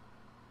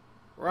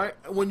 Right?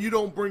 When you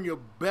don't bring your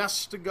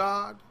best to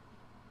God,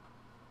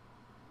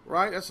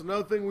 right? That's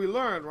another thing we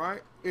learn,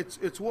 right?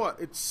 It's what?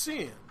 It's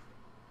sin.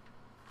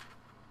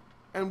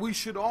 And we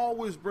should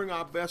always bring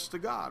our best to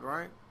God,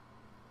 right?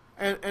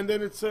 And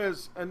then it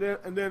says, and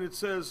then it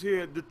says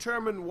here,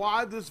 determine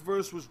why this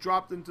verse was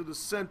dropped into the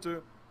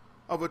center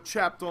of a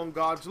chapter on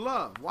God's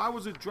love. Why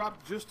was it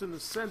dropped just in the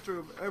center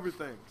of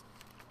everything?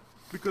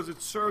 Because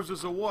it serves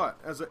as a what?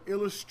 As an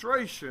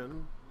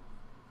illustration,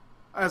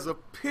 as a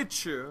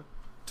picture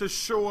to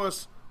show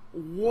us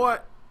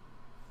what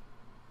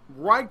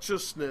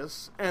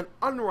righteousness and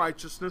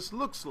unrighteousness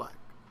looks like.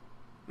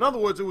 In other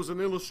words, it was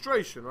an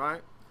illustration,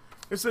 right?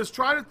 It says,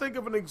 try to think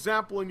of an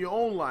example in your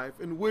own life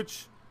in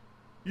which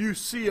you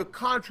see a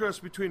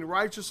contrast between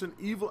righteous and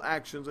evil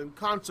actions and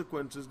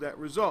consequences that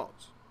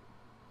results.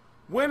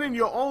 When in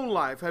your own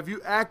life have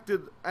you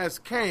acted as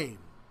Cain?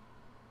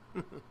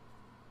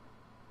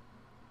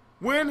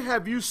 When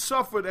have you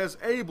suffered as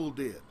Abel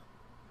did?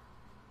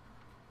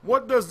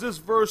 What does this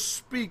verse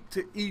speak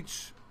to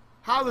each?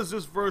 How does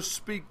this verse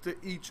speak to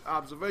each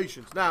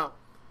observation? Now,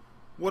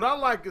 what I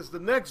like is the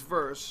next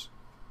verse.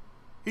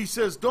 He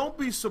says, don't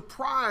be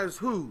surprised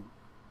who?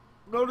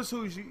 Notice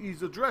who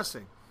he's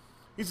addressing.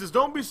 He says,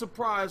 don't be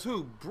surprised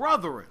who?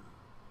 Brethren.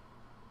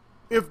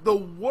 If the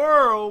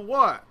world,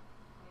 what?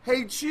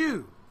 Hates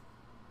you.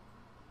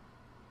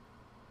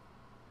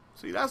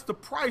 See, that's the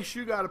price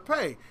you got to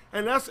pay.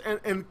 And that's,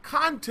 in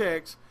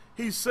context,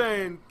 he's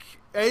saying,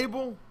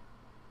 Abel,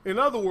 in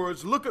other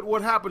words, look at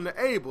what happened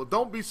to Abel.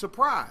 Don't be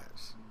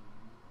surprised.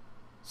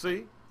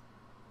 See?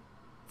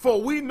 For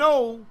we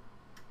know,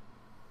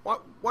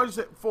 what is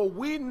it? For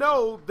we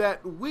know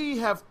that we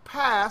have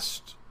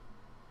passed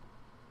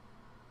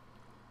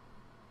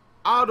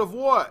out of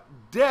what?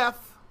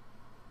 Death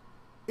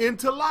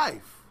into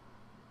life.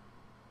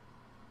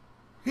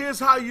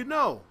 Here's how you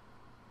know.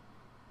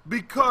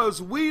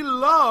 Because we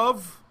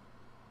love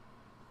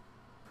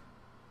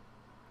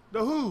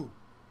the who?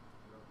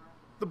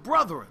 The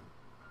brethren.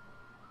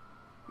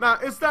 Now,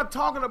 it's not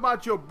talking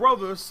about your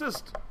brother or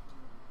sister.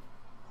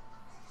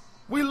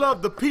 We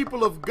love the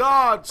people of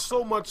God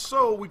so much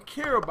so we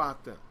care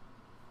about them.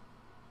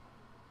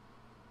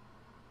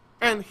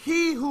 And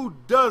he who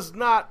does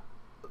not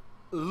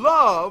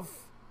love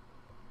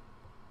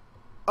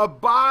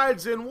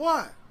abides in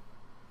what?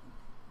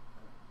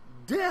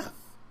 Death.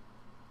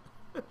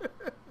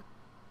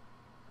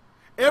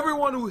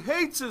 Everyone who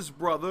hates his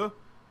brother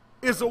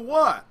is a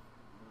what?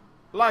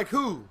 Like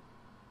who?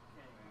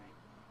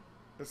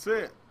 That's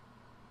it.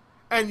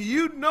 And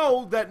you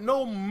know that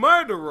no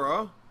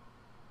murderer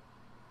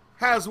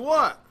has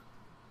what?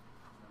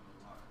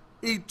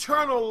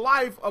 Eternal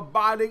life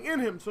abiding in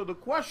him. So the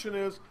question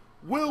is,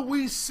 will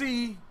we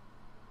see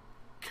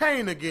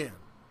Cain again?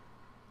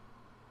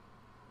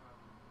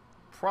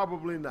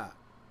 Probably not.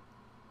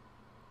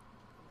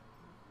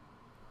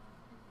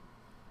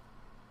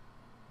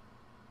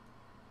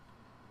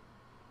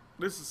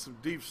 This is some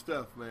deep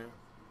stuff, man.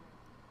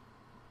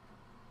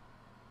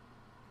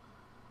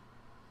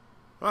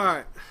 All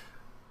right.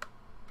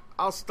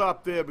 I'll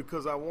stop there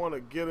because I want to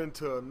get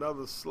into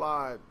another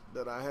slide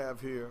that I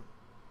have here.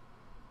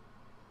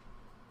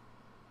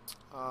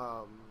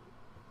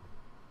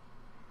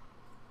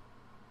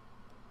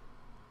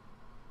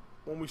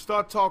 When we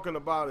start talking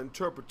about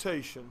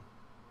interpretation,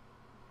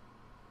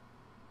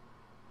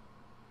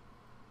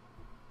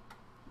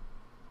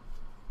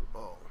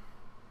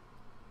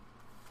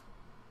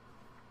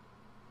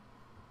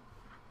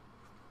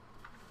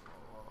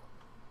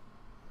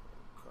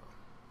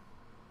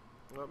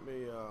 let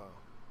me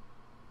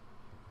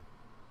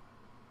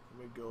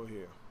go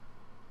here.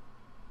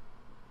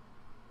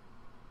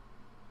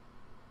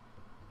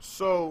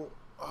 So,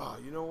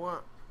 you know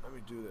what? Let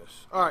me do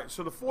this. All right,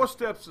 so the 4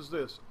 steps is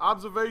this: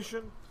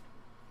 observation,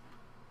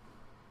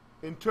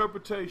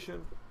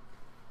 interpretation,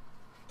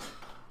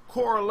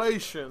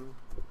 correlation,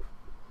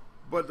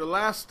 but the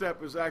last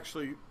step is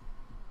actually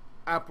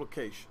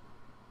application.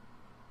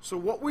 So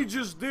what we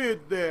just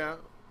did there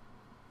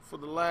for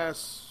the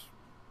last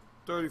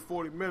 30,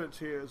 40 minutes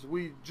here is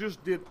we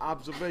just did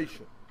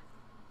observation.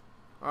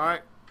 All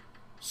right?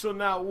 So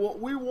now what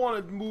we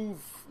want to move,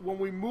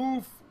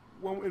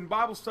 when in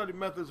Bible study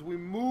methods, we're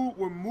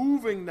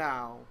moving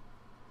now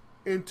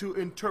into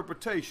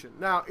interpretation.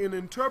 Now, in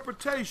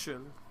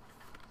interpretation,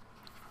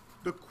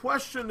 the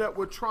question that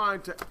we're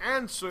trying to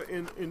answer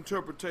in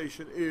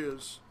interpretation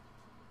is,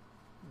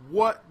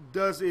 what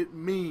does it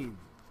mean?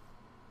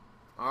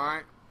 All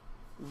right?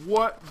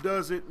 What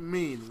does it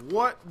mean?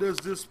 What is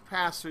this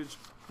passage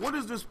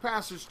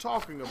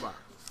talking about?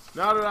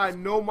 Now that I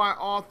know my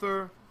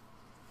author,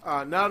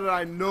 now that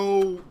I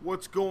know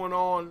what's going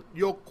on,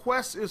 your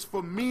quest is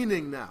for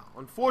meaning now.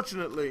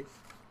 Unfortunately,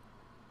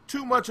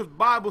 too much of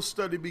Bible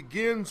study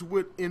begins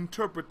with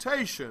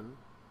interpretation,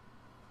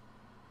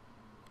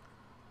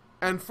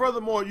 and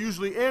furthermore, it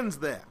usually ends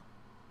there.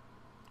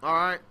 All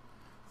right?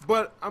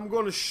 But I'm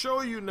going to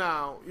show you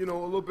now, a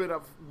little bit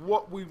of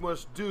what we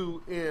must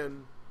do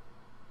in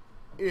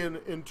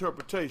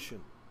interpretation.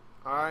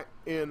 All right?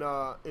 In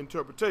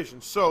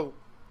interpretation. So,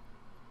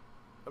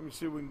 let me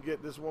see if we can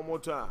get this one more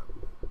time.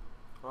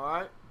 All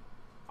right?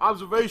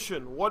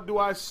 Observation, what do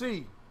I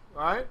see?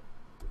 All right?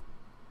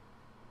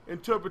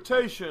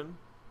 Interpretation,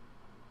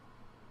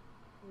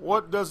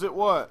 what does it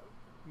what?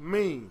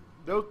 Mean?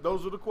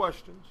 Those are the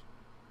questions.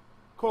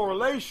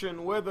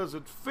 Correlation, where does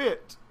it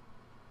fit?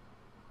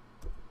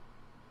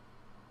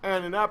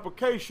 And in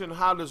application,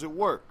 how does it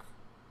work?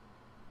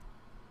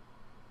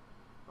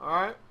 All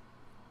right?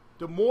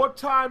 The more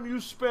time you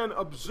spend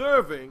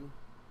observing,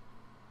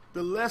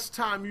 the less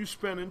time you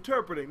spend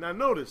interpreting. Now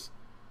notice,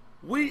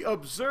 we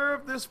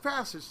observe this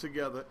passage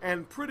together,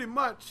 and pretty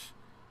much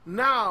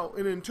now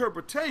in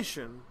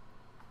interpretation,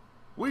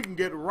 we can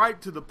get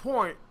right to the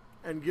point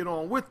and get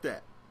on with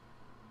that.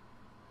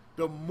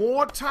 The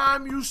more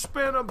time you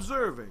spend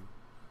observing,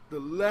 the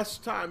less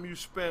time you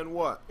spend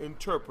what?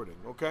 Interpreting,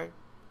 okay?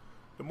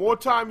 The more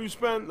time you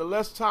spend, the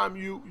less time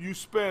you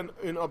spend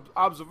in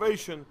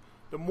observation,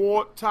 the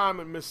more time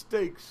and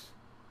mistakes,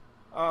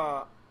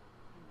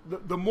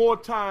 the more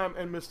time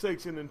and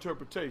mistakes in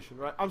interpretation,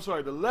 right? I'm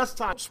sorry, the less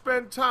time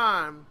spend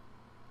time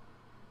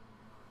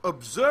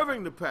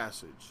observing the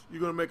passage,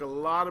 you're going to make a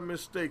lot of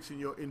mistakes in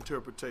your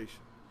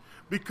interpretation,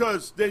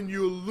 because then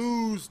you'll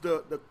lose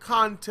the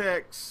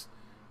context,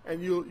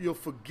 and you'll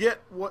forget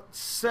what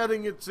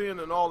setting it's in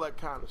and all that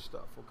kind of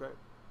stuff, okay?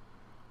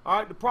 All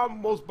right, the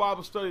problem with most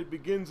Bible study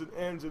begins and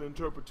ends in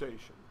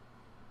interpretation.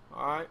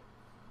 All right?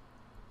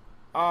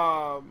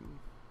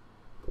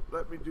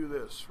 Let me do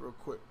this real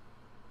quick.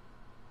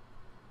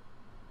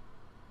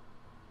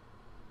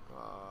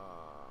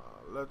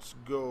 Let's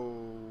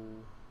go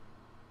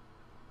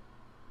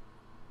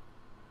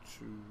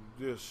to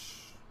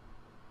this.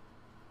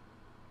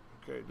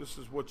 Okay, this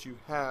is what you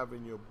have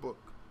in your book.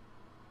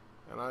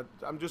 And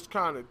I'm just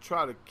kind of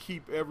trying to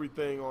keep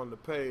everything on the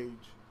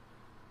page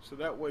so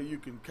that way you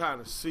can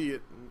kind of see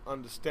it and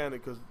understand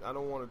it, because I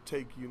don't want to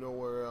take you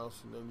nowhere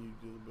else and then you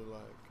just be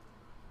like,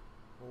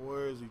 well,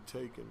 where is he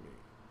taking me?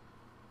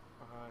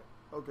 All right.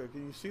 Okay,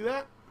 can you see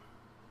that?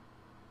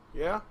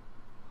 Yeah?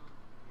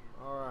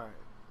 All right.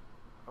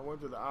 I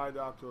went to the eye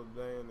doctor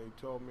today and they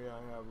told me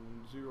I have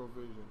zero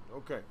vision.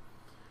 Okay.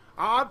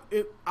 Our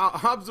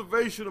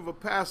observation of a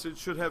passage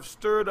should have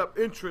stirred up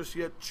interest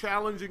yet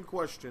challenging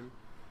question,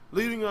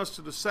 leading us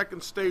to the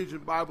second stage in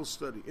Bible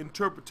study,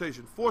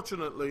 interpretation.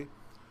 Fortunately,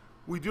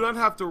 we do not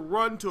have to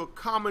run to a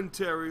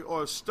commentary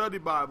or a study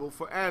Bible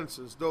for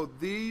answers, though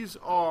these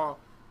are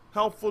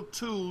helpful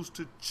tools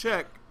to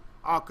check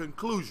our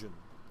conclusion.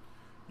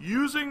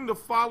 Using the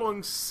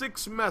following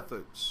 6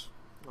 methods,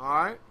 all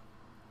right,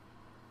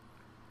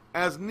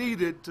 as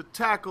needed to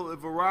tackle a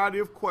variety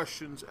of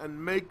questions,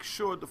 and make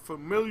sure to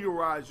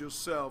familiarize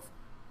yourself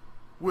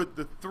with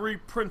the 3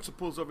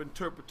 principles of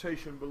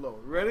interpretation below.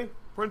 Ready?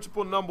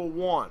 Principle number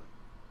 1.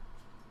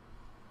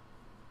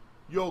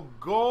 Your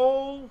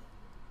goal...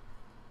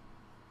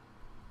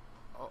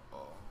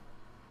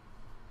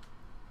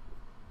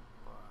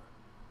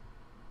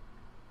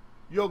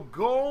 Your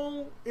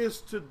goal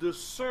is to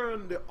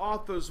discern the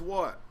author's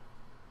what?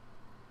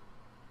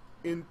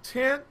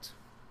 Intent.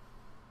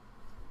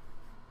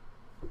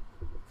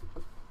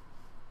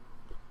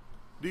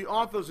 The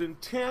author's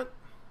intent.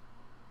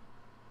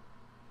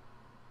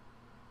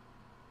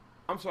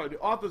 I'm sorry, the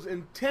author's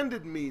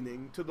intended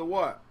meaning to the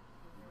what?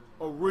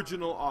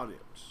 Original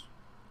audience.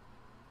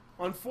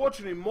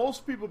 Unfortunately,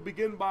 most people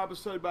begin Bible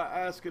study by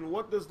asking,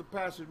 what does the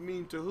passage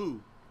mean to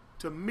who?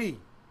 To me.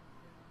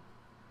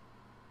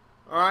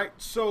 All right,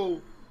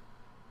 so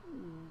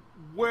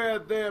where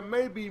there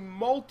may be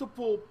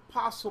multiple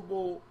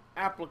possible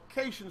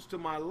applications to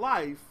my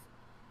life,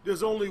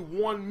 there's only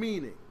one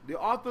meaning, the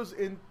author's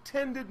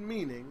intended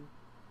meaning,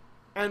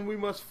 and we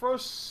must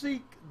first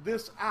seek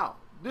this out.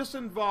 This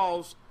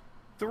involves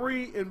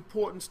 3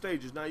 important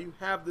stages. Now, you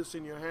have this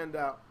in your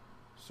handout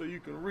so you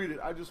can read it.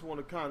 I just want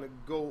to kind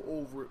of go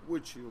over it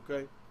with you,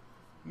 okay?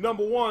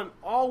 Number 1,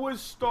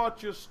 always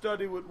start your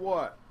study with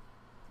what?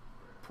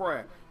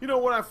 Prayer. You know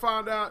what I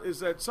found out is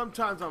that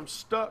sometimes I'm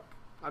stuck.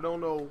 I don't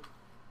know.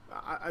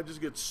 I just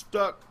get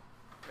stuck,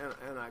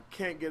 and I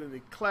can't get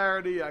any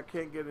clarity. I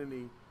can't get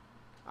any.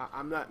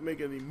 I'm not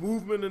making any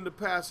movement in the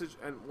passage.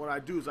 And what I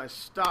do is I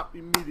stop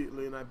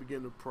immediately and I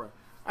begin to pray.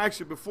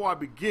 Actually, before I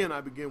begin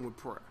with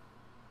prayer.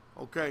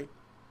 Okay?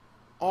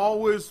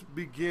 Always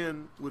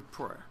begin with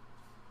prayer.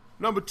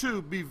 Number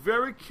 2, be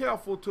very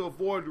careful to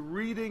avoid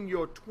reading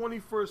your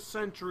 21st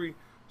century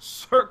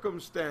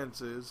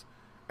circumstances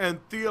and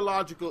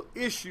theological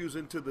issues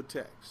into the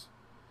text,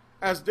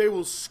 as they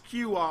will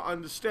skew our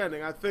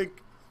understanding. I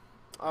think,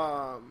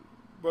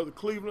 Brother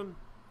Cleveland,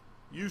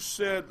 you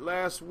said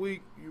last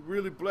week, you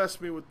really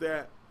blessed me with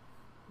that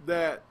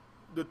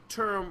the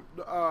term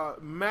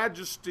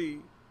majesty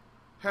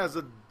has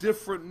a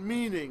different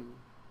meaning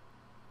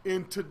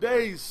in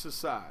today's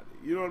society.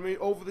 You know what I mean?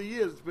 Over the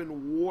years, it's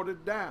been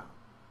watered down.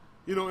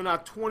 You know, in our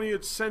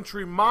 20th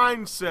century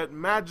mindset,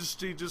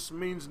 majesty just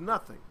means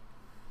nothing.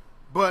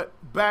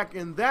 But back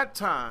in that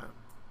time,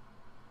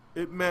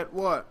 it meant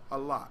what? A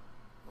lot.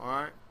 All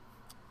right?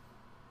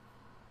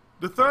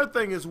 The third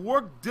thing is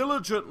work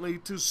diligently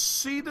to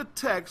see the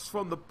text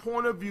from the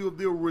point of view of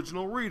the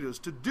original readers.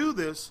 To do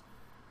this,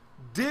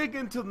 dig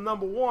into,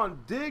 number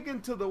 1, dig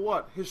into the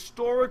what?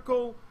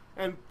 Historical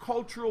and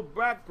cultural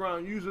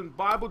background using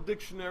Bible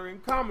dictionary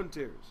and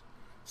commentaries.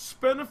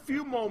 Spend a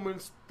few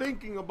moments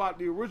thinking about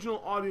the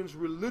original audience's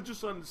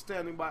religious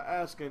understanding by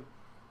asking,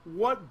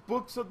 what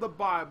books of the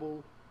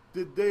Bible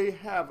did they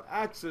have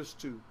access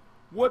to?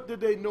 What did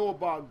they know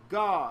about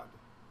God,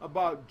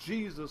 about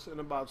Jesus, and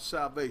about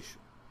salvation?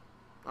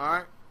 All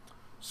right.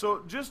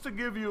 So just to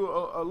give you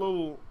a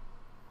little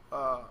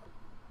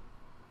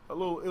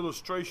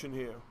illustration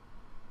here,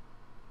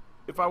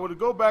 if I were to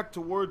go back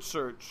to word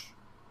search,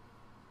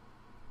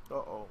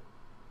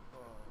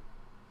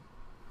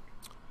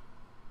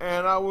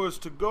 and I was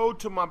to go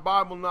to my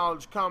Bible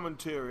knowledge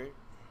commentary,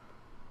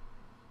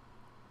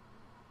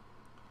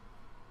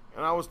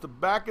 and I was to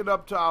back it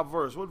up to our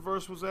verse. What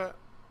verse was that?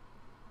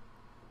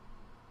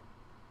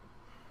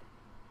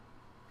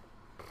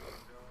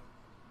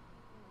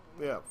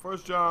 Yeah, 1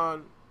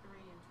 John. 3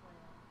 and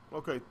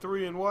 12. Okay,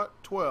 3 and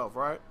what? 12,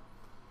 right?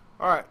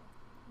 All right.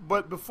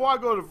 But before I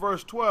go to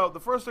verse 12, the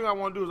first thing I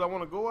want to do is I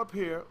want to go up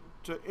here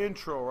to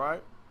intro,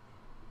 right?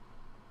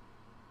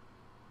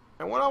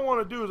 And what I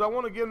want to do is I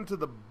want to get into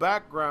the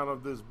background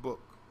of this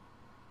book.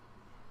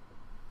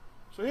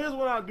 So here's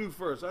what I do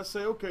first. I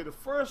say, okay, the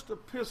first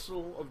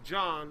epistle of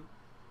John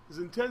is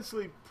an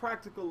intensely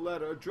practical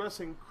letter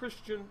addressed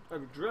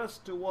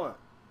to what?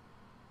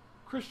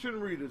 Christian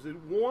readers.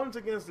 It warns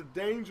against the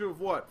danger of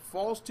what?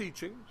 False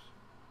teachings,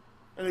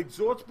 and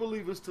exhorts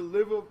believers to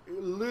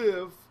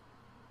live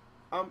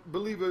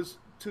believers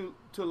to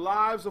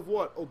lives of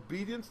what?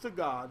 Obedience to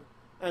God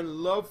and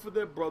love for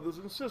their brothers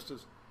and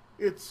sisters.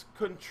 Its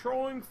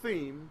controlling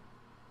theme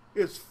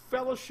is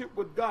fellowship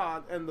with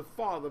God and the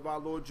Father of our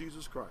Lord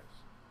Jesus Christ.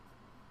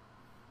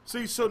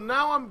 See, so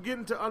now I'm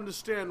getting to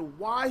understand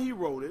why he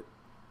wrote it,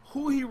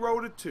 who he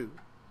wrote it to.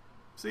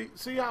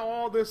 See how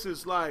all this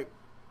is like,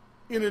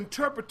 in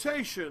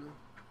interpretation,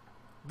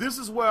 this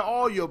is where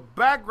all your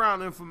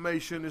background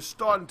information is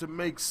starting to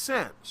make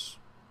sense.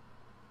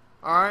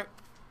 All right?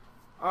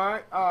 All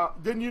right?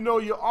 Then you know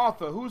your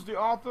author. Who's the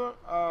author?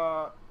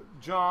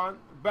 John.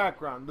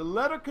 Background. The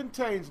letter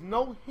contains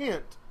no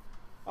hint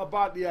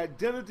about the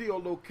identity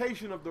or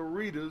location of the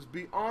readers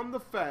beyond the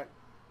fact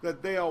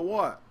that they are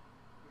what?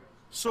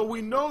 So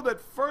we know that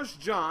 1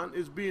 John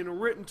is being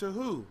written to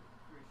who?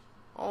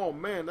 Oh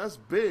man, that's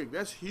big.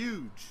 That's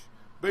huge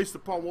based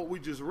upon what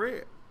we just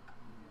read.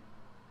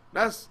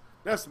 That's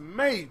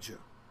major.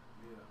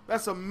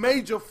 That's a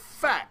major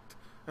fact.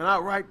 And I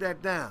write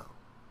that down.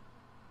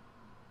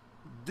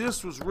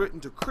 This was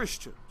written to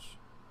Christians.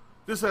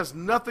 This has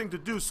nothing to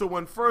do. So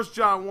when 1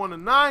 John 1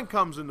 and 9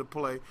 comes into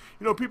play,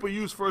 you know, people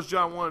use 1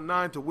 John 1 and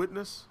 9 to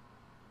witness.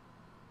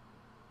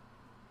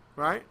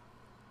 Right?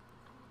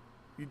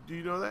 Do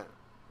you know that?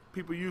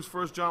 People use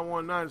 1 John 1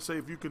 and 9 to say,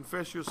 if you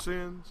confess your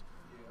sins,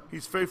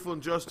 he's faithful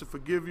and just to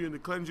forgive you and to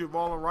cleanse you of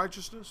all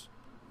unrighteousness.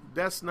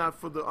 That's not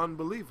for the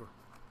unbeliever.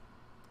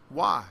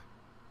 Why?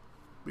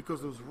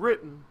 Because it was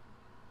written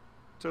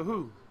to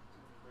who?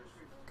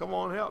 Come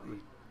on, help me.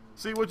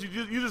 See what you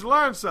just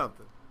learned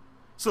something.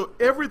 So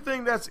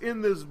everything that's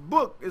in this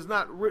book is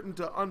not written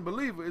to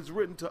unbelievers, it's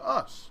written to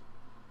us.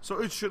 So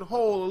it should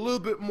hold a little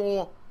bit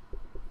more,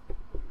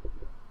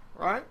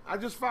 right? I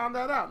just found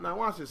that out. Now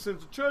watch this.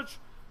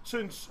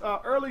 Since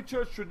early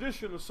church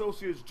tradition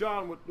associates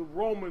John with the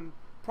Roman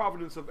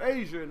province of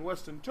Asia in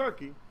Western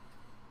Turkey,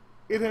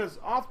 it has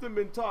often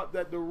been taught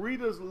that the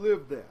readers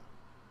lived there.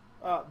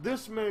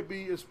 This may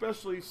be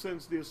especially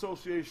since the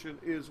association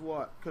is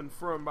what?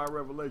 Confirmed by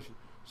Revelation.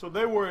 So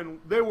they were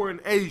in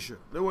Asia.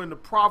 They were in the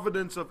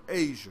province of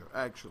Asia,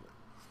 actually.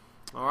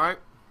 All right.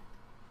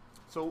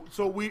 So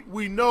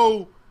we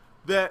know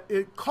that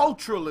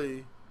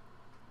culturally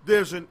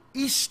there's an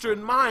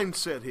Eastern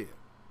mindset here.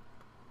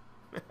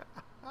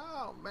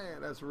 Oh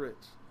man, that's rich.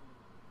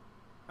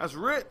 That's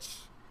rich.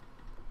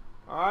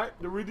 All right.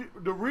 The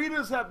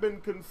readers have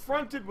been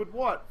confronted with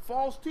what?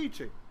 False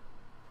teaching,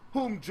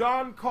 whom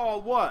John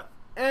called what?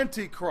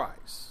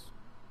 Antichrist.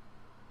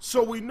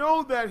 So we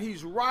know that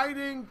he's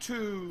writing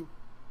to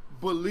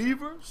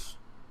believers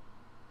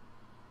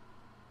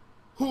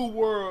who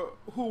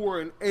were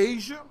in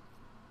Asia,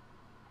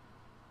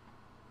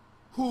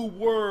 who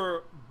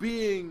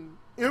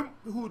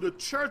the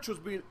church was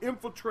being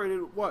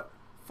infiltrated with what?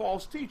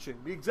 False teaching.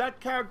 The exact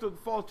character of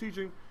the false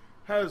teaching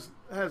has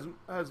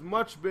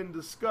much been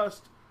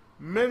discussed.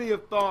 Many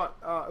have thought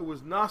it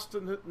was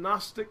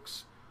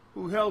Gnostics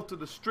who held to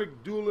the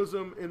strict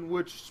dualism in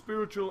which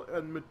spiritual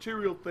and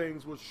material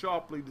things were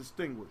sharply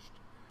distinguished.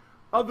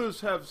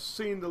 Others have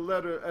seen the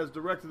letter as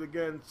directed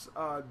against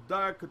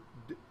dichotism,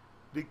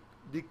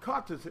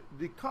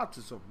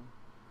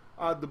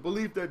 the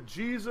belief that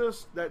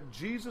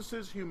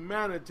Jesus's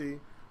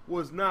humanity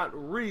was not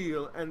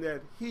real and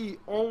that he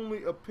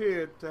only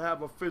appeared to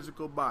have a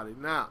physical body.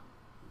 Now,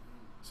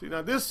 see,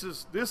 this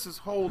is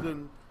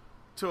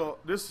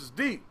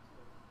deep.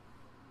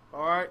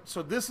 All right,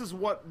 so this is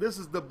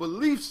the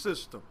belief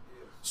system.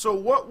 So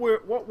what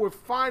we're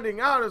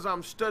finding out as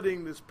I'm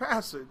studying this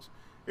passage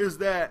is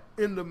that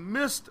in the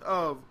midst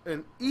of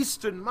an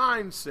Eastern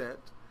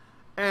mindset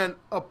and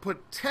a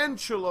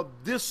potential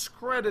of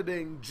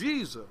discrediting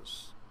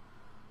Jesus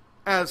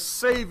as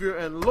Savior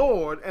and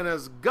Lord and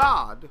as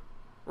God,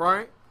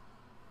 right?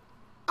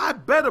 I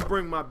better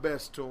bring my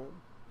best to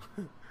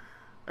him.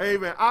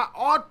 Amen. I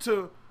ought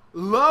to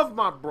love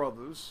my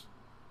brothers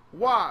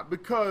Why?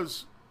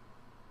 Because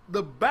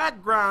the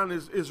background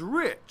is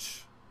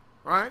rich,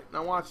 right?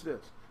 Now watch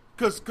this.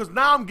 Because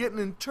now I'm getting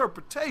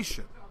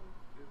interpretation.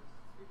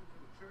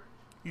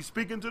 He's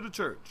speaking to the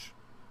church.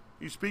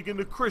 He's speaking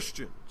to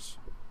Christians.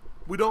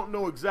 We don't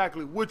know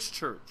exactly which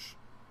church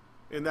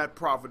in that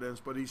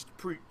providence, but he's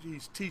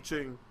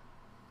teaching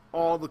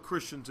all the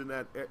Christians in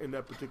that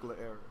particular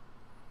area.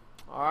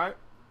 All right?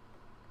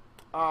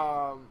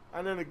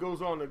 And then it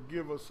goes on to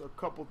give us a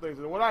couple things.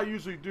 And what I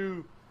usually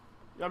do,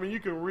 I mean, you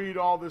can read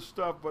all this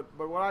stuff, but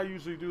what I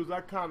usually do is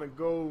I kind of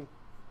go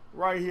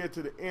right here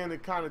to the end.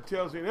 It kind of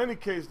tells you. In any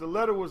case, the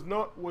letter was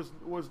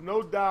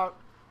no doubt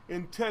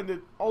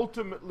intended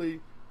ultimately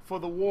for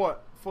the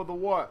what? For the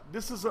what?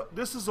 This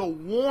is a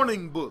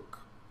warning book.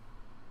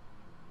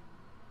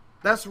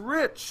 That's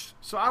rich.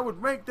 So I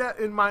would make that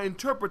in my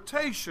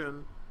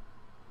interpretation.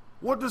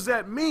 What does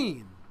that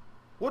mean?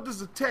 What does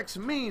the text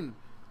mean?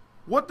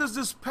 What does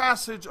this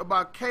passage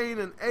about Cain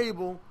and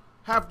Abel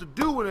have to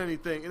do with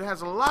anything? It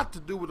has a lot to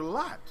do with a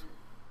lot.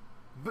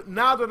 But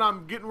now that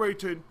I'm getting ready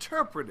to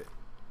interpret it,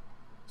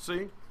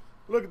 see,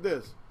 look at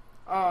this.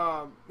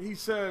 He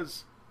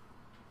says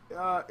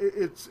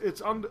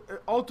it's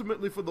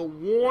ultimately for the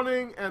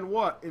warning and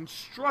what?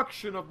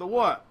 Instruction of the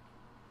what?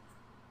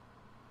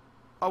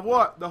 Of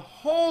what? The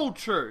whole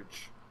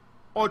church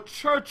or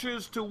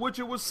churches to which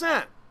it was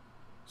sent.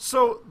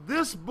 So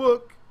this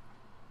book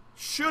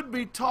should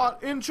be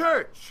taught in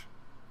church.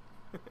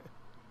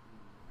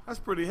 That's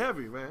pretty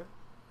heavy, man.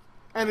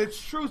 And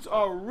its truths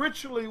are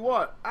richly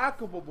what?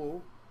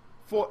 Applicable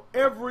for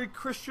every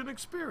Christian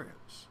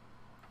experience.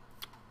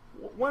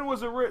 When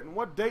was it written?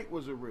 What date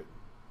was it written?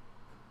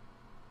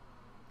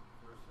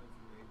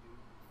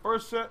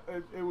 First century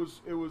AD.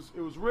 It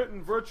was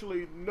written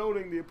virtually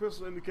noting the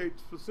epistle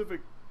indicates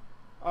specific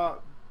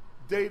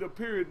date or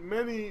period.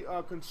 Many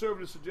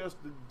conservatives suggest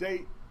the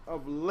date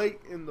of late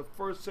in the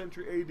 1st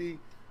century AD,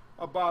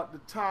 about the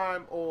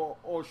time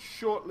or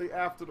shortly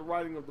after the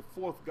writing of the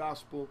 4th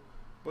gospel,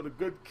 but a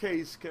good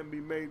case can be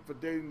made for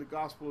dating the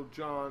Gospel of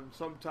John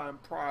sometime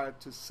prior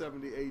to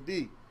 70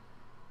 AD.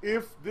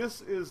 If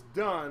this is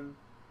done,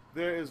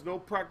 there is no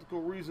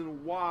practical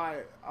reason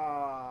why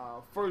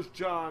 1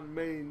 John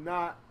may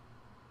not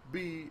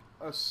be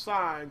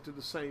assigned to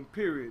the same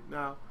period.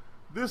 Now,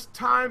 this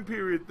time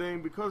period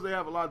thing, because they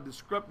have a lot of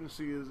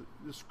discrepancies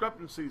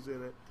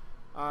in it,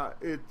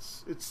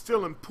 it's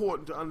still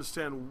important to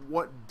understand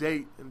what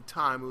date and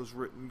time it was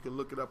written. You can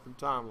look it up in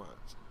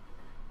timelines.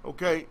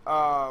 Okay,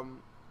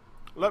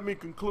 let me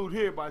conclude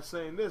here by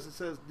saying this. It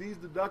says these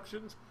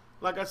deductions,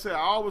 like I said, I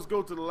always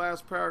go to the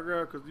last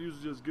paragraph because it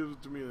usually just gives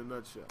it to me in a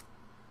nutshell.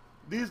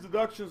 These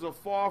deductions are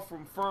far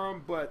from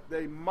firm, but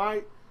they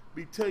might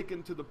be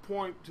taken to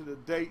the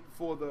date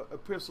for the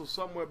epistle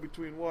somewhere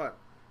between what?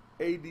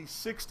 AD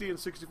 60 and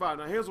 65.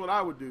 Now here's what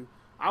I would do.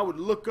 I would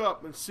look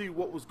up and see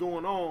what was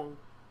going on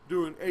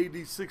during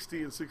AD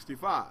 60 and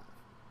 65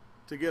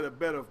 to get a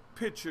better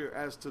picture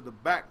as to the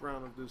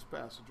background of this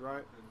passage,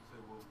 right?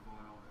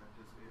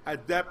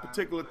 At that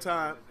particular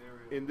time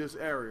in this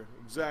area.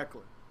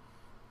 Exactly.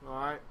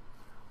 All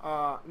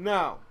right.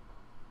 Now,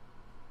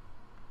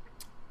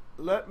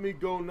 let me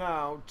go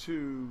now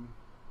to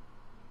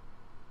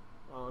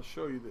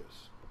show you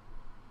this.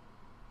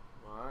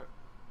 All right.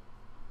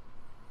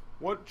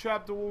 What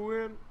chapter were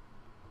we in?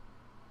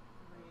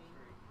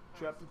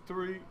 Chapter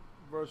 3,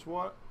 verse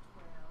what?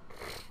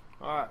 12.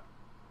 All right.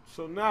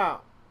 So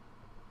now,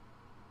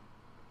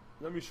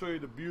 let me show you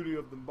the beauty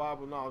of the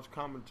Bible Knowledge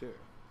Commentary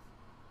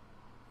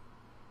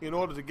in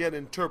order to get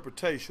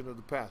interpretation of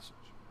the passage.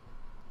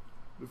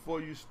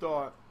 Before you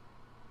start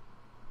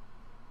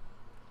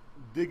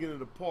digging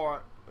it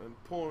apart and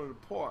pulling it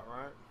apart,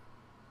 right?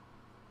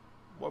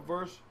 What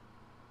verse?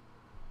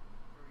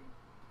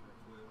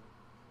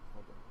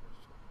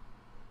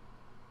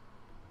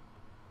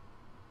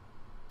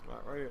 3.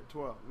 Right here,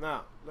 12.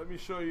 Now, let me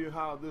show you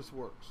how this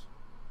works.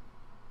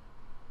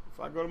 If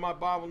I go to my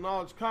Bible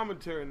Knowledge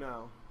Commentary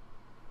now,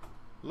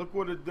 look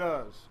what it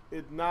does.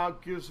 It now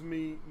gives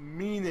me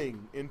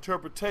meaning,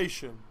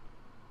 interpretation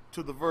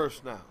to the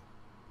verse now.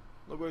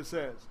 Look what it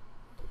says.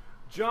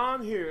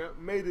 John here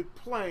made it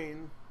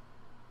plain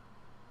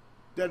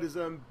that his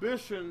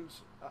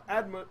ambitions,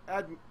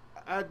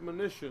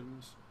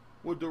 admonitions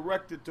were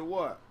directed to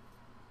what?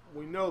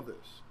 We know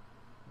this.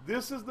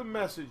 This is the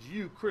message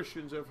you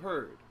Christians have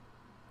heard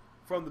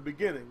from the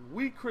beginning.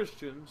 We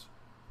Christians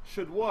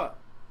should what?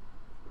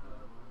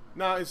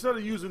 Now, instead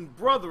of using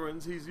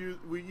brethren, he's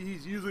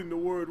using the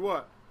word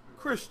what?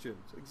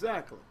 Christians,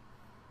 exactly.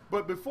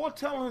 But before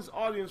telling his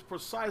audience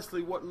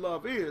precisely what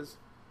love is,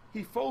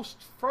 he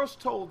first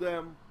told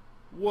them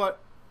what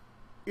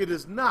it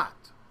is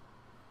not.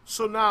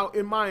 So now,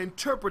 in my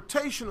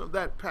interpretation of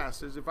that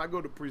passage, if I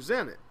go to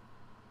present it,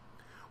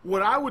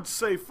 what I would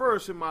say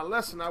first in my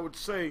lesson, I would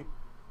say,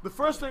 the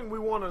first thing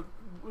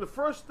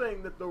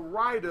that the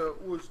writer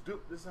was doing,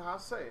 this is how I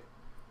say it.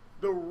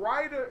 The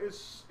writer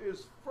is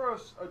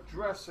first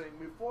addressing,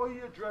 before he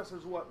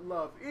addresses what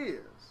love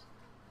is,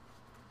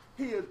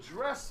 he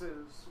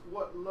addresses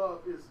what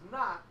love is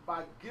not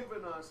by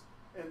giving us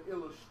an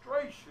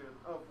illustration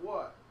of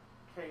what?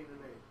 Cain and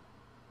Abel.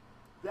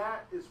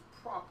 That is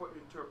proper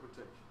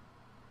interpretation.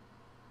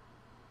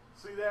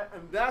 See that?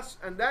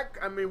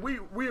 I mean,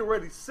 we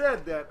already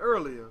said that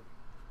earlier,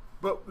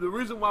 but the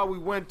reason why we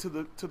went to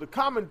the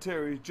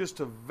commentary is just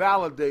to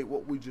validate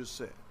what we just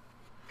said.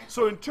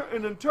 So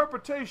in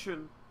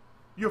interpretation,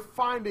 you're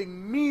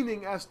finding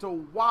meaning as to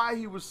why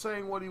he was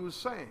saying what he was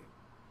saying,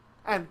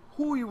 and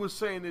who he was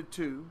saying it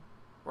to,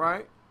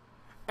 right?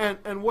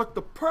 And what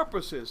the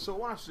purpose is. So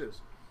watch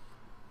this.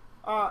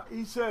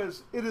 He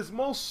says, it is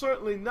most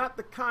certainly not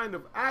the kind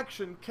of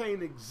action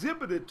Cain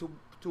exhibited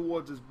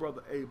towards his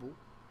brother Abel.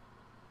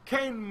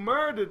 Cain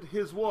murdered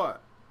his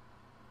what?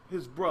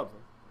 His brother.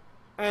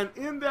 And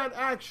in that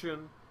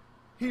action,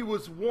 he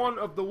was one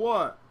of the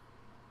what?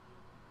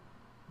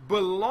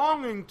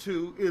 Belonging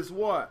to is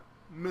what?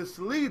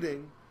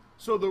 Misleading.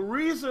 So the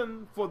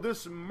reason for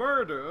this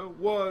murder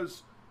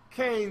was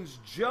Cain's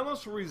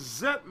jealous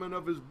resentment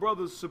of his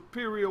brother's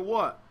superior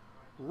what?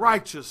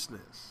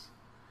 Righteousness.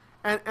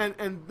 And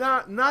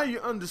now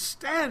you're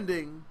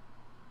understanding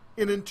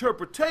in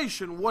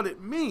interpretation what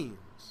it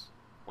means.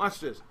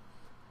 Watch this.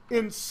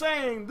 In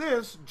saying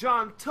this,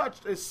 John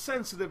touched a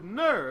sensitive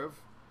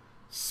nerve,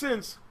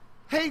 since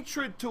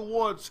hatred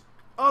towards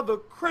other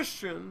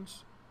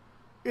Christians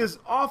is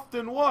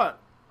often what?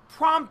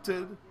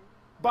 Prompted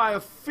by a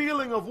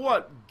feeling of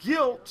what?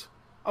 Guilt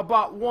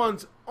about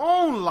one's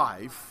own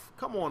life.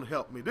 Come on,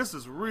 help me. This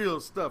is real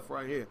stuff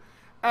right here.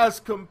 As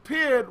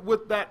compared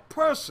with that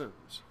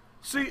person's.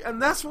 See, and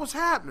that's what's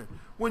happening.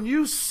 When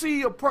you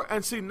see a person,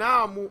 and see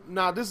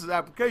now this is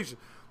application.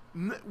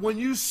 When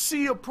you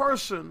see a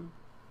person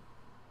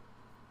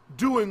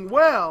doing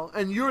well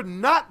and you're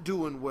not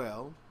doing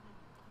well,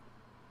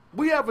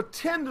 we have a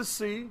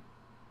tendency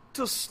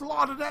to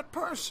slaughter that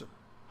person.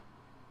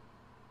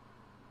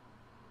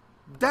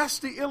 That's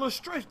the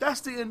illustration.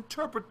 That's the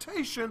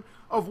interpretation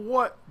of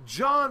what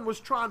John was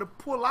trying to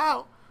pull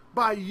out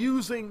by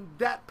using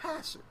that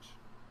passage.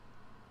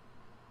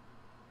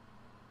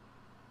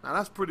 Now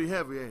that's pretty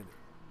heavy, ain't it?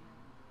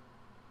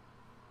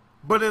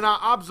 But in our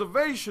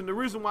observation, the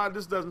reason why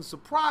this doesn't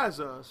surprise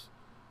us,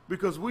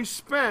 because we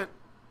spent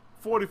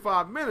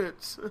 45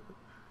 minutes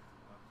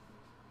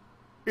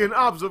in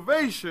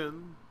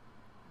observation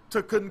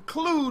to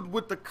conclude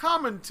with the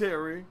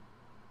commentary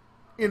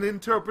in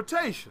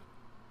interpretation.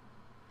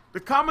 The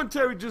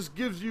commentary just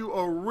gives you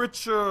a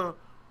richer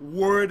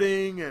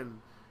wording, and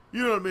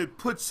you know what I mean, it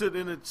puts it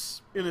in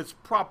its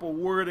proper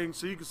wording,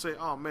 so you can say,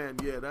 oh man,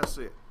 yeah, that's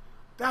it.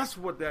 That's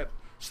what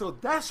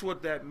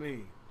that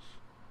means.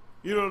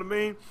 You know what I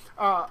mean?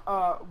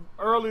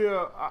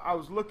 Earlier, I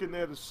was looking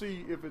there to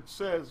see if it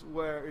says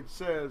where it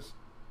says,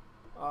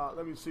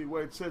 let me see,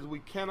 where it says we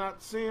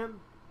cannot sin.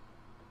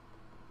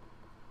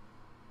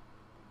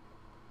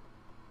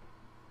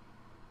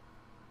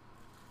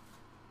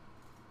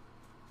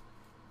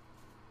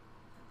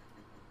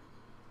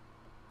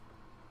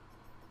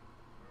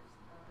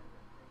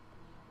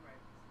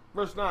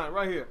 Verse 9,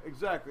 right here,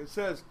 exactly. It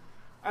says,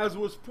 as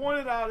was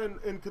pointed out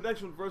in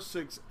connection with verse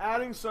 6,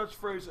 adding such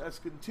phrases as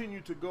continue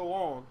to go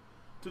on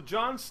to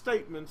John's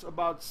statements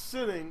about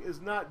sinning is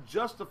not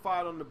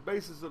justified on the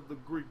basis of the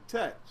Greek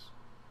text.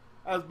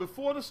 As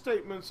before, the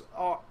statements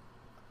are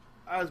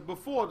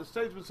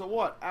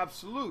what?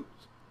 Absolute.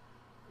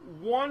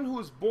 One who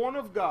is born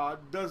of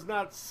God does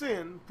not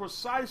sin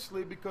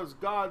precisely because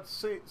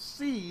God's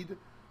seed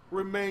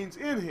remains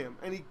in him,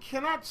 and he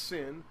cannot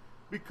sin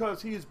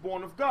because he is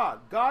born of God.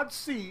 God's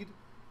seed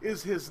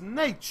is his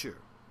nature,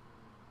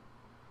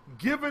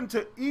 given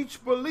to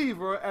each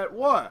believer at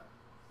what?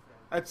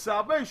 At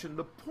salvation.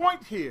 The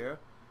point here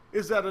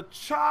is that a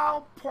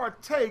child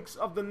partakes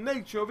of the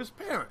nature of his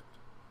parent.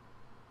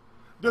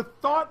 The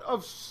thought of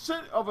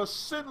a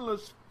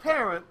sinless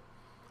parent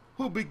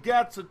who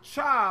begets a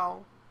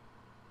child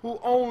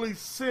who only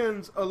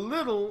sins a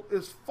little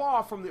is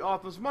far from the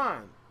author's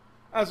mind.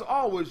 As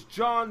always,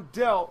 John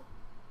dealt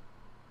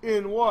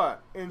in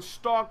what? In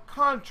stark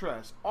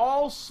contrast.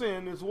 All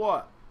sin is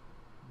what?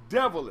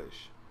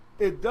 Devilish.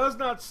 It does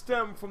not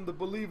stem from the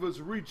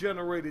believer's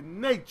regenerated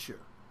nature,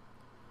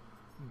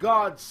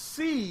 God's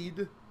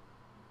seed,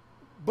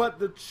 but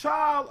the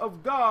child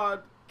of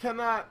God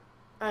cannot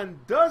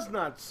and does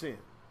not sin.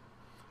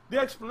 The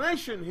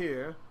explanation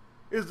here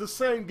is the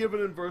same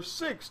given in verse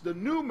 6. The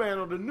new man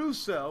or the new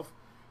self,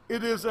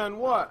 it is an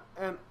what?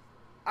 An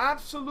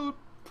absolute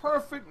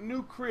perfect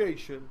new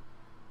creation.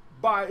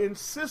 By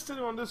insisting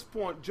on this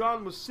point,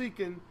 John was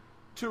seeking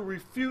to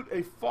refute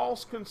a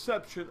false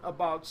conception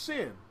about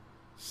sin.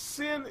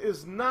 Sin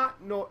is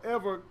not, nor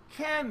ever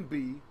can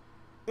be,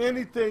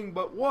 anything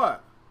but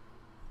what?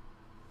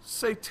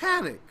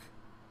 Satanic.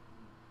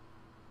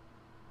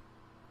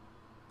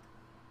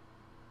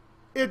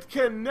 It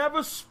can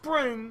never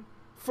spring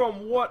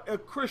from what a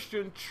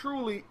Christian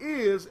truly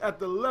is at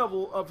the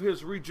level of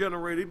his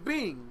regenerated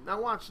being.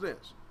 Now watch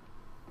this.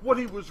 What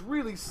he was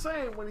really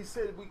saying when he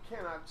said we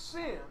cannot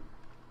sin,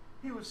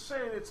 he was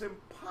saying it's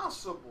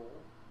impossible,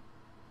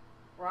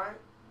 right?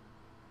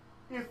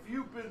 If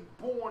you've been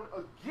born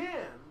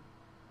again,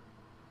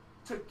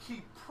 to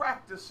keep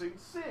practicing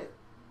sin.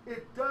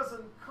 It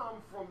doesn't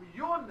come from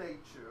your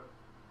nature.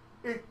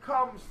 It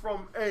comes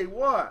from a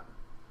what?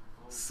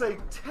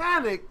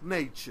 Satanic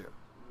nature.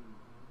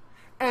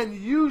 And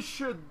you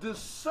should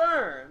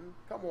discern,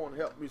 come on,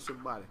 help me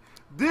somebody.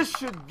 This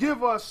should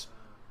give us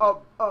a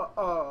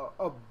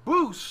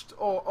boost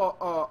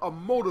or a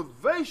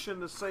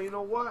motivation to say, you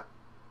know what?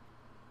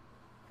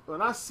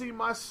 When I see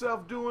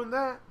myself doing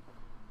that,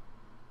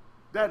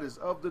 that is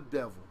of the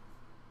devil.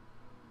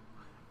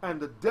 And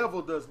the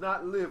devil does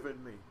not live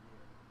in me.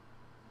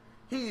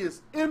 He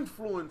is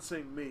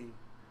influencing me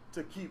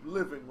to keep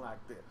living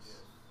like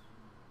this.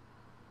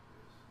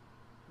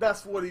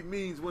 That's what he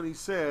means when he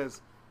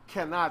says,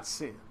 cannot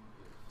sin.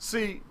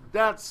 See,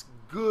 that's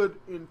good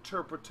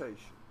interpretation.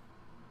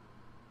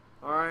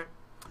 All right?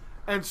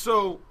 And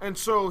so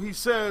he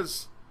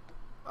says,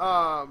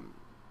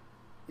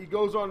 he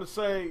goes on to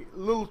say,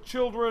 little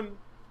children,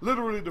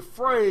 literally the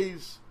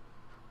phrase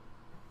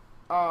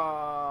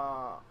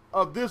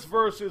of this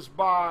verse is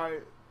by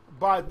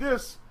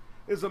this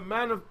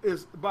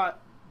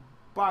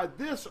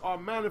are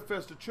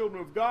manifest the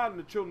children of God and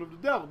the children of the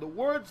devil. The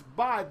words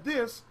by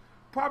this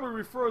probably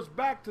refers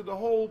back to the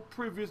whole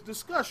previous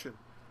discussion,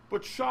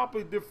 but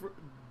sharply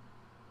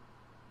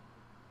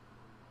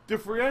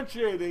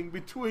differentiating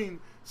between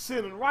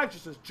sin and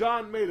righteousness.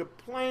 John made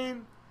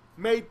plain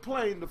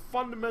the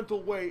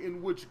fundamental way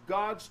in which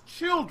God's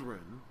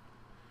children.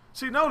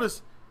 See,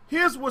 notice,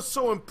 here's what's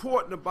so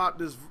important about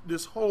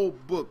this whole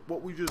book,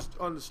 what we just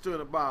understood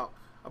about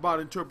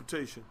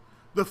interpretation.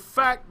 The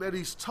fact that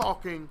he's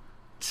talking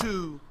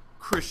to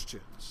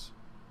Christians.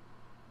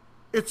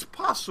 It's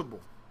possible.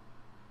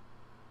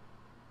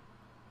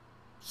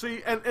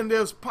 See, and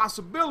there's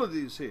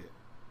possibilities here.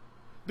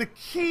 The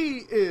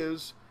key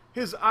is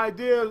his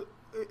idea,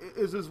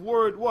 is his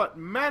word what?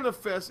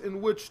 Manifest,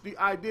 in which the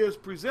ideas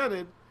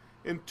presented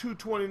in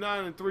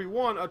 2:29 and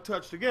 3:1 are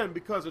touched again,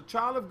 because a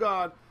child of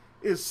God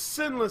is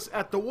sinless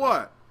at the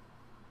what?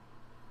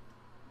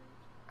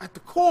 At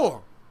the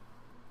core.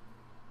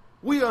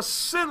 We are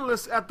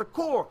sinless at the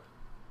core.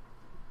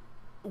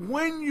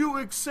 When you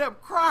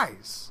accept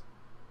Christ,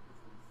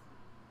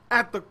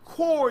 at the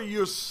core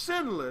you're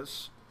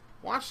sinless.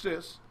 Watch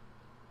this.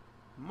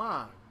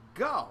 My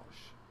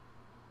gosh.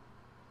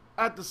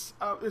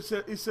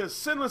 It says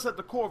sinless at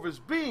the core of his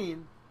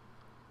being.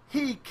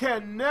 He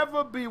can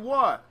never be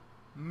what?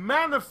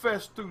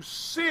 Manifest through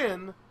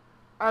sin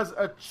as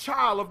a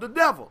child of the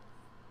devil.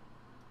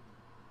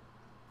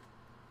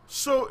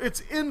 So it's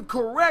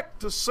incorrect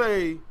to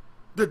say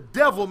the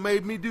devil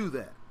made me do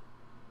that.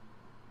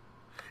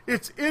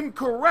 It's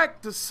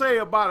incorrect to say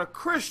about a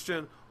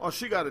Christian, oh,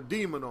 she got a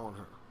demon on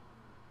her.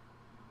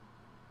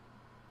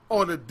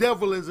 Or the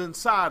devil is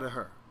inside of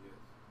her.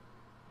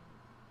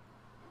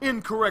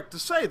 Incorrect to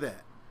say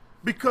that.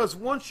 Because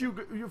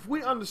if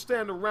we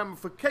understand the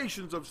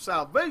ramifications of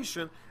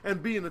salvation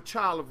and being a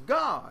child of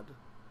God,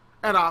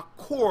 at our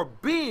core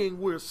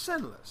being, we're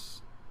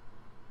sinless.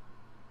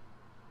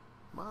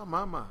 My.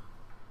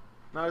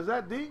 Now, is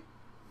that deep?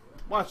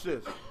 Watch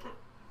this.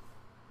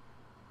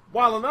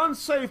 While an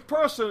unsaved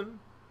person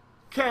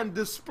can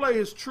display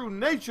his true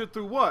nature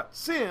through what?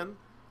 Sin.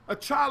 A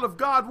child of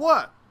God,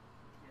 what?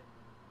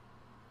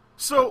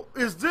 So,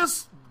 is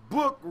this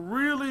book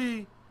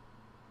really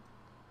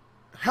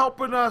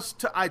helping us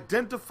to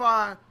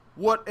identify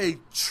what a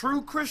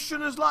true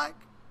Christian is like?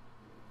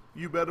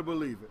 You better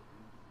believe it.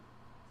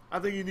 I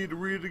think you need to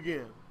read it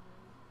again.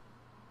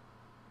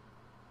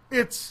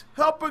 It's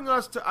helping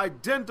us to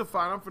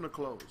identify, and I'm going to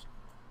close,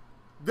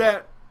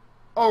 that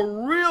a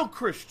real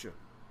Christian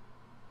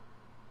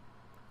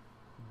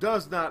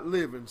does not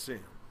live in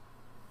sin,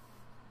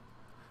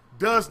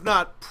 does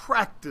not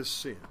practice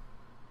sin.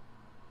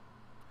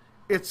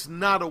 It's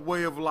not a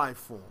way of life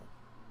for them.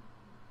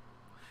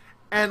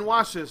 And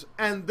watch this,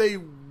 and they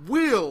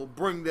will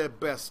bring their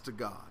best to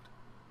God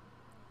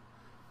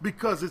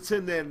because it's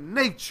in their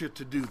nature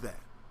to do that.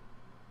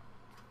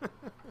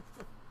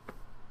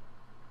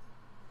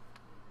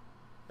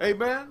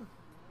 Amen?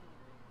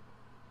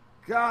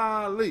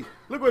 Golly.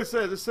 Look what it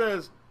says.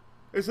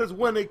 It says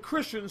when a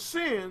Christian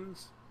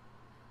sins,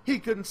 he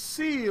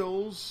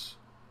conceals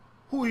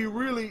who he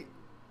really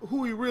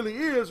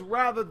is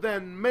rather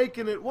than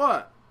making it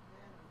what?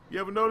 You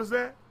ever notice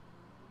that?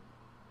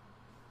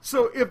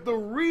 So if the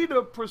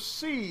reader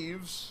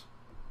perceives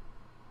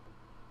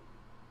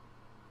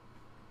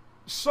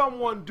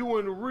someone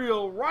doing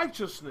real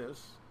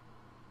righteousness,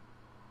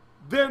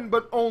 then,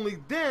 but only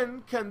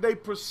then, can they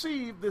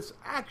perceive this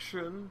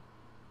action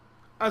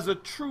as a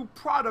true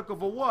product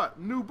of a what?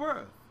 New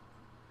birth.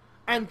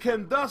 And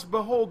can thus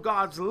behold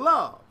God's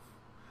love.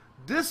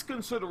 This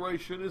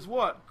consideration is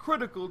what?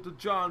 Critical to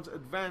John's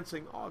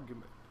advancing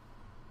argument.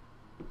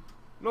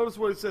 Notice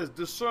what it says,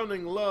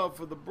 discerning love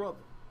for the brother.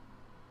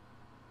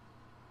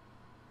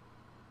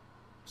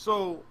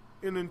 So,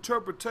 in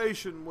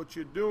interpretation, what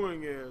you're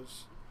doing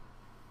is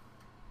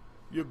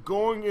you're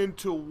going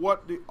into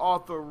what the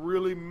author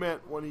really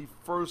meant when he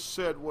first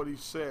said what he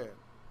said.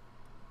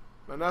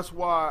 And that's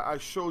why I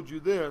showed you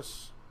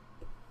this.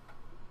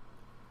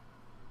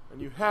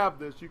 and you have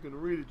this, you can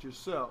read it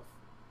yourself.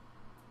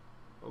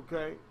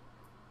 Okay?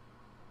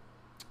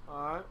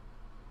 All right?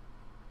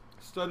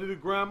 Study the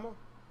grammar.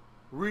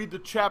 Read the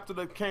chapter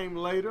that came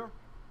later.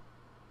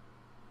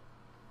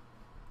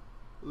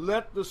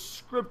 Let the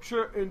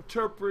scripture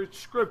interpret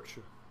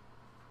scripture.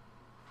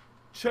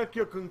 Check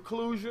your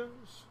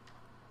conclusions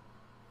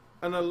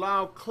and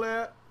allow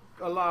clear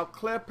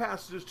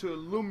passages to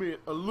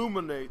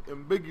illuminate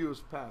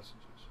ambiguous passages.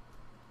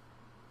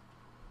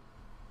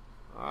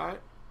 All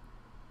right?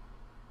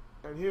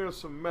 And here are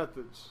some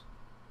methods.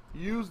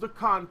 Use the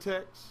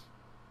context.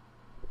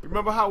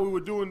 Remember how we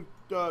were doing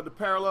the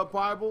parallel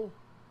Bible?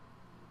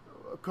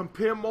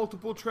 Compare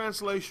multiple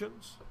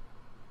translations.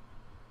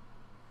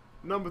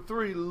 Number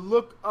 3,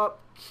 look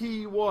up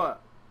key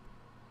what?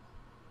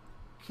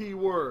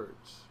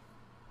 Keywords.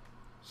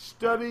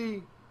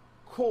 Study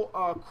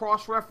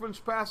cross-reference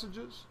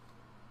passages.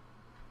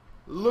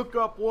 Look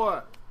up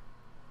what?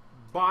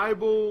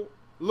 Bible.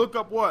 Look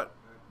up what?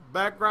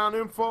 Background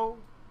info.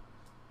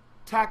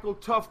 Tackle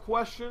tough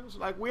questions.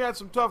 Like we had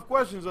some tough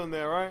questions on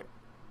there, right?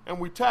 And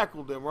we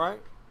tackled them,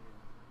 right?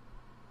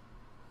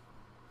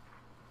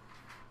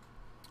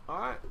 All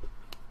right.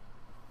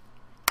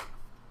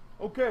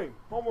 Okay,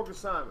 homework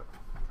assignment.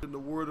 In the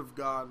Word of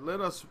God,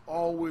 let us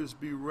always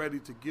be ready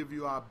to give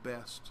you our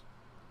best.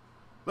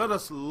 Let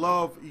us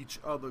love each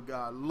other,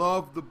 God.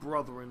 Love the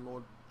brethren,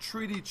 Lord.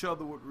 Treat each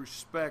other with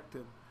respect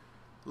and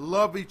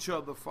love each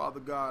other, Father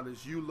God,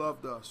 as you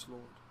loved us,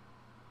 Lord.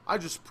 I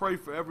just pray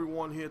for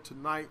everyone here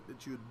tonight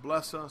that you would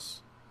bless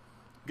us.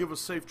 Give us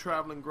safe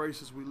traveling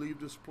grace as we leave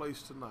this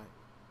place tonight.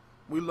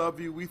 We love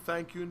you, we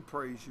thank you, and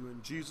praise you.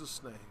 In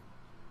Jesus' name,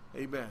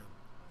 amen.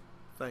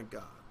 Thank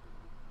God.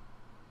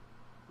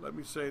 Let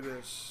me say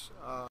this.